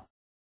now.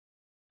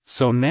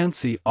 So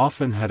Nancy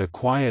often had a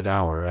quiet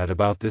hour at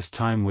about this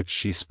time which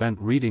she spent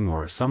reading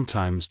or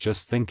sometimes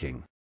just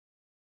thinking.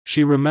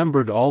 She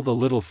remembered all the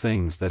little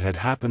things that had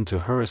happened to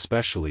her,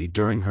 especially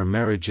during her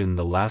marriage in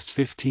the last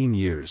 15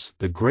 years.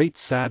 The great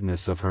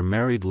sadness of her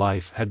married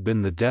life had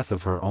been the death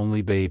of her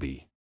only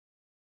baby.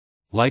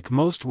 Like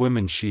most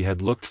women, she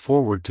had looked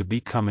forward to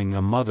becoming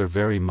a mother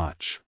very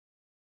much.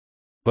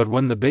 But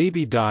when the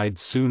baby died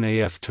soon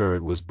after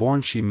it was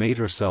born, she made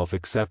herself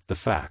accept the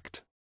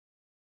fact.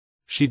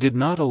 She did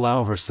not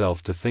allow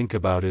herself to think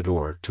about it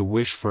or to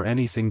wish for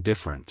anything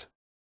different.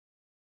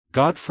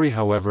 Godfrey,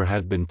 however,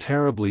 had been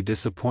terribly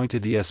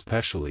disappointed,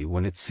 especially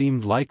when it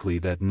seemed likely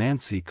that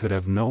Nancy could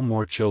have no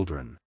more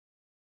children.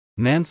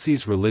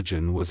 Nancy's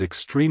religion was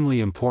extremely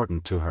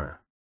important to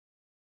her.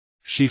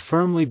 She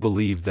firmly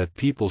believed that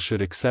people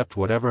should accept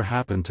whatever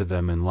happened to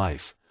them in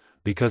life,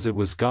 because it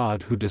was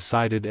God who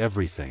decided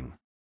everything.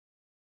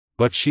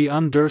 But she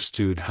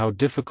understood how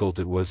difficult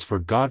it was for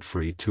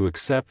Godfrey to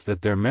accept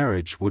that their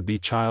marriage would be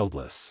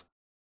childless.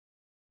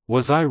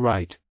 Was I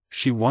right,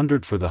 she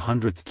wondered for the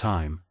 100th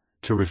time,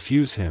 to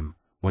refuse him,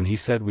 when he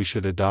said we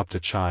should adopt a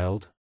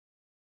child?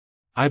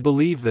 I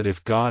believe that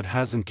if God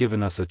hasn't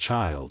given us a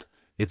child,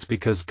 it's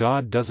because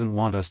God doesn't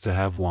want us to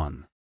have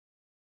one.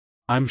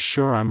 I'm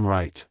sure I'm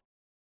right.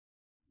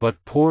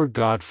 But poor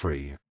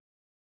Godfrey.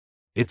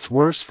 It's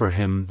worse for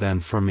him than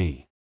for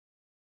me.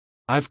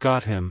 I've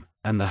got him,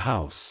 and the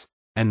house,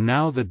 and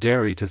now the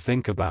dairy to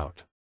think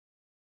about.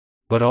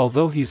 But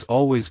although he's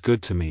always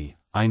good to me,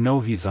 I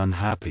know he's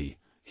unhappy.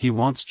 He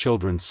wants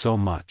children so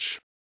much.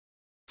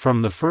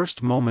 From the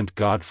first moment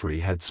Godfrey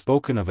had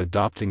spoken of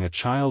adopting a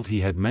child,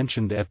 he had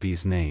mentioned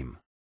Eppie's name.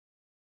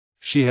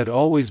 She had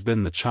always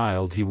been the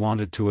child he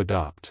wanted to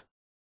adopt.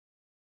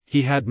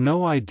 He had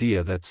no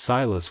idea that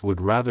Silas would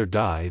rather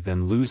die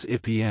than lose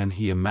Eppie, and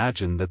he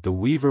imagined that the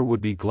weaver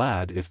would be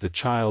glad if the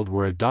child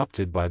were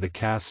adopted by the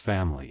Cass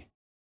family.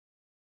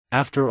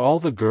 After all,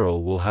 the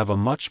girl will have a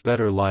much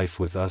better life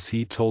with us,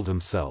 he told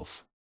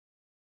himself.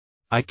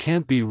 I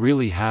can't be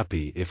really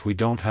happy if we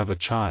don't have a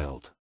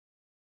child.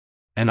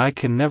 And I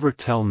can never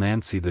tell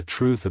Nancy the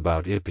truth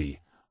about Eppie.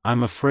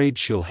 I'm afraid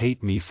she'll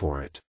hate me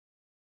for it.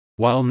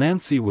 While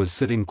Nancy was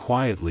sitting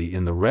quietly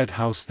in the red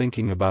house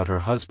thinking about her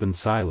husband,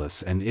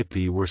 Silas and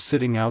Eppie were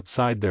sitting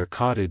outside their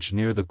cottage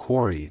near the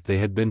quarry. They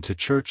had been to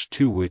church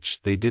too,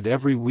 which they did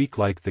every week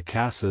like the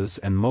Casses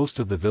and most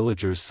of the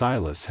villagers.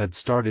 Silas had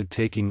started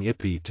taking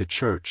Eppie to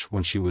church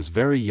when she was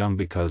very young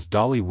because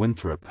Dolly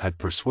Winthrop had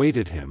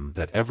persuaded him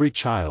that every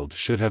child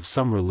should have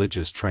some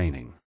religious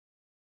training.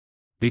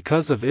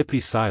 Because of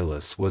Eppie,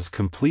 Silas was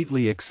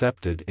completely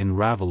accepted in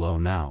Raveloe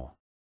now.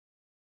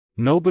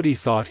 Nobody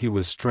thought he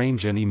was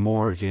strange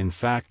anymore. In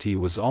fact, he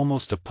was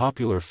almost a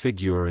popular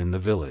figure in the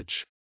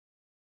village.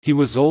 He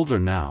was older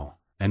now,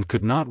 and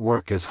could not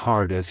work as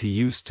hard as he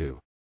used to.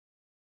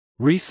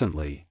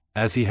 Recently,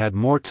 as he had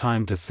more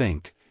time to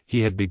think,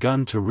 he had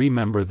begun to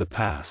remember the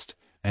past,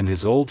 and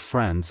his old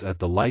friends at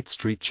the Light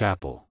Street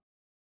Chapel.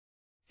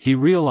 He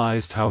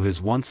realized how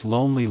his once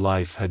lonely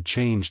life had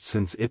changed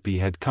since Eppie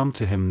had come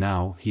to him.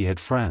 Now he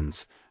had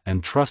friends,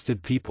 and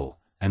trusted people,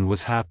 and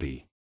was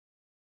happy.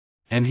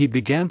 And he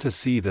began to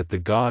see that the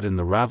God in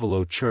the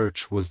Raveloe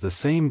church was the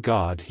same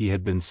God he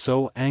had been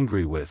so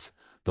angry with,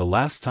 the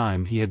last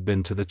time he had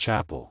been to the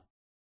chapel.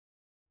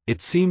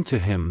 It seemed to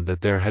him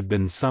that there had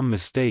been some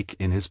mistake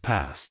in his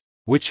past,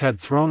 which had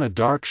thrown a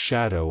dark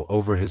shadow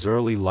over his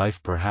early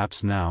life.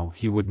 Perhaps now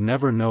he would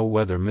never know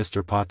whether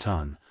Mr.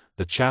 Potton,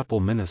 the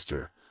chapel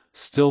minister,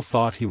 still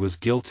thought he was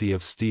guilty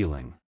of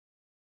stealing.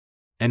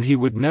 And he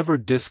would never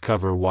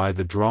discover why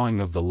the drawing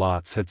of the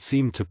lots had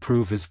seemed to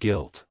prove his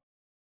guilt.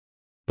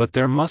 But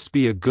there must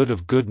be a good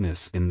of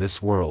goodness in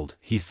this world,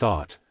 he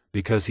thought,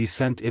 because he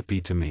sent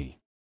Eppie to me.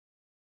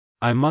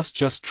 I must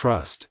just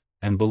trust,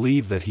 and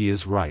believe that he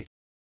is right.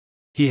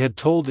 He had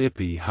told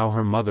Eppie how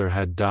her mother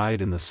had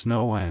died in the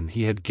snow, and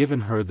he had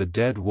given her the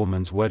dead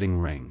woman's wedding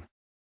ring.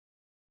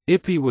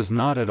 Eppie was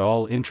not at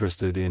all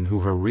interested in who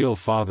her real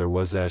father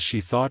was, as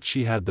she thought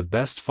she had the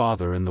best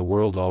father in the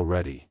world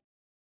already.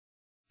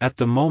 At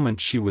the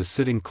moment she was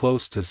sitting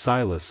close to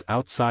Silas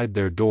outside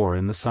their door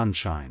in the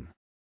sunshine.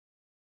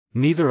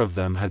 Neither of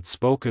them had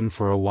spoken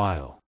for a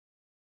while.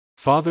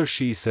 "Father,"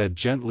 she said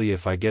gently,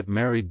 "if I get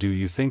married, do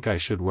you think I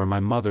should wear my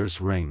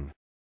mother's ring?"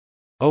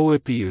 "Oh,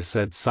 Eppie,"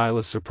 said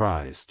Silas,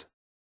 surprised.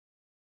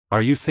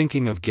 "Are you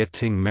thinking of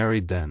getting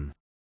married then?"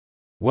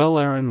 "Well,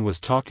 Aaron was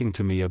talking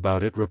to me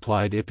about it,"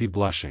 replied Eppie,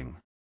 blushing.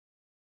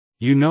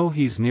 "You know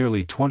he's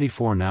nearly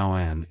 24 now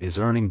and is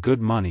earning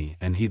good money,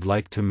 and he'd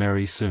like to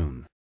marry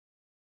soon."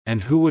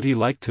 "And who would he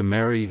like to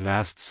marry?"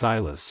 asked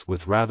Silas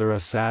with rather a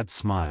sad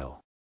smile.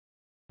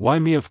 "Why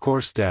me of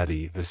course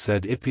Daddy,"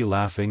 said Eppie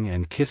laughing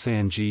and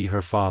kissing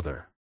her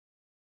father.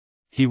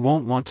 "He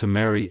won't want to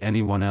marry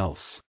anyone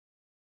else."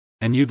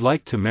 "And you'd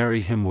like to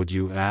marry him, would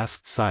you?"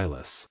 asked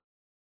Silas.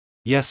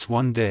 "Yes,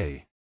 one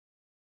day.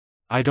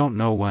 I don't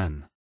know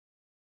when.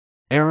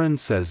 Aaron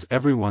says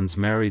everyone's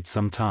married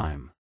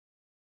sometime.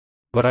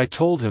 But I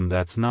told him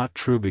that's not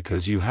true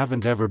because you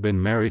haven't ever been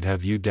married,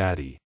 have you,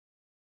 Daddy?"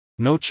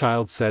 "No,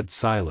 child," said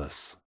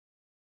Silas.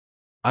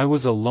 "I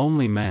was a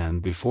lonely man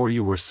before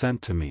you were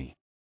sent to me."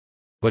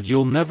 "But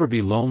you'll never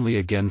be lonely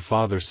again,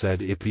 Father,"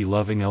 said Eppie,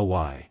 loving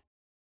Ly.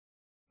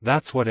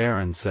 "That's what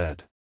Aaron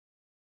said.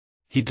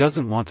 He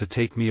doesn't want to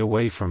take me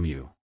away from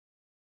you.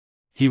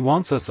 He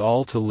wants us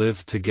all to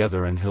live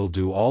together, and he'll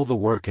do all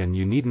the work, and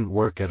you needn't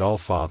work at all,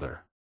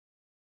 Father.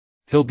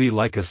 He'll be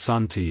like a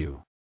son to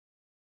you."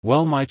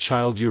 "Well, my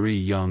child, you're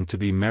young to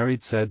be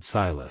married," said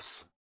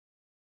Silas.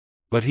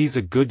 "But he's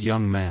a good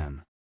young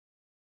man.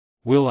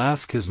 We'll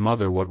ask his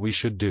mother what we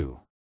should do.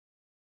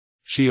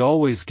 She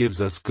always gives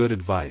us good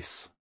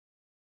advice.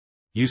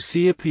 You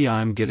see, Eppie,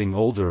 I'm getting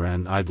older,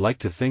 and I'd like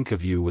to think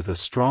of you with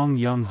a strong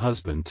young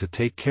husband to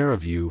take care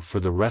of you for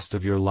the rest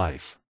of your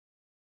life."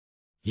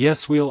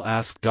 "Yes, we'll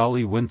ask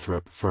Dolly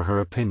Winthrop for her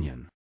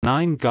opinion."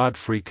 9.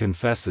 Godfrey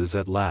confesses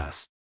at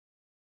last.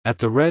 At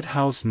the Red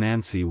House,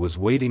 Nancy was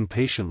waiting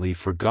patiently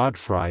for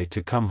Godfrey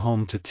to come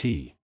home to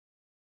tea.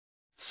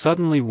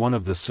 Suddenly one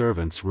of the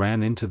servants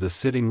ran into the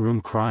sitting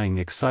room crying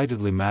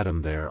excitedly,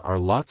 "Madam, there are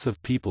lots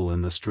of people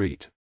in the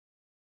street.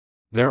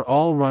 They're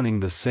all running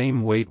the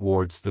same way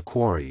towards the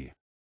quarry.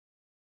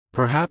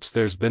 Perhaps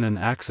there's been an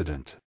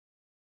accident."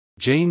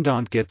 "Jane,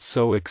 don't get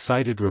so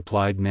excited,"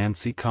 replied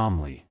Nancy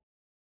calmly.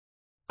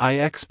 "I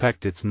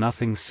expect it's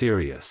nothing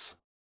serious.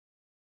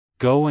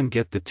 Go and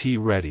get the tea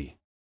ready.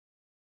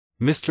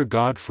 Mr.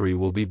 Godfrey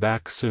will be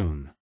back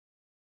soon."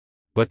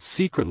 But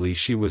secretly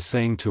she was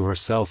saying to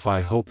herself,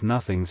 "I hope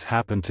nothing's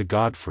happened to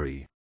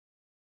Godfrey."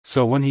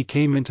 So when he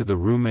came into the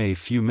room a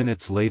few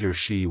minutes later,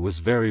 she was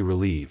very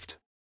relieved.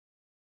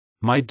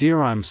 "My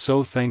dear, I'm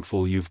so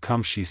thankful you've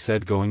come," she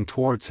said, going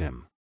towards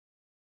him.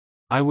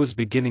 "I was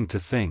beginning to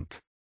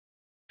think—"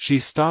 She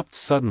stopped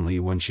suddenly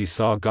when she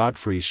saw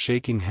Godfrey's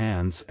shaking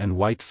hands and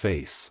white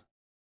face.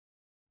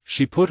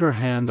 She put her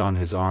hand on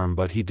his arm,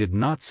 but he did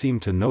not seem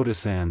to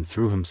notice and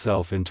threw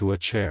himself into a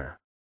chair.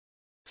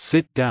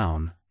 "Sit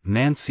down,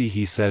 Nancy,"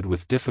 he said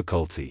with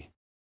difficulty.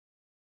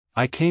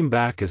 "I came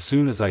back as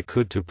soon as I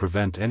could to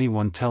prevent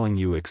anyone telling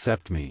you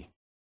except me.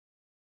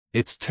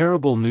 It's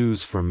terrible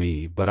news for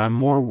me, but I'm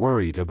more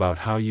worried about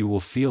how you will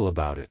feel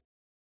about it."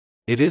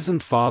 "It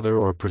isn't Father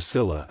or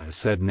Priscilla,"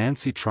 said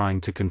Nancy, trying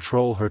to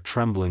control her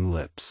trembling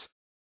lips.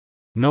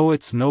 "No,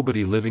 it's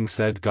nobody living,"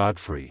 said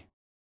Godfrey.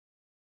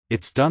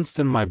 "It's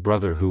Dunstan, my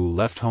brother, who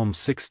left home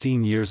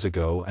 16 years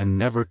ago and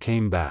never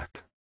came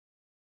back.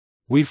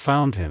 We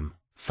found him,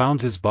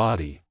 found his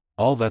body,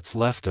 all that's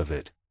left of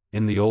it,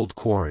 in the old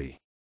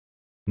quarry."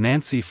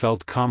 Nancy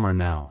felt calmer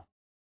now.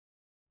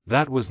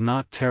 That was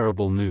not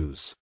terrible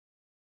news.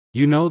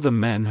 "You know, the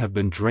men have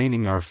been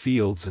draining our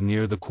fields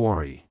near the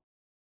quarry.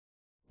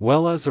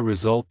 Well, as a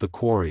result, the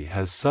quarry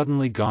has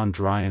suddenly gone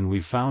dry, and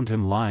we found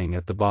him lying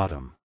at the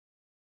bottom.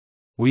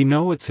 We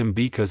know it's him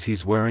because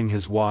he's wearing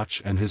his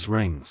watch and his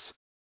rings."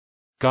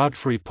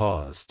 Godfrey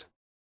paused.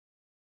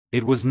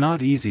 It was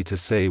not easy to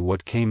say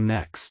what came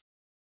next.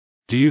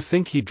 "Do you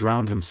think he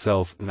drowned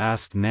himself?"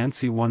 asked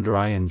Nancy,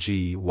 wondering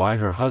why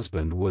her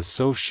husband was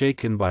so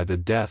shaken by the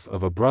death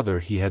of a brother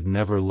he had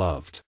never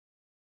loved.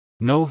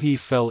 "No, he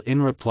fell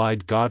in,"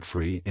 replied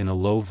Godfrey in a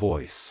low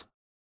voice.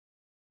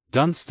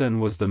 "Dunstan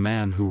was the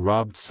man who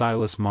robbed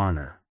Silas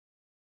Marner.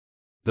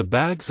 The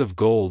bags of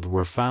gold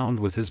were found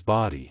with his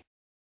body."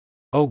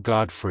 "Oh,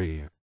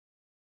 Godfrey,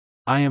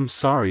 I am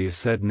sorry,"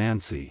 said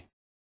Nancy.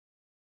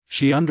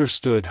 She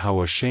understood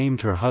how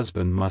ashamed her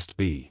husband must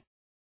be.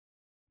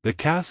 The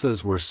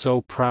Cassas were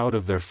so proud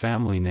of their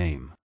family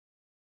name.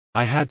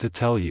 "I had to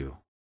tell you.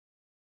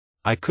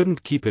 I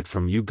couldn't keep it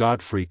from you,"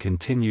 Godfrey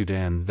continued,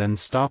 and then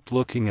stopped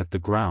looking at the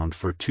ground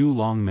for 2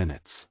 long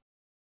minutes.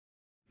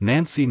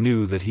 Nancy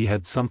knew that he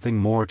had something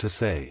more to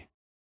say.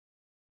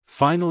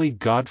 Finally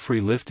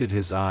Godfrey lifted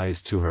his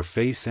eyes to her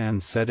face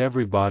and said,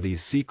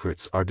 "Everybody's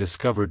secrets are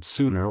discovered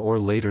sooner or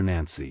later,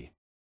 Nancy.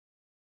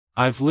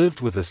 I've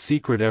lived with a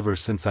secret ever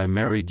since I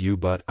married you,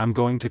 but I'm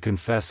going to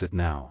confess it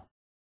now.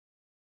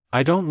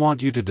 I don't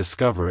want you to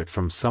discover it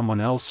from someone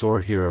else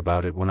or hear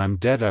about it when I'm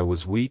dead. I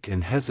was weak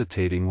and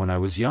hesitating when I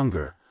was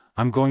younger.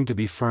 I'm going to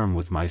be firm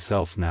with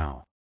myself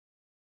now."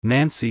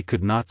 Nancy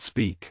could not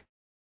speak.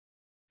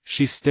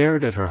 She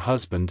stared at her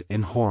husband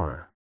in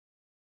horror.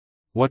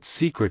 What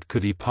secret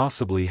could he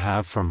possibly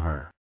have from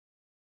her?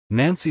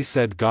 "Nancy,"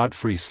 said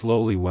Godfrey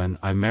slowly, "when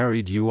I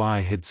married you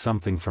I hid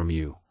something from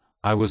you.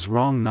 I was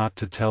wrong not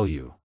to tell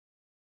you.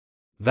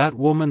 That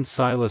woman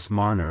Silas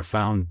Marner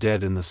found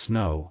dead in the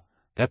snow,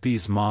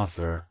 Eppie's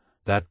mother,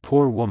 that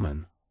poor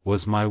woman,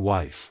 was my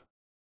wife.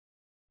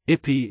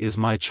 Eppie is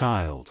my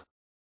child."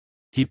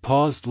 He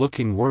paused,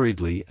 looking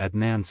worriedly at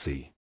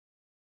Nancy.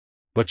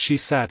 But she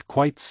sat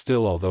quite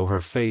still, although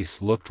her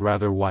face looked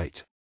rather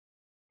white.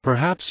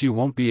 Perhaps you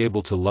won't be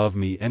able to love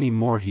me any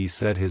more, he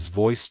said, his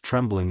voice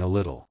trembling a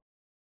little.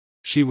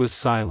 She was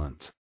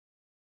silent.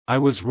 I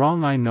was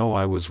wrong, I know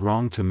I was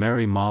wrong to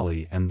marry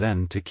Molly and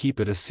then to keep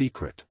it a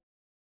secret.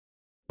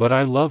 But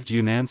I loved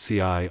you,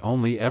 Nancy, I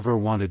only ever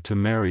wanted to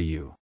marry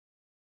you.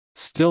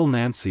 Still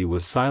Nancy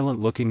was silent,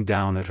 looking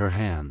down at her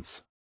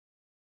hands.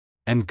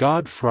 And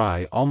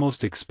Godfrey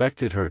almost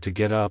expected her to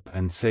get up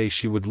and say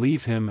she would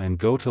leave him and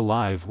go to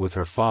live with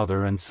her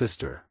father and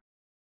sister.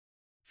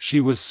 She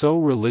was so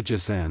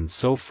religious and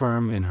so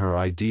firm in her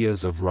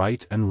ideas of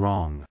right and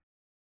wrong.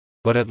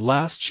 But at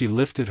last she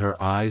lifted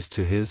her eyes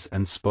to his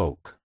and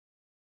spoke.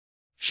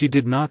 She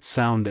did not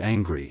sound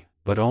angry,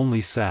 but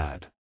only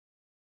sad.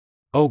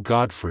 Oh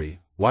Godfrey,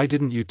 why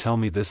didn't you tell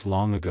me this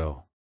long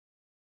ago?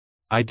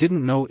 I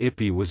didn't know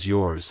Eppie was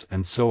yours,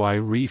 and so I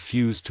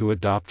refused to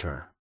adopt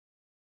her.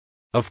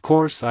 Of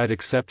course I'd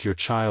accept your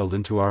child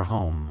into our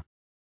home.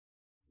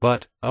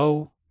 But,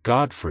 oh,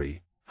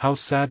 Godfrey, how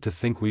sad to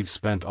think we've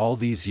spent all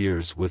these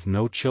years with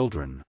no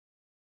children.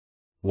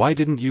 Why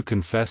didn't you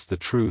confess the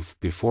truth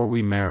before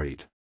we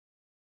married?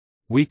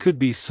 We could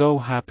be so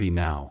happy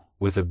now,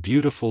 with a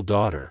beautiful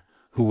daughter,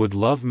 who would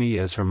love me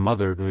as her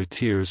mother.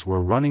 Tears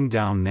were running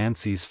down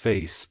Nancy's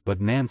face.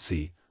 But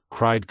Nancy,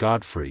 cried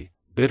Godfrey,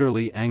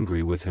 bitterly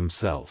angry with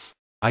himself,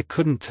 I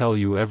couldn't tell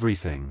you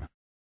everything.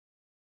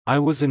 I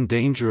was in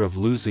danger of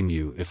losing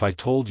you if I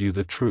told you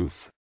the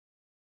truth.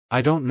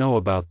 I don't know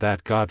about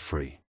that,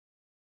 Godfrey.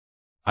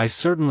 I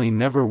certainly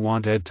never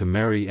wanted to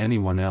marry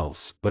anyone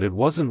else, but it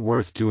wasn't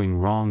worth doing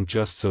wrong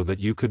just so that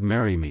you could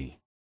marry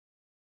me.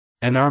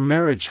 And our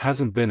marriage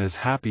hasn't been as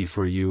happy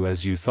for you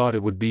as you thought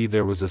it would be.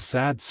 There was a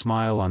sad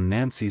smile on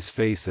Nancy's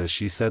face as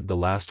she said the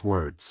last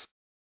words.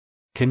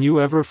 Can you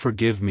ever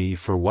forgive me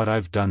for what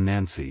I've done,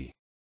 Nancy?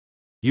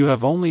 You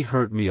have only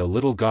hurt me a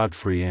little,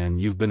 Godfrey,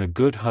 and you've been a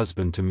good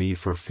husband to me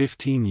for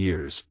 15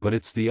 years, but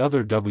it's the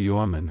other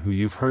woman who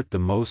you've hurt the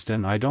most,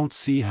 and I don't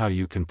see how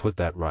you can put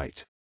that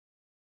right.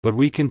 But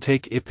we can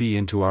take Eppie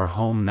into our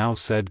home now,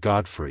 said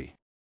Godfrey.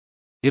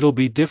 It'll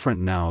be different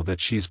now that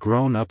she's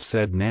grown up,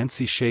 said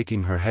Nancy,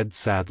 shaking her head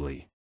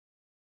sadly.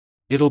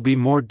 It'll be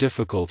more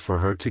difficult for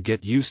her to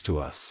get used to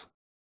us.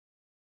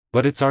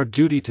 But it's our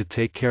duty to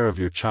take care of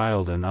your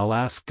child, and I'll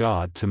ask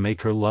God to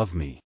make her love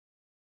me.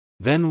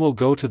 Then we'll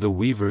go to the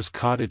weaver's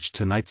cottage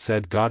tonight,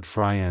 said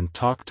Godfrey, and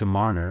talk to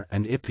Marner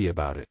and Eppie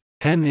about it.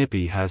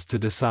 Eppie has to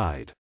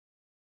decide.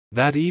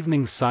 That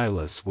evening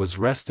Silas was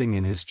resting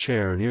in his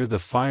chair near the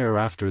fire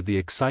after the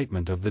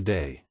excitement of the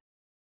day.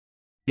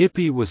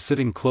 Eppie was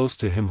sitting close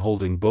to him,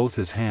 holding both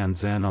his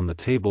hands, and on the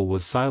table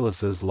was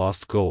Silas's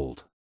lost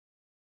gold.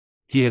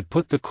 He had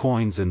put the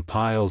coins in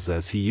piles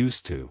as he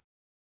used to.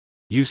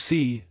 You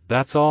see,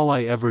 that's all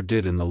I ever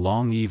did in the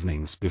long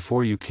evenings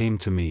before you came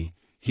to me,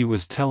 he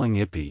was telling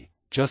Eppie,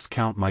 just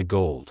count my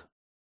gold.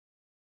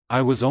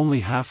 I was only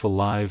half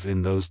alive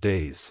in those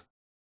days.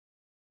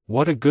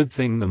 What a good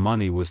thing the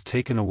money was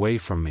taken away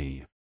from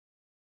me.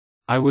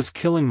 I was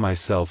killing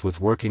myself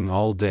with working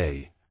all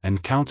day,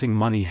 and counting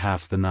money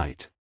half the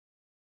night.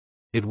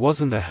 It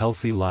wasn't a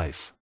healthy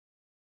life.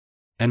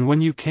 And when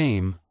you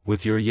came,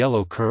 with your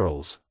yellow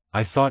curls,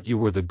 I thought you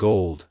were the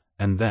gold,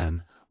 and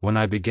then, when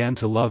I began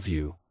to love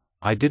you,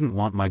 I didn't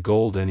want my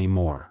gold any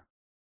more.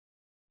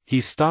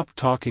 He stopped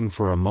talking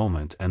for a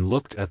moment and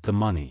looked at the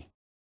money.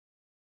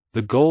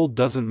 The gold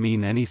doesn't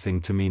mean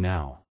anything to me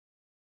now.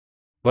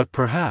 But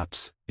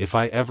perhaps, if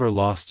I ever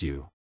lost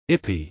you,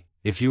 Eppie,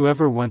 if you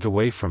ever went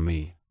away from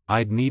me,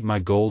 I'd need my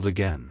gold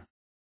again.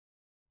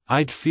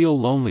 I'd feel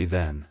lonely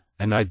then,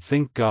 and I'd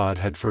think God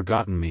had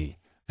forgotten me,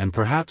 and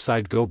perhaps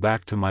I'd go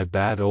back to my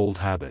bad old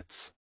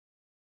habits.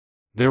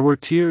 There were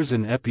tears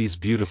in Eppie's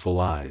beautiful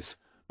eyes,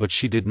 but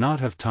she did not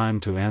have time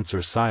to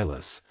answer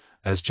Silas,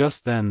 as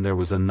just then there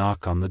was a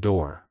knock on the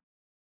door.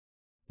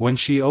 When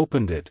she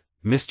opened it,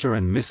 Mr.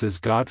 and Mrs.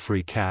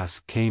 Godfrey Cass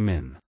came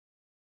in.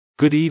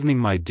 Good evening,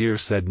 my dear,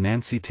 said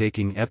Nancy,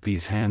 taking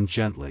Eppie's hand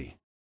gently.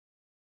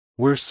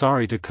 We're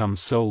sorry to come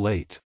so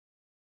late.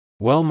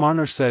 Well,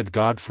 Marner, said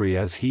Godfrey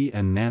as he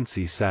and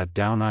Nancy sat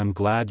down, I'm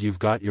glad you've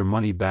got your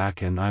money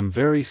back, and I'm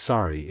very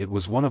sorry it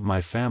was one of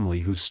my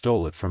family who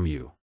stole it from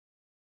you.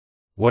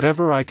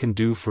 Whatever I can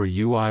do for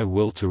you I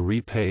will to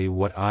repay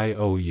what I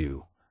owe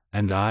you,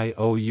 and I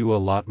owe you a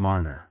lot,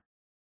 Marner.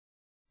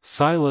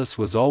 Silas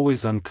was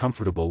always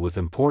uncomfortable with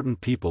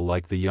important people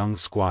like the young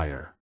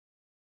squire.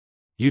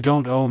 You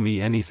don't owe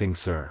me anything,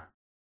 sir.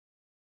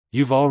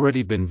 You've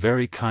already been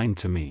very kind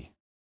to me.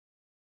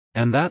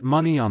 And that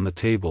money on the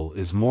table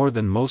is more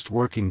than most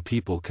working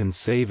people can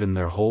save in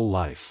their whole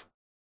life.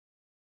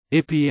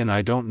 Eppie and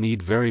I don't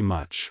need very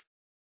much.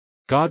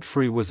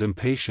 Godfrey was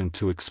impatient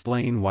to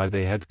explain why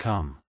they had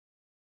come.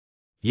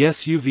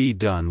 Yes, you've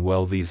done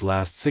well these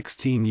last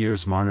 16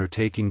 years, Marner,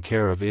 taking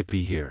care of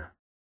Eppie here.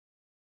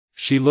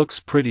 She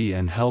looks pretty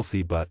and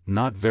healthy but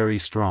not very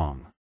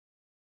strong.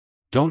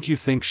 Don't you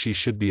think she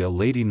should be a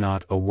lady,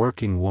 not a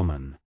working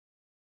woman?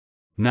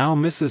 Now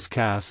Mrs.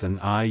 Cass and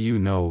I,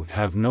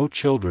 have no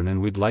children, and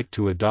we'd like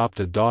to adopt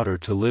a daughter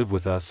to live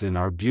with us in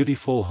our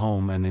beautiful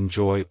home and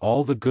enjoy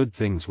all the good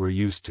things we're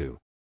used to.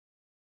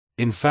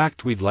 In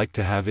fact, we'd like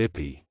to have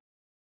Eppie.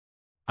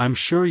 I'm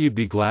sure you'd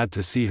be glad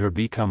to see her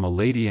become a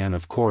lady, and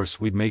of course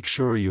we'd make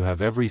sure you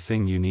have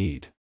everything you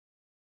need.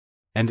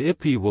 And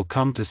Eppie will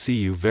come to see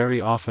you very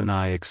often,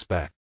 I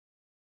expect."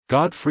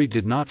 Godfrey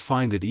did not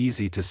find it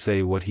easy to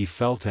say what he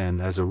felt,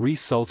 and as a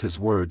result his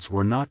words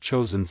were not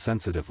chosen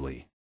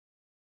sensitively.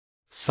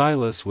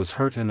 Silas was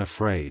hurt and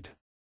afraid.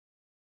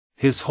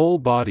 His whole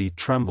body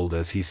trembled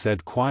as he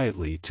said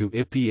quietly to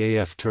Eppie,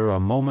 "After a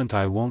moment,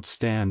 I won't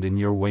stand in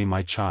your way,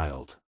 my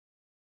child.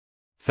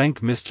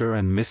 Thank Mr.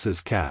 and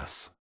Mrs.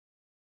 Cass.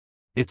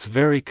 It's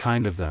very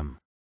kind of them."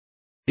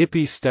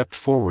 Eppie stepped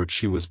forward.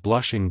 She was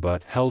blushing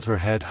but held her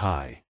head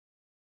high.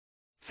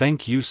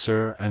 "Thank you,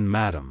 sir and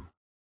madam.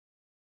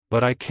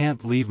 But I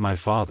can't leave my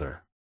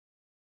father.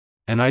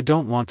 And I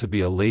don't want to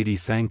be a lady,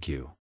 thank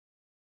you."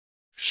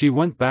 She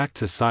went back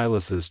to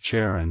Silas's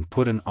chair and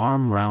put an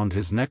arm round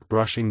his neck,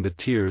 brushing the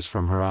tears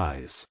from her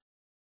eyes.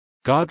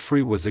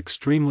 Godfrey was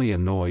extremely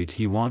annoyed.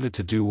 He wanted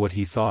to do what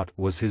he thought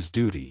was his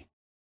duty.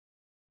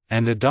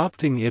 And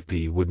adopting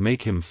Eppie would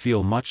make him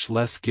feel much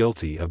less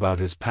guilty about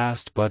his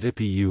past. "But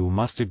Eppie, you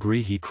must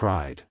agree," he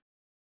cried.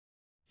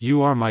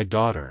 "You are my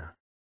daughter.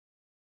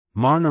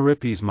 Marner.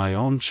 Eppie's my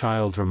own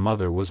child. Her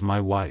mother was my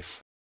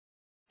wife."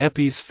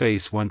 Eppie's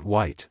face went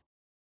white.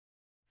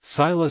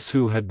 Silas,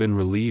 who had been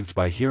relieved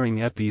by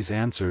hearing Eppie's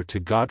answer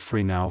to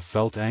Godfrey, now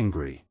felt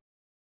angry.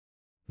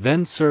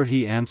 "Then, sir,"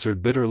 he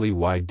answered bitterly,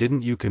 "why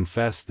didn't you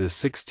confess this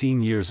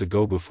 16 years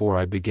ago before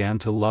I began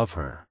to love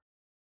her?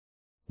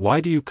 Why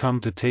do you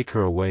come to take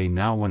her away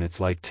now when it's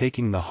like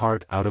taking the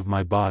heart out of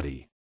my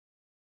body?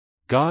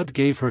 God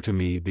gave her to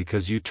me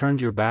because you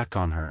turned your back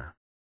on her.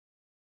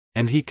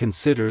 And He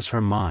considers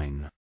her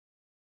mine."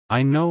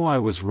 "I know I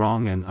was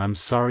wrong and I'm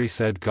sorry,"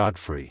 said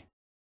Godfrey.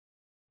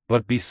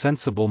 "But be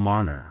sensible,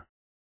 Marner.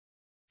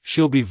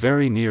 She'll be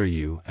very near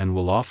you and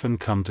will often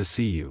come to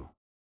see you.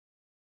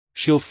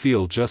 She'll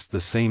feel just the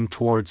same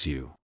towards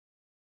you."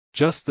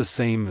 "Just the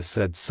same,"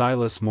 said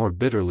Silas more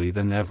bitterly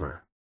than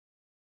ever.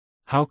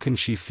 "How can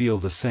she feel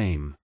the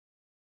same?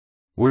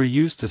 We're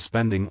used to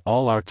spending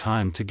all our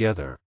time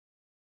together.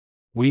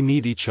 We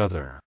need each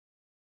other."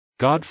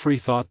 Godfrey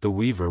thought the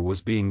weaver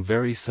was being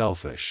very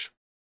selfish.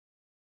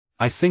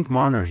 "I think,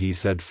 Marner," he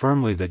said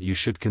firmly, "that you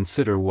should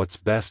consider what's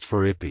best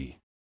for Eppie.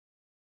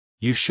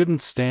 You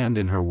shouldn't stand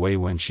in her way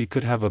when she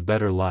could have a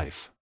better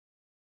life.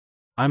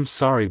 I'm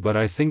sorry, but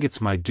I think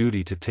it's my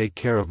duty to take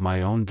care of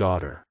my own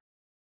daughter."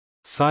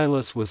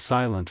 Silas was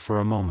silent for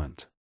a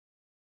moment.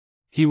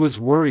 He was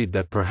worried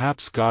that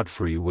perhaps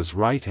Godfrey was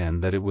right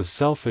and that it was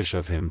selfish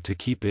of him to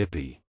keep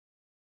Eppie.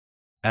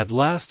 At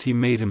last he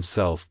made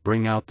himself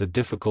bring out the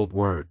difficult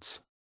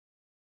words.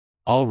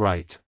 "All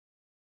right.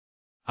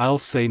 I'll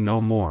say no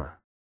more.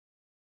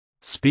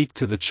 Speak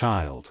to the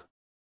child.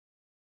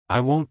 I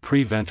won't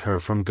prevent her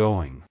from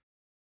going."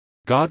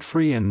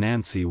 Godfrey and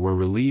Nancy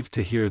were relieved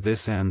to hear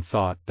this and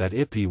thought that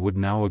Eppie would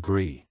now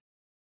agree.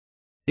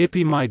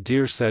 "Eppie, my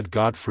dear," said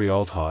Godfrey,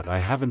 "although I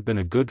haven't been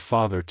a good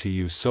father to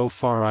you so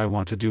far, I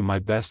want to do my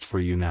best for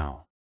you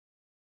now.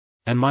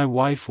 And my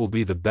wife will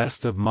be the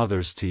best of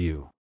mothers to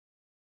you.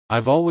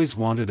 I've always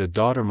wanted a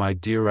daughter, my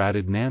dear,"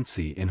 added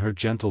Nancy in her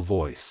gentle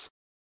voice.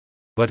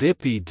 But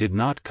Eppie did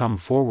not come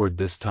forward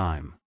this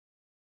time.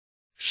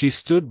 She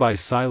stood by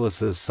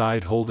Silas's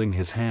side, holding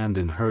his hand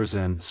in hers,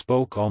 and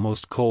spoke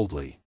almost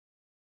coldly.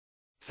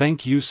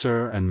 "Thank you,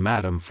 sir and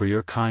madam, for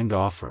your kind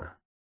offer.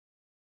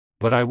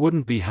 But I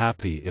wouldn't be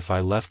happy if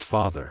I left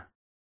father.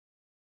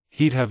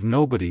 He'd have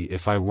nobody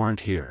if I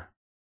weren't here.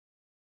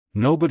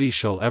 Nobody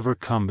shall ever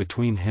come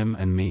between him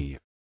and me."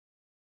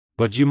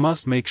 "But you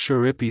must make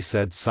sure," Eppie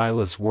said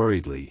Silas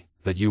worriedly,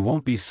 "that you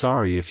won't be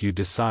sorry if you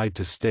decide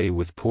to stay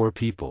with poor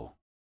people.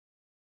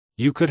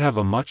 You could have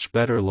a much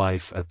better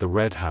life at the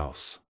Red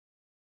House."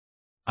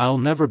 "I'll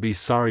never be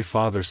sorry,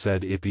 father,"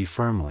 said Eppie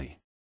firmly.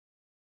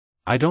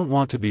 "I don't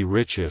want to be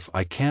rich if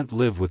I can't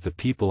live with the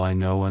people I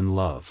know and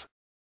love."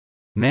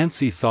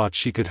 Nancy thought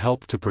she could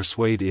help to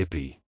persuade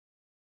Eppie.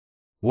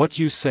 "What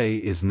you say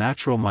is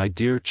natural, my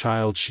dear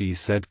child," she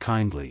said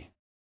kindly.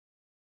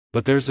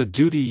 "But there's a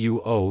duty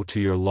you owe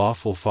to your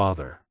lawful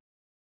father.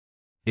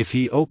 If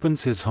he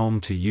opens his home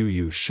to you,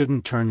 you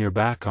shouldn't turn your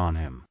back on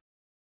him."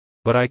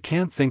 "But I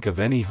can't think of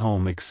any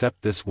home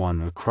except this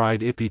one,"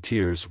 cried Eppie,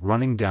 tears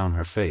running down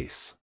her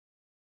face.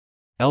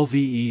 "I've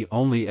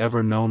only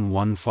ever known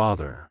one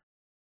father.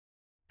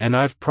 And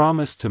I've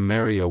promised to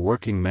marry a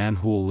working man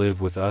who'll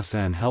live with us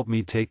and help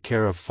me take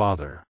care of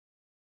father."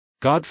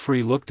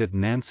 Godfrey looked at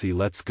Nancy.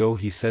 "Let's go,"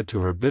 he said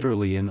to her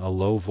bitterly in a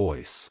low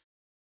voice.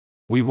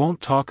 "We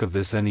won't talk of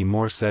this any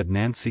more," said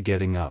Nancy,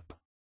 getting up.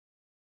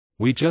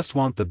 "We just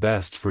want the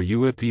best for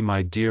you, Eppie,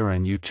 my dear,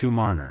 and you too,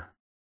 Marner.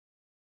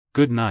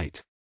 Good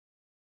night."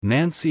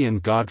 Nancy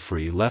and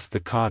Godfrey left the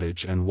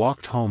cottage and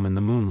walked home in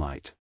the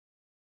moonlight.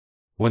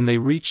 When they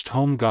reached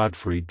home,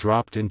 Godfrey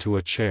dropped into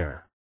a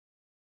chair.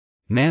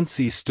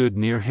 Nancy stood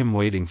near him,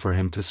 waiting for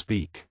him to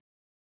speak.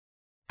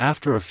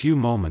 After a few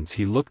moments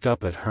he looked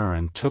up at her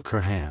and took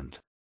her hand.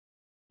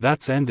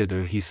 "That's ended,"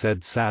 he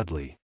said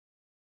sadly.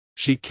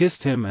 She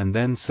kissed him and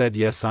then said,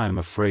 "Yes, I'm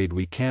afraid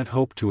we can't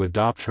hope to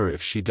adopt her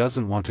if she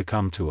doesn't want to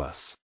come to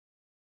us."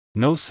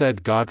 "No,"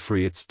 said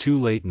Godfrey, "it's too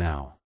late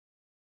now.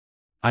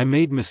 I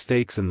made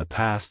mistakes in the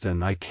past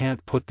and I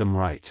can't put them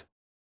right.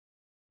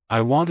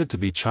 I wanted to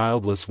be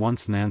childless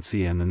once,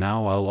 Nancy, and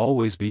now I'll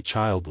always be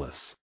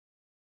childless."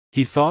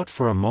 He thought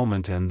for a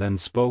moment and then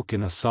spoke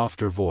in a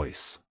softer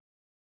voice.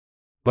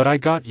 "But I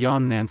got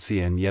yon, Nancy,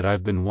 and yet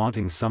I've been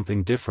wanting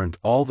something different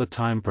all the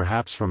time.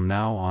 Perhaps from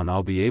now on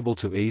I'll be able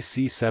to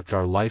accept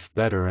our life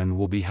better and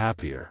we'll be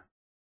happier."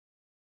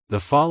 The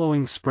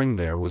following spring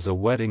there was a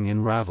wedding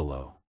in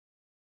Raveloe.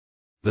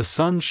 The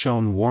sun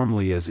shone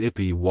warmly as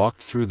Eppie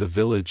walked through the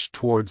village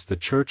towards the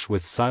church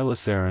with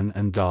Silas, Aaron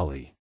and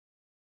Dolly.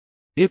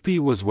 Eppie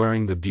was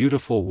wearing the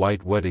beautiful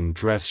white wedding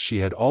dress she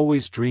had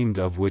always dreamed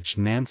of, which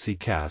Nancy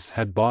Cass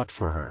had bought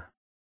for her.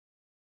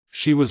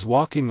 She was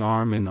walking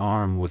arm in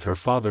arm with her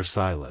father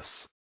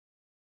Silas.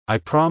 "I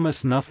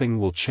promise nothing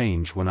will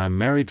change when I'm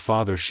married,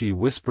 father," she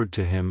whispered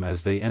to him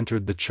as they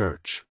entered the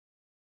church.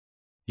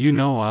 "You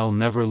know I'll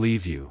never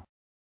leave you."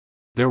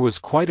 There was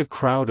quite a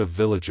crowd of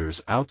villagers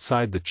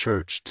outside the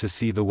church to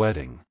see the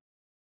wedding.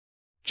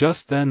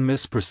 Just then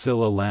Miss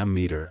Priscilla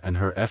Lammeter and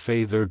her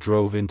father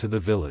drove into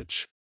the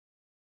village.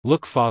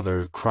 "Look,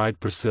 father," cried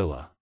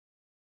Priscilla.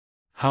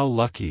 "How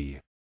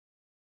lucky!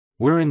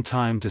 We're in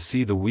time to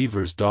see the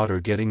weaver's daughter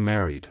getting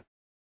married.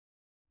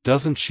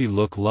 Doesn't she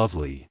look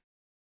lovely?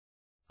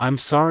 I'm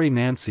sorry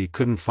Nancy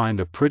couldn't find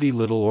a pretty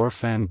little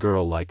orphan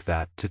girl like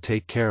that to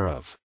take care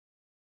of."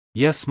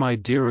 "Yes, my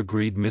dear,"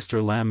 agreed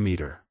Mr.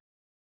 Lammeter.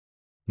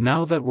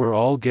 "Now that we're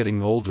all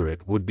getting older,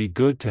 it would be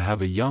good to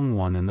have a young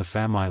one in the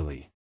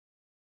family.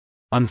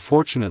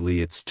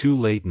 Unfortunately, it's too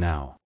late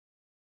now."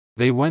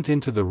 They went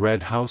into the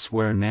red house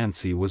where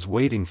Nancy was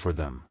waiting for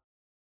them.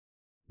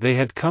 They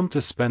had come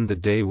to spend the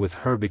day with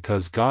her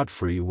because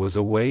Godfrey was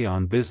away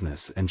on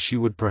business and she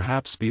would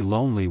perhaps be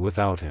lonely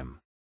without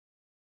him.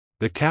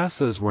 The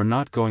Cassas were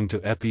not going to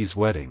Eppie's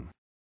wedding.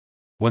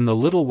 When the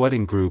little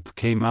wedding group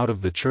came out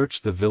of the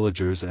church, the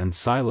villagers and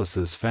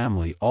Silas's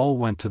family all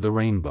went to the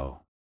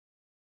Rainbow.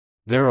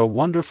 There a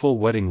wonderful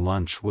wedding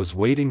lunch was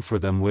waiting for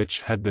them,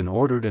 which had been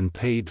ordered and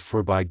paid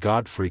for by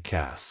Godfrey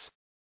Cass.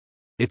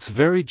 "It's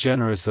very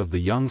generous of the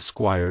young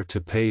squire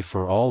to pay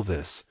for all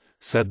this,"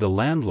 said the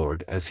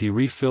landlord as he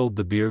refilled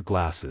the beer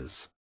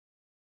glasses.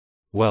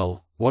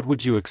 "Well, what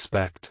would you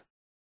expect?"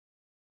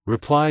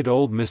 replied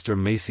old Mr.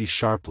 Macy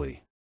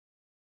sharply.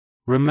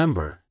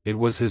 "Remember, it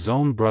was his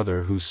own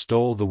brother who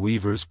stole the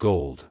weaver's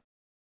gold.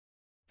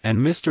 And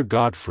Mr.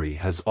 Godfrey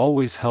has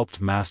always helped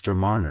Master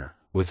Marner,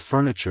 with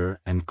furniture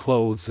and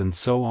clothes and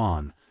so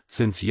on,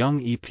 since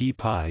young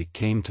Eppie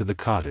came to the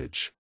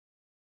cottage.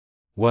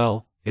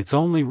 Well, it's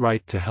only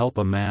right to help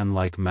a man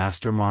like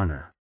Master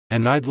Marner.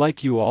 And I'd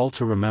like you all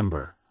to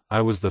remember, I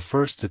was the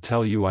first to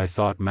tell you I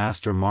thought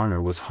Master Marner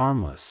was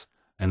harmless,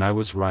 and I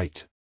was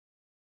right.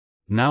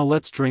 Now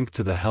let's drink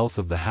to the health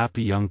of the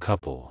happy young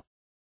couple."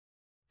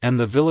 And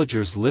the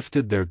villagers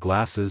lifted their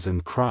glasses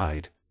and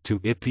cried, "To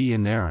Eppie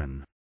and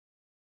Aaron."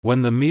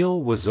 When the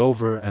meal was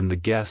over and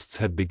the guests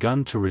had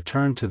begun to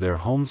return to their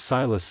home,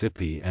 Silas,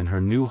 Eppie and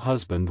her new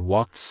husband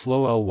walked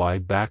slowly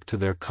back to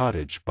their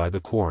cottage by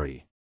the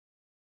quarry.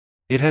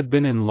 It had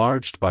been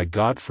enlarged by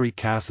Godfrey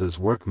Cass's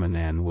workmen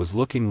and was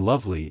looking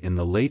lovely in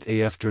the late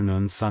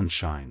afternoon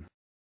sunshine.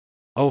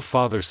 "Oh,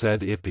 father,"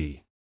 said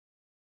Eppie,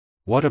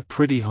 "what a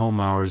pretty home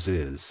ours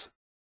is.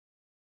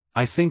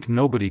 I think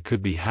nobody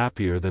could be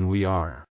happier than we are."